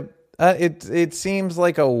like it seems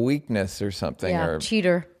like a weakness or something. Yeah, or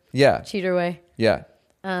cheater. Yeah. Cheater way. Yeah.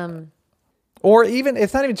 Or even,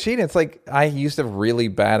 it's not even cheating. It's like, I used to have really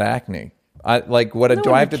bad acne. Do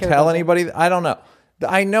I have to tell anybody? I don't know.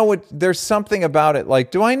 I know there's something about it.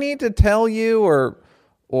 Like, do I need to tell you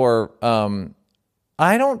or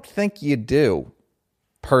I don't think you do,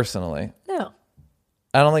 personally. No.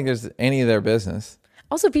 I don't think there's any of their business.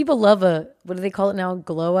 Also, people love what do they call it now?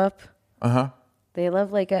 Glow up. Uh-huh. They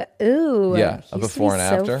love like a ooh. Yeah, he a used to before be and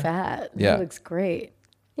so after. fat. Yeah. He looks great.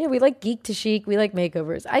 Yeah, we like geek to chic. We like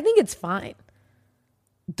makeovers. I think it's fine.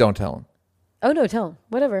 Don't tell them. Oh no, tell him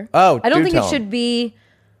whatever. Oh, I don't do think tell it 'em. should be.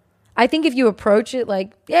 I think if you approach it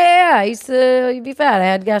like, yeah, I used to be fat. I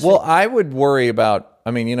had gastric. Well, I would worry about,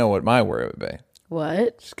 you know what my worry would be.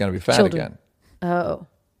 What? She's going to be fat Children. again. Oh.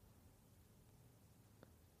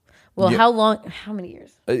 Well, Yeah. how long? How many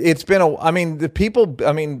years? It's been the people,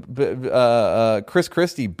 Chris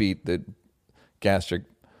Christie beat the gastric.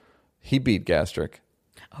 He beat gastric.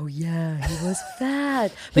 Oh yeah, he was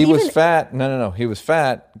fat. He was fat. No. He was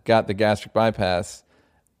fat, got the gastric bypass,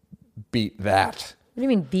 beat that. What do you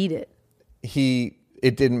mean beat it?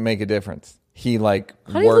 It didn't make a difference. He How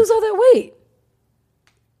do you lose all that weight?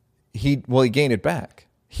 he gained it back.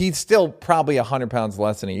 He's still probably 100 pounds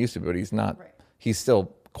less than he used to be, but he's not. Right. He's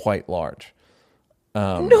still quite large.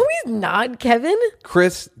 No, he's not, Kevin.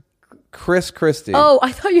 Chris Christie. Oh,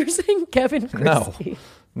 I thought you were saying Kevin Christie.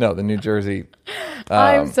 No, the New Jersey.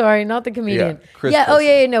 I'm sorry, not the comedian. Yeah, Chris Oh Christie.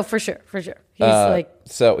 yeah, no, for sure. He's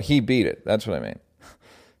So he beat it. That's what I mean.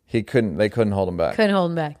 They couldn't hold him back. couldn't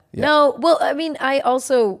hold him back. Yeah. No, well,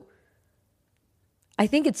 I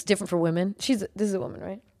think it's different for women. This is a woman,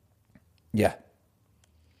 right? Yeah.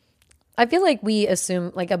 I feel like we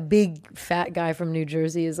assume like a big fat guy from New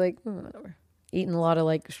Jersey is like whatever, eating a lot of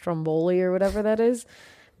like Stromboli or whatever that is.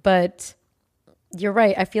 But you're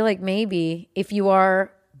right. I feel like maybe if you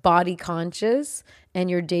are body conscious and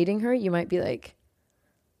you're dating her, you might be like,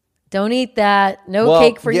 don't eat that. No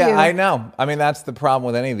cake for you. Yeah, I know. That's the problem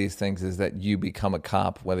with any of these things is that you become a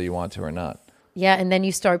cop whether you want to or not. Yeah, and then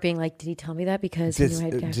you start being like, did he tell me that because he knew I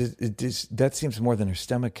had gas? That seems more than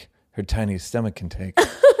her tiny stomach can take.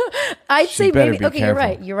 I'd She say better maybe. be Okay,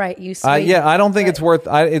 careful. You're right. You swayed. Yeah, I don't think Right. it's worth.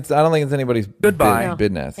 I don't think it's anybody's Goodbye. No.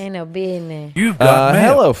 business. Ain't no business. You've got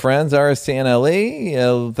mail. Hello, friends.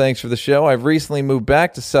 RSTNLE. Thanks for the show. I've recently moved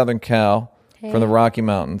back to Southern Cal from the Rocky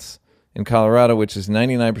Mountains in Colorado, which is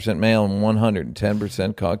 99% male and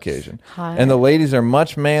 110% Caucasian. Hot. And the ladies are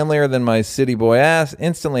much manlier than my city boy ass.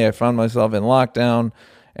 Instantly, I found myself in lockdown,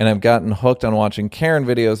 and I've gotten hooked on watching Karen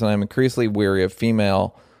videos, and I'm increasingly weary of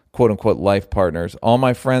female quote-unquote life partners. All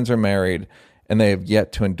my friends are married, and they have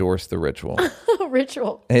yet to endorse the ritual.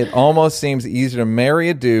 Ritual. It almost seems easier to marry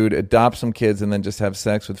a dude, adopt some kids, and then just have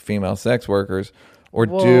sex with female sex workers, or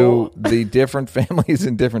do the different families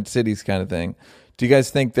in different cities kind of thing. Do you guys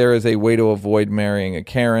think there is a way to avoid marrying a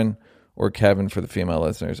Karen or Kevin for the female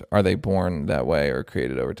listeners? Are they born that way or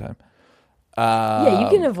created over time? Yeah, you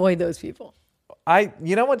can avoid those people.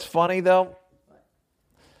 You know what's funny though?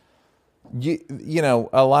 You know,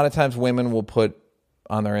 a lot of times women will put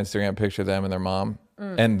on their Instagram a picture of them and their mom,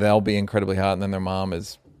 and they'll be incredibly hot, and then their mom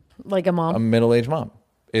is Like a mom. a middle-aged mom.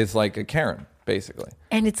 It's like a Karen, basically.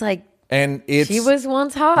 And it's like, And it's she was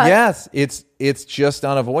once hot. Yes, it's just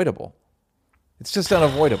unavoidable. It's just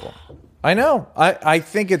unavoidable. I know. I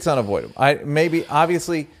think it's unavoidable.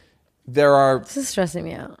 Obviously there are. This is stressing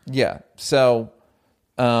me out. Yeah. So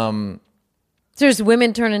there's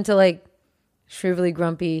women turn into like shrivelly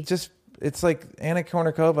grumpy. just it's like Anna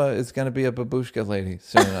Kournikova is going to be a babushka lady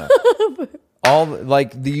soon enough.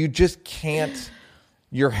 You just can't.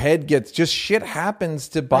 Your head gets just shit happens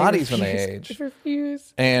to bodies when they age. I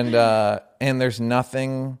refuse. And there's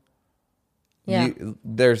nothing. Yeah.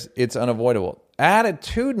 It's unavoidable.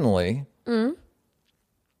 Attitudinally,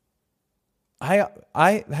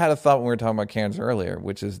 I had a thought when we were talking about Karens earlier,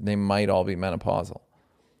 which is they might all be menopausal,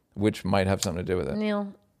 which might have something to do with it.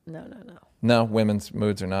 Neil, no. No, women's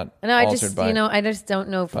moods are not No, I altered just, by. I just don't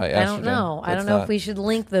know. I don't estrogen. know. I That's don't know not- if we should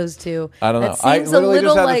link those two. I don't know. That I seems literally a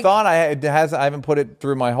little just had like. the thought. I haven't put it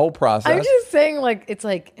through my whole process. I'm just saying, like, it's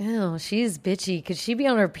like, ew, she's bitchy. Could she be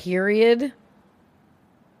on her period?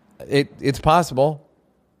 It's possible.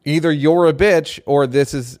 Either you're a bitch or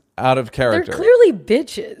this is out of They're character. clearly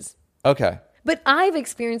bitches. Okay. But I've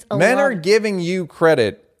experienced a Men lot. are giving you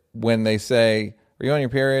credit when they say, "Are you on your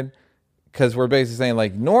period?" Because we're basically saying,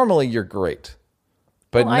 like, normally you're great,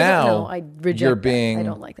 but I now don't know. I reject you're that. being. I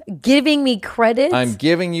don't like that. Giving me credit. I'm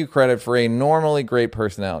giving you credit for a normally great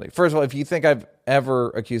personality. First of all, if you think I've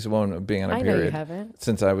ever accused a woman of being on a I know you period haven't.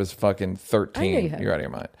 since I was fucking 13, I know you haven't. you're out of your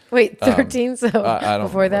mind. Wait, 13? So I don't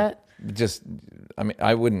before remember. that? Just, I mean,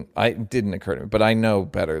 it didn't occur to me, but I know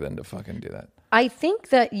better than to fucking do that. I think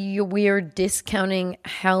that we're discounting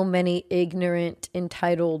how many ignorant,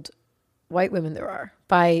 entitled white women there are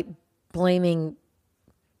by blaming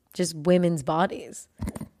just women's bodies.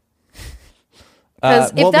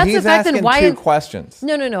 Because if that's the he's fact, then asking why? two questions.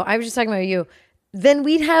 No. I was just talking about you. Then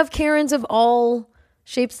we'd have Karens of all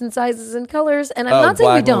shapes and sizes and colors. And I'm not saying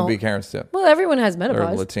we black don't. would be Karens too. Well, everyone has Or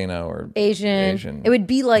menopause. Latino or Asian. It would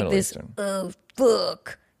be like Middle this. Eastern. Oh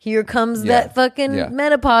fuck! Here comes Yeah. that fucking Yeah.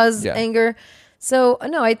 menopause Yeah. anger. So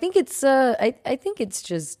no, I think it's. I think it's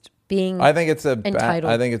just being. I think it's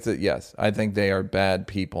entitled. I think it's yes. I think they are bad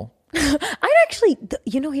people. I'd actually.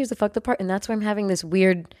 Here's the fucked up part, and that's why I'm having this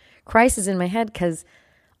weird crisis in my head. Because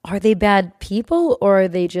are they bad people, or are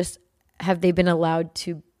they just have they been allowed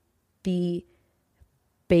to be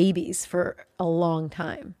babies for a long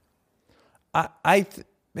time?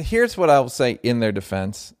 Here's what I'll say in their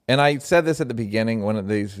defense, and I said this at the beginning when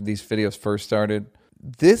these videos first started.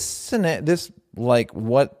 This like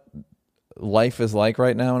what life is like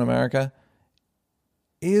right now in America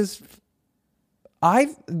is.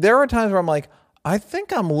 There are times where I'm like, I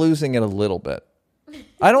think I'm losing it a little bit.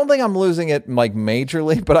 I don't think I'm losing it like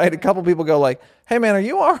majorly, but I had a couple people go like, "Hey man, are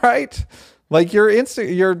you all right? Like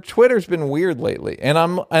your Twitter's been weird lately," and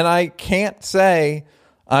I can't say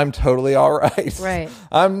I'm totally all right. Right.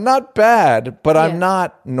 I'm not bad, but Yeah. I'm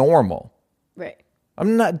not normal. Right.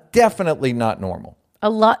 I'm definitely not normal.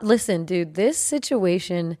 Listen, dude, this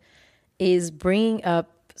situation is bringing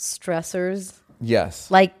up stressors, Yes.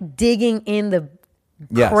 like digging in the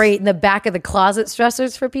Yes. crate in the back of the closet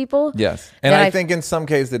stressors for people. Yes. And that I think in some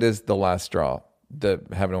cases it is the last straw. The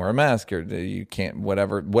having to wear a mask or you can't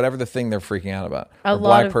whatever the thing they're freaking out about. A Or lot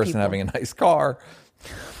black of person people. having a nice car.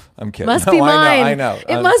 I'm kidding. Must No, be mine. I know.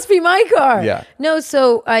 It must be my car. Yeah. No,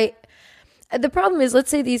 so the problem is, let's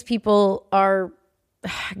say these people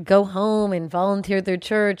go home and volunteer at their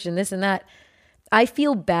church and this and that. I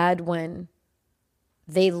feel bad when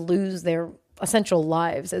they lose their essential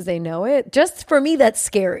lives as they know it. Just for me, that's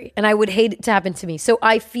scary. And I would hate it to happen to me. So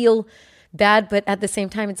I feel bad, but at the same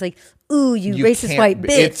time, it's like, ooh, you racist can't white be-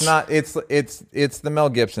 bitch. It's not. It's the Mel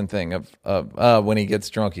Gibson thing of when he gets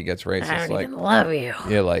drunk, he gets racist. I don't like, even love you.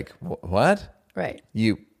 you're like, what? Right.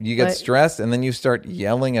 You get But- stressed and then you start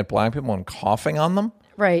yelling at black people and coughing on them.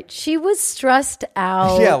 Right. She was stressed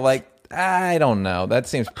out. Yeah, like I don't know. That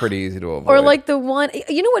seems pretty easy to avoid. Or like the one,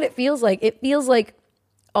 you know what it feels like? It feels like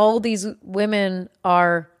all these women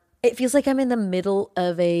are, it feels like I'm in the middle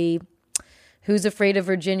of a Who's Afraid of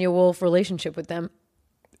Virginia Woolf relationship with them.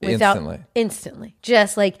 Instantly.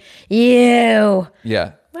 Just like, you.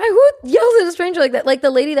 Yeah. Who yells at a stranger like that? Like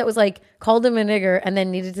the lady that was like, called him a nigger and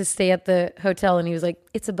then needed to stay at the hotel. And he was like,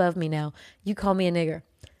 it's above me now. You call me a nigger.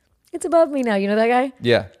 It's above me now. You know that guy?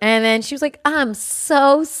 Yeah. And then she was like, I'm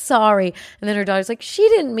so sorry. And then her daughter's like, she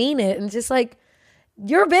didn't mean it. And just like,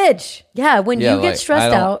 you're a bitch. Yeah. When Yeah, you like, get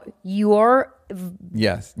stressed out, you're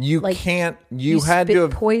Yes. You like, can't. You you had to spit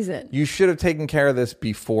have poison. You should have taken care of this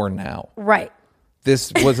before now. right.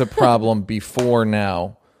 This was a problem before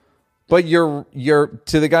now. But you're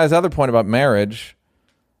to the guy's other point about marriage.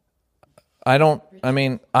 There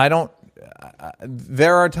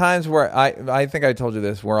are times where I think I told you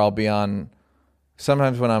this, where I'll be on,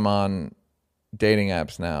 sometimes when I'm on dating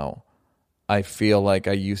apps now, I feel like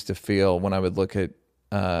I used to feel when I would look at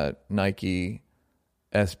Nike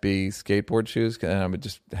SB skateboard shoes, and I would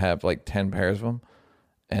just have like 10 pairs of them,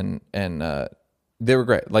 and they were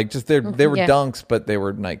great. Like just they were Yeah. Dunks, but they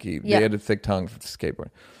were Nike. Yeah. They had a thick tongue for the skateboard,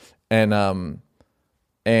 and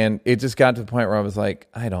it just got to the point where I was like,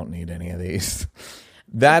 I don't need any of these.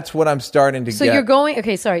 That's what I'm starting to So get. you're going,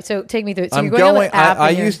 okay, sorry. So take me through it. So I'm you're going. going. On the app I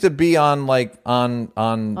and you're- used to be on like on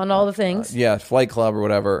all the things. yeah, Flight Club or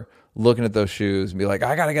whatever, looking at those shoes and be like,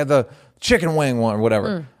 I gotta get the chicken wing one or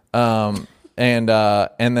whatever. And then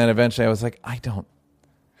eventually I was like, I don't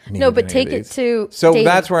need No, but any of take it these. to So dating.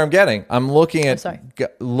 that's where I'm getting. I'm looking at sorry.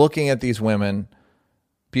 looking at these women,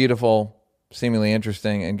 beautiful, seemingly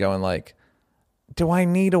interesting, and going like, do I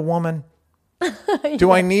need a woman?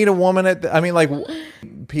 Do I need a woman like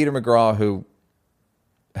Peter McGraw, who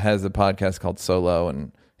has a podcast called Solo,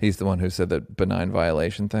 and he's the one who said the benign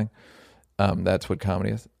violation thing. That's what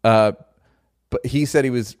comedy is. But he said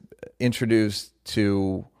he was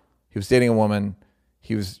dating a woman.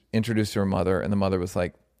 He was introduced to her mother, and the mother was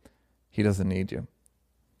like, he doesn't need you.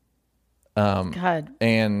 God,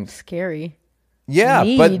 And scary. yeah,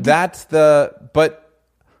 Need. but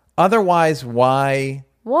otherwise, why?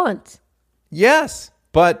 Want. Yes,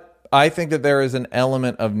 but I think that there is an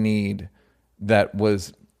element of need that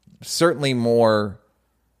was certainly more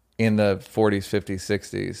in the 40s, 50s,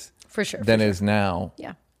 60s For sure. than is now.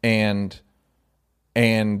 Yeah. And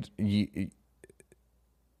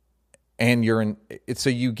you're in, so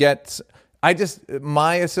you get,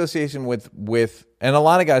 my association with and a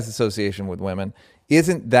lot of guys' association with women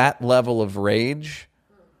isn't that level of rage,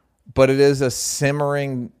 but it is a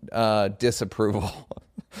simmering disapproval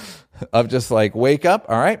of just like, wake up,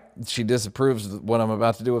 all right, she disapproves of what I'm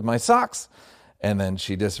about to do with my socks, and then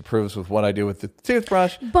she disapproves with what I do with the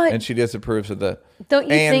toothbrush, But and she disapproves of the... don't you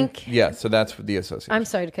think... Yeah, so that's the association. I'm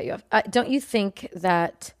sorry to cut you off. Don't you think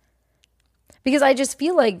that... Because I just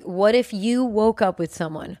feel like, what if you woke up with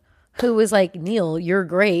someone who was like, Neil, you're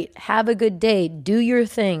great. Have a good day. Do your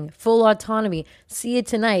thing. Full autonomy. See you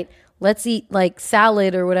tonight. Let's eat like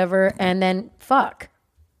salad or whatever, and then fuck.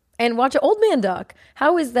 And watch an old man duck.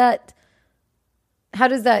 How is that? How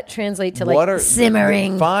does that translate to like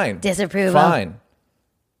simmering disapproval? Fine.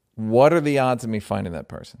 What are the odds of me finding that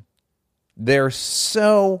person? They're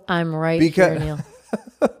so... I'm right because here, Neil.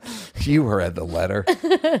 You read the letter.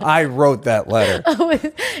 I wrote that letter.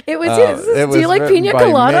 It was his. It Do you was like written pina by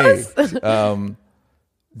coladas?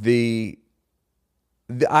 me.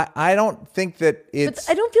 I don't think that it's...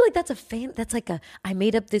 But I don't feel like that's a fan. That's like I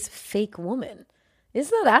made up this fake woman.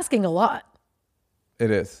 Isn't that asking a lot?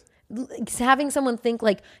 It is. Like, having someone think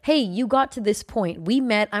like, hey, you got to this point. We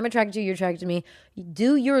met. I'm attracted to you. You're attracted to me.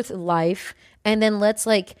 Do your life. And then let's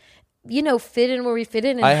like, fit in where we fit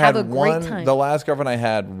in and have a great time. The last girlfriend I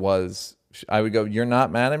had was... I would go, you're not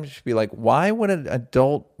mad at me? She'd be like, why would an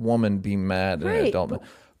adult woman be mad at an adult man?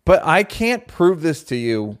 But I can't prove this to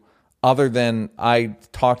you other than I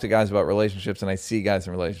talk to guys about relationships and I see guys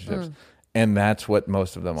in relationships. And that's what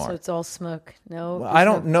most of them are. So it's all smoke. No. I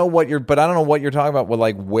don't know what you're talking about. Well,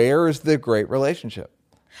 like, where's the great relationship?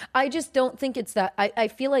 I just don't think it's that. I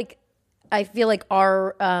feel like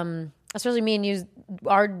our, especially me and you,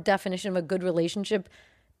 our definition of a good relationship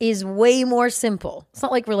is way more simple. It's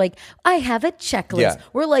not like we're like, I have a checklist. Yeah.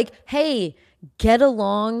 We're like, hey, get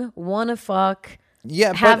along, wanna fuck,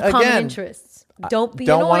 Yeah, have but common again, interests. don't be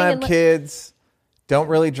don't annoying. want to have kids. Don't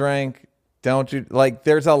really drink. Don't do like.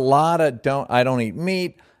 There's a lot of I don't eat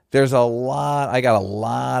meat. There's a lot. I got a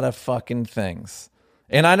lot of fucking things,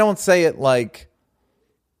 and I don't say it like.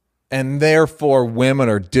 And therefore, women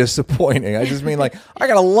are disappointing. I just mean like I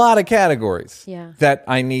got a lot of categories that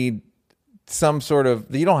I need some sort of.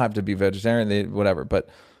 You don't have to be vegetarian, whatever, but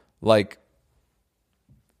like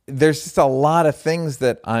there's just a lot of things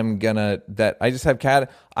that that I just have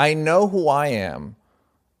I know who I am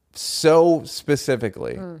so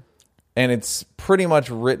specifically, and it's pretty much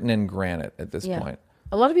written in granite at this point.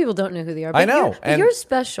 A lot of people don't know who they are. But I know. You're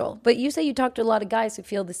special. But you say you talk to a lot of guys who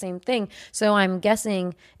feel the same thing. So I'm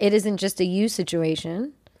guessing it isn't just a you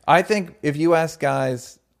situation. I think if you ask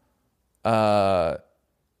guys,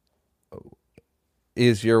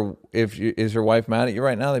 is your wife mad at you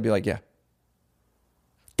right now? They'd be like, yeah.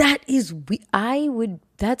 That is,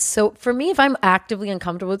 that's so, for me, if I'm actively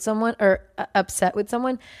uncomfortable with someone or upset with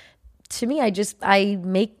someone, to me, I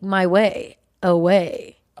make my way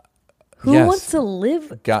away. Who wants to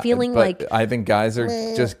live feeling like... I think guys are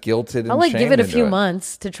just guilted and I'll shamed give it a into few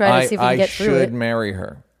months to try to see if we can get through it. I should marry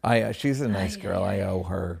her. She's a nice girl. I owe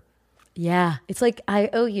her. Yeah. It's like,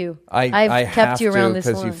 I owe you. I I've kept you around this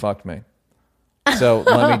long. Because you fucked me. So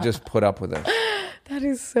let me just put up with it. That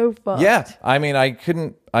is so fun. Yeah. I mean,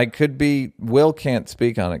 Will can't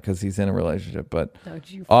speak on it because he's in a relationship, but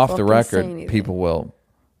off the record, people will.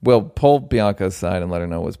 We'll pull Bianca aside and let her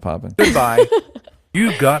know what's popping. Goodbye.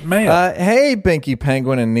 You've got mail. Hey, Binky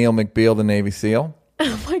Penguin and Neil McBeal, the Navy SEAL.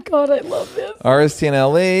 Oh my God, I love this.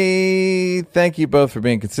 RSTNLE, thank you both for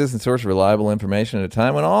being a consistent source of reliable information at a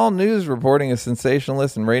time when all news reporting is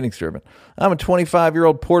sensationalist and ratings driven. I'm a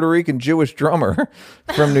 25-year-old Puerto Rican Jewish drummer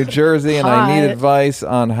from New Jersey, and I need advice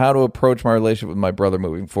on how to approach my relationship with my brother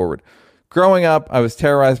moving forward. Growing up, I was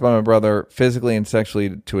terrorized by my brother physically and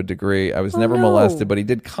sexually to a degree. I was never molested, but he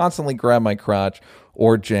did constantly grab my crotch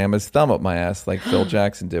or jam his thumb up my ass like Phil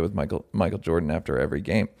Jackson did with Michael Jordan after every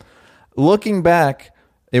game. Looking back,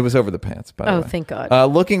 it was over the pants, by the way. Oh, thank God.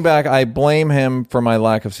 Looking back, I blame him for my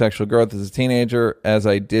lack of sexual growth as a teenager, as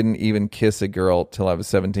I didn't even kiss a girl till I was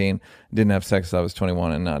 17, didn't have sex till I was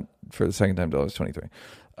 21, and not for the second time till I was 23.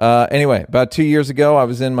 Anyway, about 2 years ago, I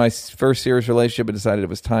was in my first serious relationship and decided it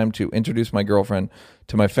was time to introduce my girlfriend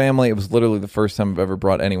to my family. It was literally the first time I've ever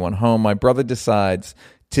brought anyone home. My brother decides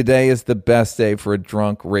today is the best day for a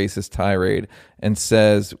drunk, racist tirade and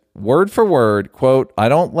says, word for word, quote, I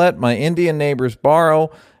don't let my Indian neighbors borrow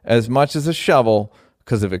as much as a shovel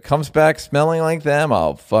because if it comes back smelling like them,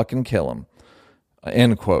 I'll fucking kill him.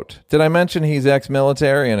 End quote. Did I mention he's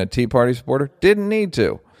ex-military and a Tea Party supporter? Didn't need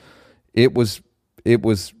to. It was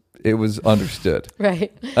understood.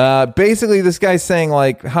 Right. Basically, this guy's saying,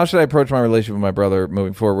 like, how should I approach my relationship with my brother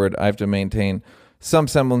moving forward? I have to maintain some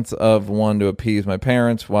semblance of one to appease my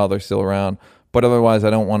parents while they're still around, but otherwise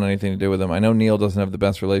I don't want anything to do with them. I know Neil doesn't have the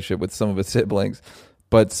best relationship with some of his siblings,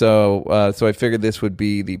 but so I figured this would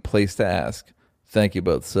be the place to ask. Thank you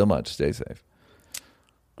both so much. Stay safe.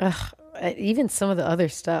 Even some of the other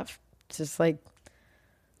stuff, just like,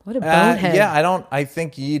 what a bonehead. Yeah, I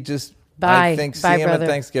think you just... Bye. I think Bye, see him brother. at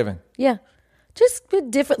Thanksgiving. Yeah. Just a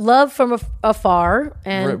different love from afar.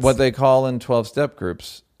 And what they call in 12-step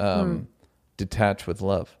groups, detach with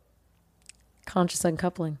love. Conscious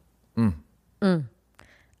uncoupling.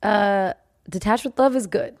 Detached with love is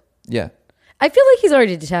good. Yeah. I feel like he's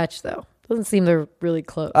already detached, though. Doesn't seem they're really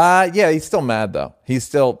close. Yeah, he's still mad, though. He's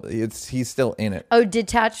still in it. Oh,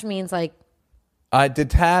 detached means like...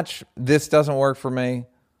 Detach, this doesn't work for me.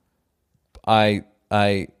 I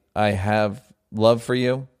have love for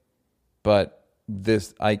you, but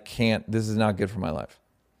this is not good for my life.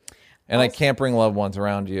 And I can't bring loved ones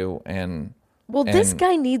around you. This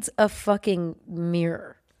guy needs a fucking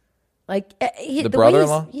mirror. Like the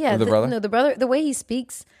brother-in-law? Yeah. The brother? No, the brother, the way he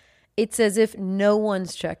speaks, it's as if no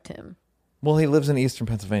one's checked him. Well, he lives in Eastern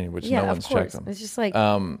Pennsylvania, which no one's checked him. It's just like,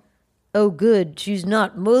 oh, good. She's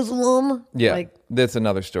not Muslim. Yeah. Like, that's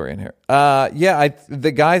another story in here.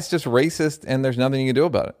 The guy's just racist and there's nothing you can do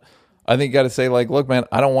about it. I think you got to say, like, look, man,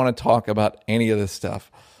 I don't want to talk about any of this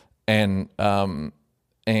stuff. And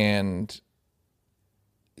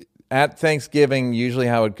at Thanksgiving, usually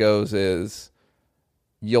how it goes is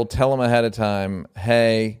you'll tell him ahead of time,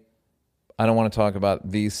 hey, I don't want to talk about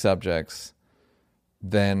these subjects.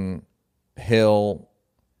 Then he'll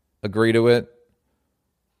agree to it.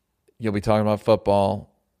 You'll be talking about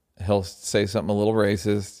football. He'll say something a little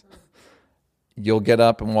racist. You'll get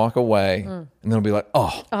up and walk away. And then he'll be like,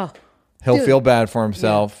 he'll feel bad for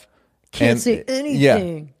himself. Yeah. Can't say anything.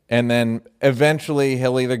 Yeah. And then eventually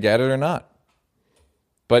he'll either get it or not.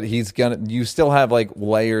 But you still have like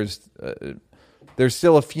layers there's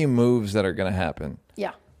still a few moves that are going to happen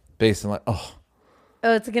Yeah. based on like, oh,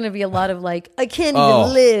 it's going to be a lot of like, I can't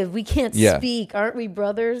even live. We can't Yeah. speak. Aren't we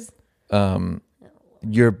brothers?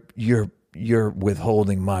 you're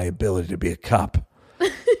withholding my ability to be a cop.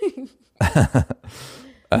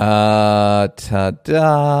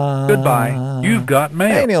 Ta-da. Goodbye. You've got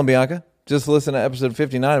mail. Hey, Neil and Bianca. Just listen to episode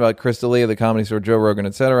 59 about Krista Lee of the Comedy Store, Joe Rogan,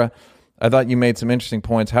 etc. I thought you made some interesting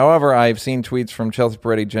points. However, I've seen tweets from Chelsea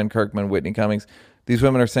Peretti, Jen Kirkman, Whitney Cummings. These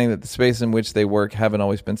women are saying that the space in which they work haven't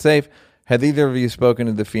always been safe. Have either of you spoken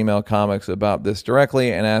to the female comics about this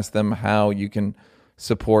directly and asked them how you can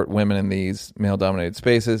support women in these male-dominated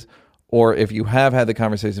spaces? Or if you have had the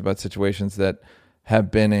conversations about situations that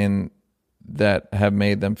have been in that have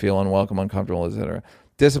made them feel unwelcome, uncomfortable, etc.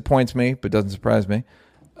 Disappoints me, but doesn't surprise me.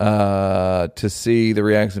 To see the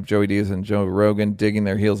reaction of Joey Diaz and Joe Rogan digging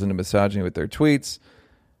their heels into misogyny with their tweets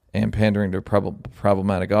and pandering to a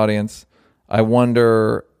problematic audience. I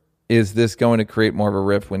wonder, is this going to create more of a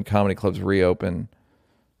rift when comedy clubs reopen?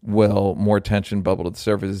 Will more tension bubble to the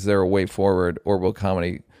surface? Is there a way forward, or will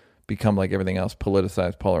comedy become like everything else,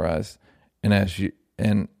 politicized, polarized, and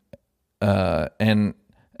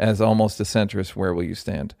as almost a centrist, where will you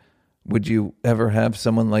stand? Would you ever have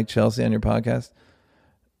someone like Chelsea on your podcast?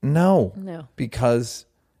 No. Because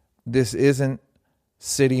this isn't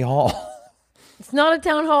City Hall. It's not a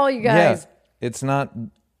town hall, you guys. Yeah, it's not.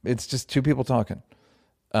 It's just two people talking.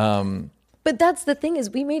 But that's the thing, is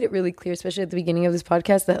we made it really clear, especially at the beginning of this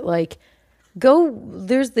podcast, that like,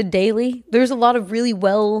 there's The Daily. There's a lot of really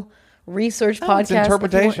well-researched podcasts. It's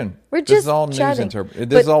interpretation. We're just this is all chatting. news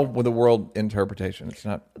This is all with the world interpretation. It's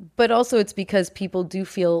not. But also it's because people do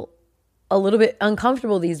feel a little bit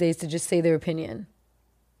uncomfortable these days to just say their opinion.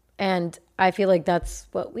 And I feel like that's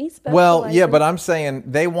what we specialize Well, yeah, in. but I'm saying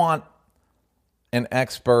they want an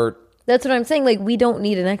expert. That's what I'm saying. Like, we don't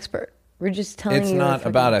need an expert. We're just telling you. It's not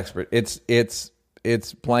about expert. It's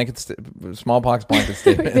blanket smallpox blanket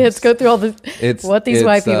statements. Let's go through all this. What these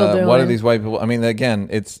white people doing? What are these white people? I mean, again,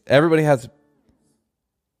 it's everybody has.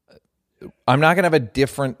 I'm not going to have a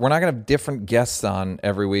different. We're not going to have different guests on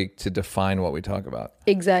every week to define what we talk about.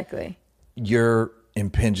 Exactly. You're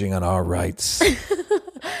impinging on our rights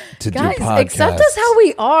to Guys, do podcasts. accept us how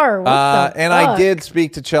we are. What the and fuck? I did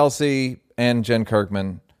speak to Chelsea and Jen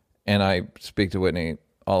Kirkman, and I speak to Whitney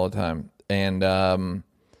all the time. And all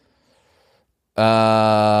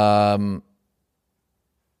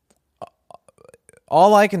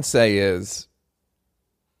I can say is,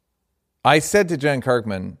 I said to Jen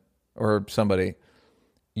Kirkman or somebody,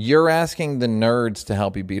 you're asking the nerds to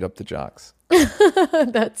help you beat up the jocks.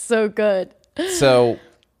 That's so good. So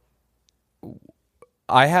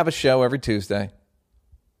I have a show every Tuesday.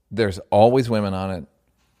 There's always women on it.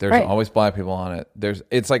 There's Right. always black people on it.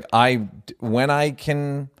 It's like when I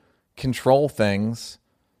can control things,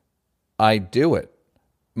 I do it.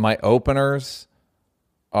 My openers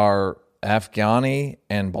are Afghani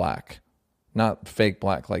and black. Not fake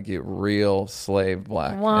black, like you, real slave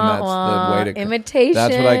black. Wah, and that's wah. the way to Imitation.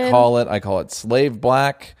 That's what I call it. I call it slave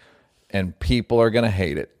black, and people are going to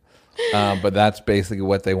hate it. But that's basically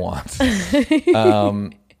what they want.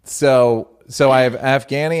 So I have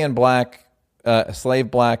Afghani and black,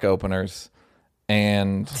 slave black openers,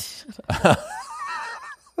 and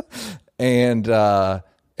and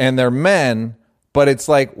they're men, but it's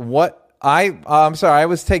like I'm sorry, I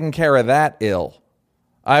was taking care of that ill.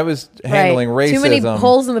 I was handling racism. Too many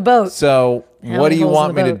holes in the boat. So what do you holes in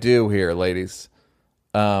want the me to boat. do here, ladies?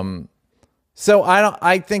 So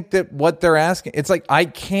I think that what they're asking, it's like, I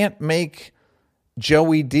can't make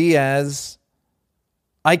Joey Diaz,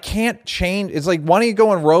 I can't change. It's like, why don't you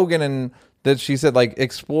go on Rogan and that she said, like,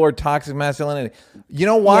 explore toxic masculinity. You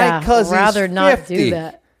know why? Yeah, Because rather he's not 50. do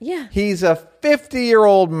that. Yeah. He's a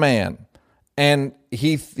 50-year-old man, and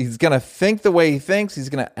he's going to think the way he thinks. He's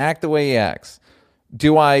going to act the way he acts.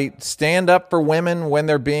 Do I stand up for women when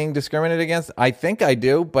they're being discriminated against? I think I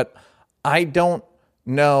do, but I don't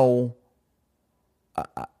know.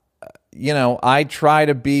 I try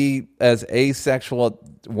to be as asexual at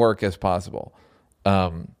work as possible.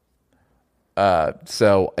 So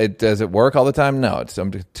does it work all the time? No,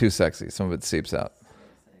 I'm too sexy. Some of it seeps out.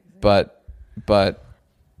 But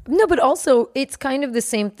No, but also it's kind of the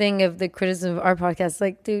same thing of the criticism of our podcast.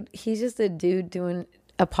 Like, dude, he's just a dude doing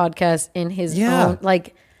a podcast in his own.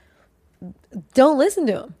 Like, don't listen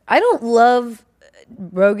to him. I don't love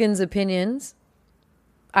Rogan's opinions.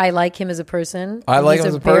 I like him as a person. I like He's him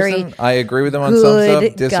as a very person. I agree with him on some stuff.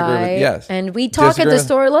 good Disagree guy. with yes. And we talk Disagree at the with-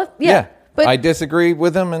 store. Yeah. But I disagree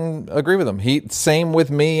with him and agree with him. Same with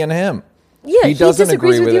me and him. Yeah, he doesn't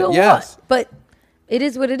disagrees agree with you it. a Yes. lot, but it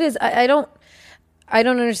is what it is. I I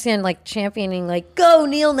don't understand like championing like go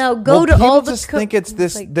Neil now go Well, to people all the just think it's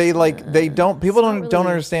this. like, They don't. People not don't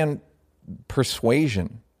really- understand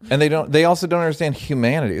persuasion, and they also don't understand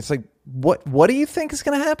humanity. It's like what do you think is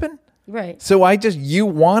going to happen? right. So you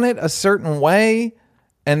want it a certain way,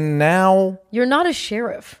 and now You're not a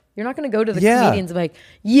sheriff. You're not going to go to the Yeah. comedians and be like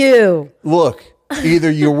you. look,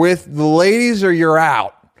 either you're with the ladies or you're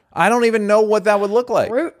out. I don't even know what that would look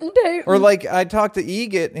like. Rootin' tootin'. Or like I talked to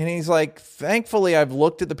Egit, and he's like, thankfully I've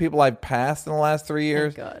looked at the people I've passed in the last 3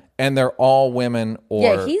 years, God. and they're all women or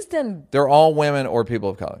Yeah, he's done. they're all women or people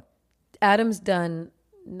of color. Adam's done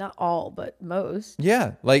not all, but most.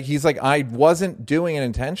 Yeah, like he's like, I wasn't doing it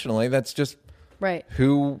intentionally. That's just Right.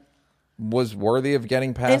 who was worthy of getting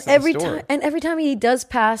And past every the story. time, and every time he does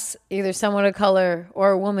pass either someone of color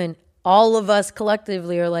or a woman, all of us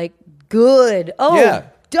collectively are like, "Good, oh, Yeah.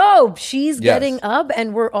 dope, she's Yes. getting up,"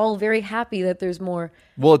 and we're all very happy that there's more.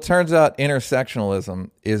 Well, it turns out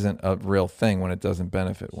intersectionalism isn't a real thing when it doesn't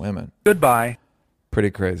benefit women. Goodbye.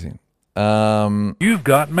 Pretty crazy. You've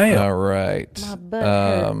got mail. All right. My butt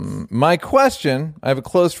hurts. My question, I have a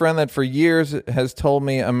close friend that for years has told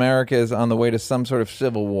me America is on the way to some sort of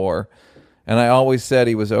civil war, and I always said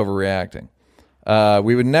he was overreacting.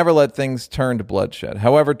 We would never let things turn to bloodshed.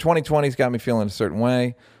 However, 2020's got me feeling a certain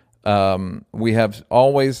way. We have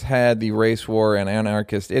always had the race war and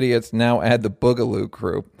anarchist idiots. Now add the Boogaloo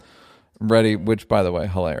crew. Ready, which by the way,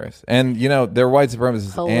 hilarious. And you know, they're white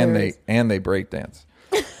supremacists Hilarious. and they break dance.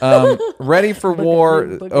 Ready for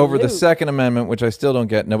war over the Second Amendment, which I still don't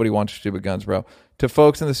get. Nobody wants your stupid guns, bro. To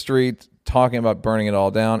folks in the street talking about burning it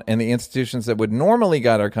all down, and the institutions that would normally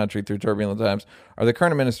guide our country through turbulent times are the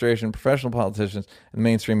current administration, professional politicians, and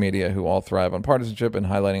mainstream media, who all thrive on partisanship and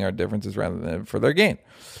highlighting our differences rather than for their gain.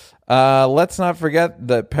 Let's not forget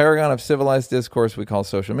the paragon of civilized discourse we call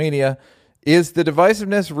social media. Is the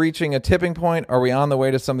divisiveness reaching a tipping point? Are we on the way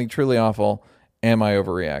to something truly awful? Am I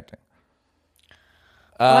overreacting?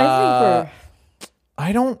 I think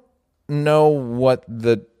I don't know what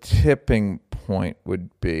the tipping point would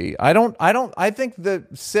be. I think the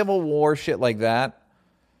Civil War shit like that,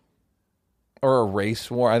 or a race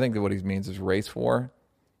war, I think that what he means is race war.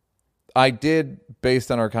 I did,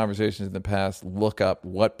 based on our conversations in the past, look up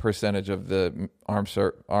what percentage of the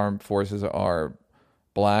armed forces are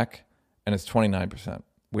black, and it's 29%,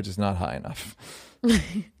 which is not high enough.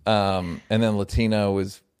 And then Latino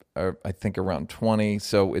is, I think, around 20.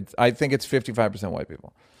 So I think it's 55% white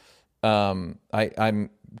people. I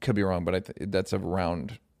could be wrong, but that's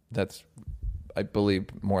I believe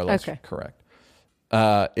more or less Okay. correct.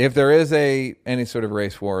 If there is any sort of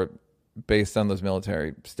race war based on those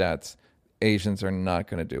military stats, Asians are not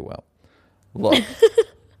going to do well. Look,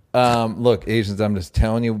 look, Asians. I'm just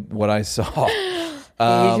telling you what I saw.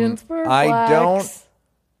 Asians for I blacks.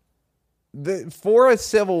 for a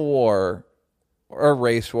civil war or a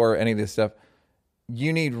race war, any of this stuff,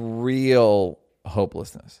 you need real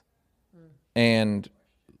hopelessness, and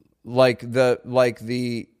like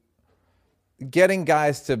the getting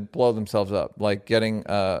guys to blow themselves up, like getting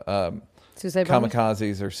Suicide bombers?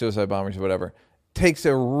 kamikazes or suicide bombers or whatever, takes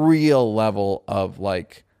a real level of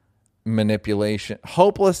like manipulation,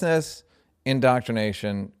 hopelessness,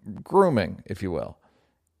 indoctrination, grooming, if you will.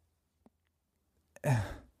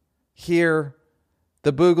 Here,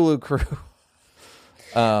 the Boogaloo crew.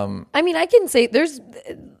 I mean, I can say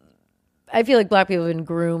I feel like black people have been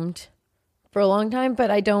groomed for a long time,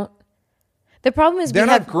 but I don't. The problem is They're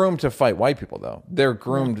not groomed to fight white people, though. They're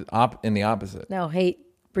groomed in the opposite. No, hate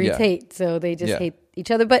breeds Yeah. hate, so they just Yeah. hate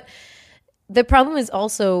each other. But the problem is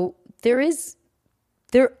also there is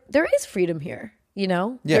freedom here. You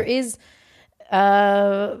know, Yeah. there is.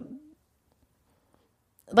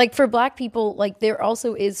 Like for black people, like there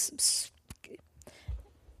also is.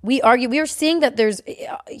 We are seeing that there's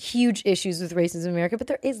huge issues with racism in America, but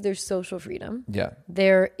there's social freedom. Yeah.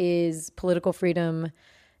 There is political freedom.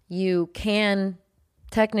 You can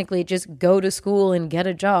technically just go to school and get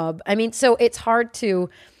a job. I mean, so it's hard to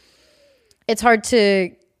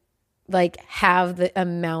like have the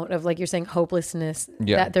amount of, like you're saying, hopelessness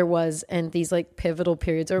that there was and these like pivotal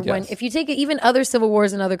periods, or when, if you take it, even other civil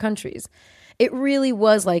wars in other countries, it really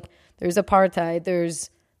was like there's apartheid, there's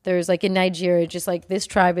like in Nigeria, just like this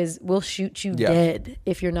tribe will shoot you dead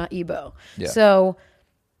if you're not Igbo. Yeah. So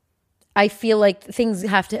I feel like things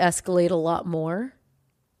have to escalate a lot more.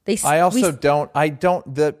 The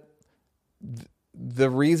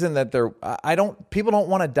reason that people don't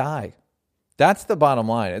want to die. That's the bottom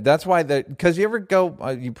line. That's why because you ever go,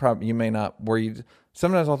 you may not, where you,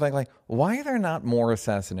 sometimes I'll think like, why are there not more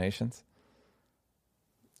assassinations?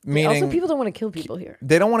 Meaning, also, people don't want to kill people here.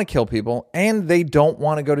 They don't want to kill people, and they don't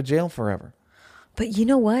want to go to jail forever. But you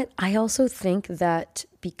know what? I also think that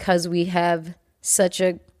because we do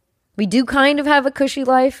kind of have a cushy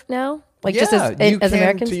life now, like just as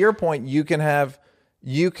Americans. To your point, you can have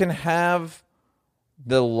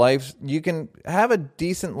the life. You can have a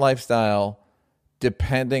decent lifestyle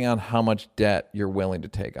depending on how much debt you're willing to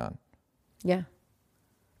take on. Yeah.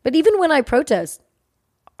 But even when I protest,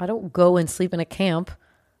 I don't go and sleep in a camp.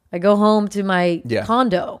 I go home to my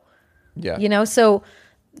condo. Yeah. You know, so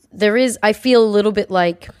I feel a little bit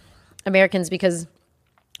like Americans because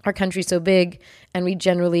our country's so big and we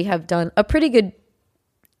generally have done a pretty good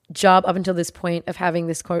job up until this point of having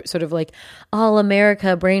this sort of like all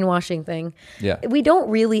America brainwashing thing. Yeah. We don't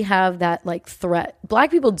really have that like threat.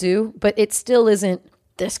 Black people do, but it still isn't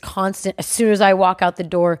this constant, as soon as I walk out the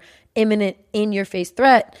door, imminent in your face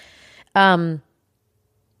threat. You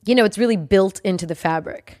know, it's really built into the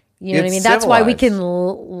fabric. You know what I mean? That's why we can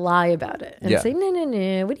lie about it and say,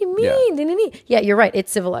 no. What do you mean? Yeah. No. Yeah, you're right.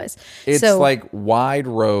 It's civilized. It's like wide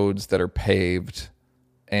roads that are paved,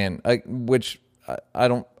 and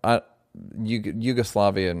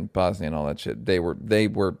Yugoslavia and Bosnia and all that shit. They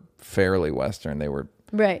were fairly Western. They were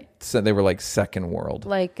right. So they were like second world,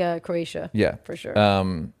 like Croatia. Yeah, for sure.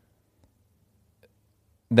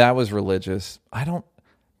 That was religious.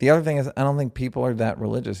 The other thing is, I don't think people are that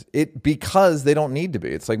religious. Because they don't need to be.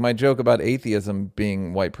 It's like my joke about atheism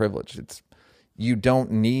being white privilege. You don't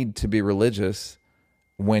need to be religious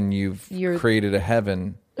when you've created a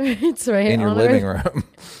heaven it's right, in your living room.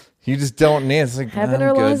 You just don't need it. It's like heaven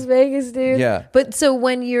or Las Vegas, dude. Yeah. But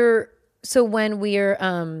when we're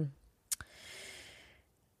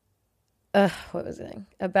what was it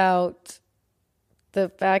about the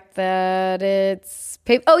fact that it's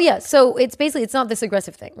so it's basically, it's not this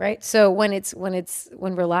aggressive thing, right? So when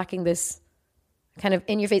we're lacking this kind of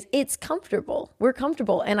in your face, it's comfortable. We're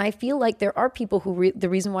comfortable. And I feel like there are people who the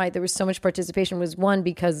reason why there was so much participation was one,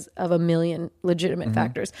 because of a million legitimate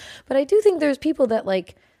factors. But I do think there's people that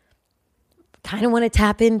like kind of want to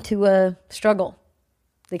tap into a struggle.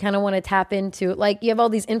 They kind of want to tap into, like, you have all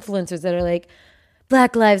these influencers that are like,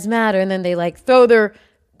 Black Lives Matter, and then they like throw their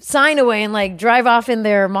sign away and like drive off in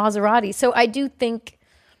their Maserati. So I do think,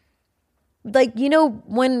 like, you know,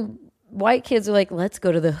 when white kids are like, let's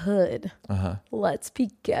go to the hood, let's be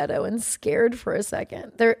ghetto and scared for a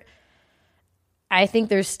second. I think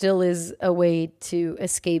there still is a way to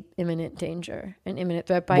escape imminent danger and imminent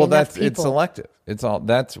threat by enough people. It's selective.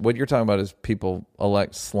 That's what you're talking about is people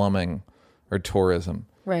elect slumming or tourism.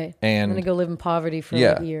 Right. And I'm going to go live in poverty for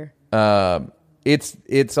a year.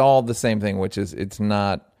 It's all the same thing, which is it's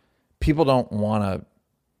not, people don't want to,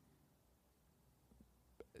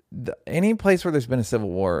 any place where there's been a civil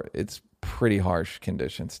war, it's pretty harsh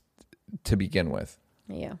conditions to begin with.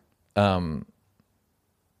 Yeah.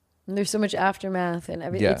 And there's so much aftermath and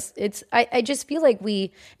everything. Yeah. I just feel like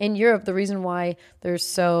we, in Europe, the reason why they're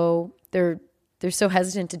so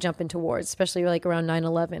hesitant to jump into wars, especially like around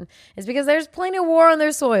 9/11, is because there's plenty of war on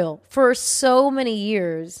their soil for so many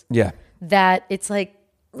years. Yeah. That it's like,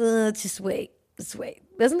 let's just wait.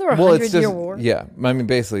 Isn't there a 100-year war? Yeah. I mean,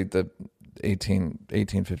 basically the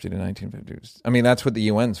 1850 to 1950s. I mean, that's what the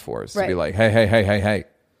UN's for, is to be like, hey.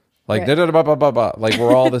 Like, like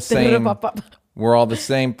we're all the same. We're all the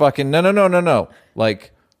same fucking, no.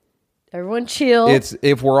 Like, everyone chill. It's,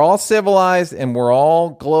 if we're all civilized and we're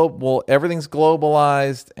all global, everything's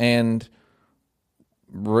globalized and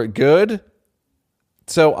good.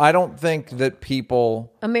 So I don't think that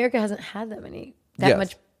people... America hasn't had that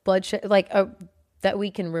much bloodshed, like that we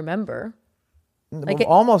can remember. Like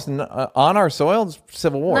almost on our soil,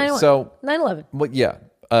 civil war. 9/11. So 9/11. Well, yeah.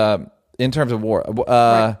 In terms of war,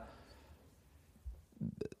 right.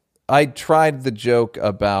 I tried the joke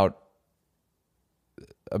about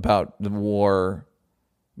the war,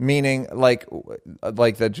 meaning like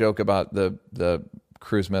that joke about the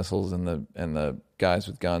cruise missiles and the guys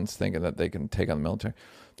with guns thinking that they can take on the military.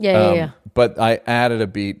 Yeah. But I added a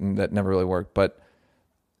beat and that never really worked. But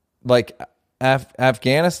like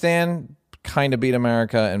Afghanistan kind of beat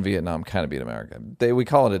America and Vietnam kind of beat America. We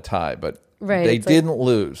call it a tie, but they didn't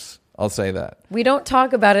lose. I'll say that. We don't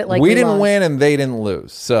talk about it like we didn't win and they didn't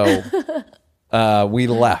lose. So we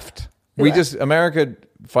left. America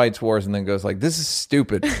fights wars and then goes like, this is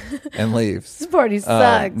stupid and leaves. This party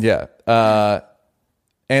sucks. Yeah.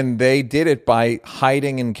 And they did it by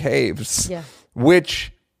hiding in caves,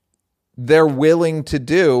 which they're willing to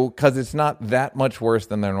do because it's not that much worse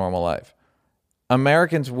than their normal life.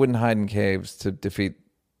 Americans wouldn't hide in caves to defeat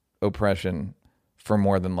oppression for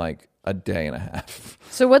more than like a day and a half.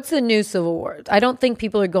 So what's the new civil war? I don't think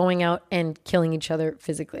people are going out and killing each other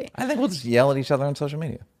physically. I think we'll just yell at each other on social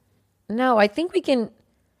media. No, I think we can...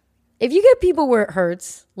 If you get people where it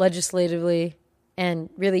hurts legislatively and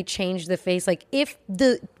really change the face, like if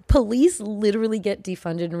the police literally get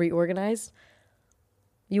defunded and reorganized,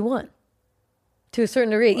 you won to a certain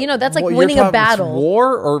degree. You know, that's like winning a battle.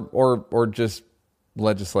 War or just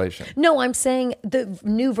legislation? No, I'm saying the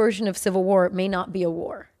new version of Civil War may not be a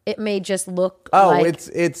war. It may just look like...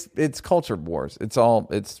 it's culture wars. It's all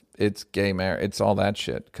it's gay marriage. It's all that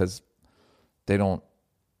shit because they don't.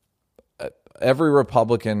 Every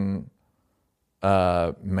Republican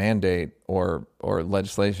mandate or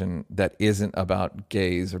legislation that isn't about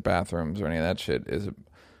gays or bathrooms or any of that shit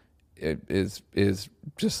is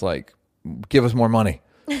just like, give us more money.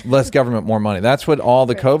 Less government, more money. That's what all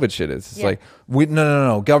the COVID shit is. It's like,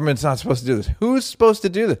 no. Government's not supposed to do this. Who's supposed to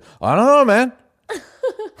do this? I don't know, man.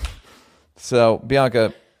 So,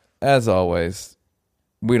 Bianca, as always,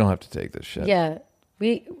 we don't have to take this shit. Yeah,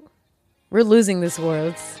 we're losing this war.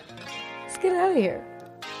 Let's get out of here.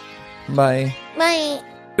 Bye. Bye.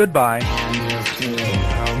 Goodbye.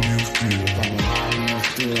 How you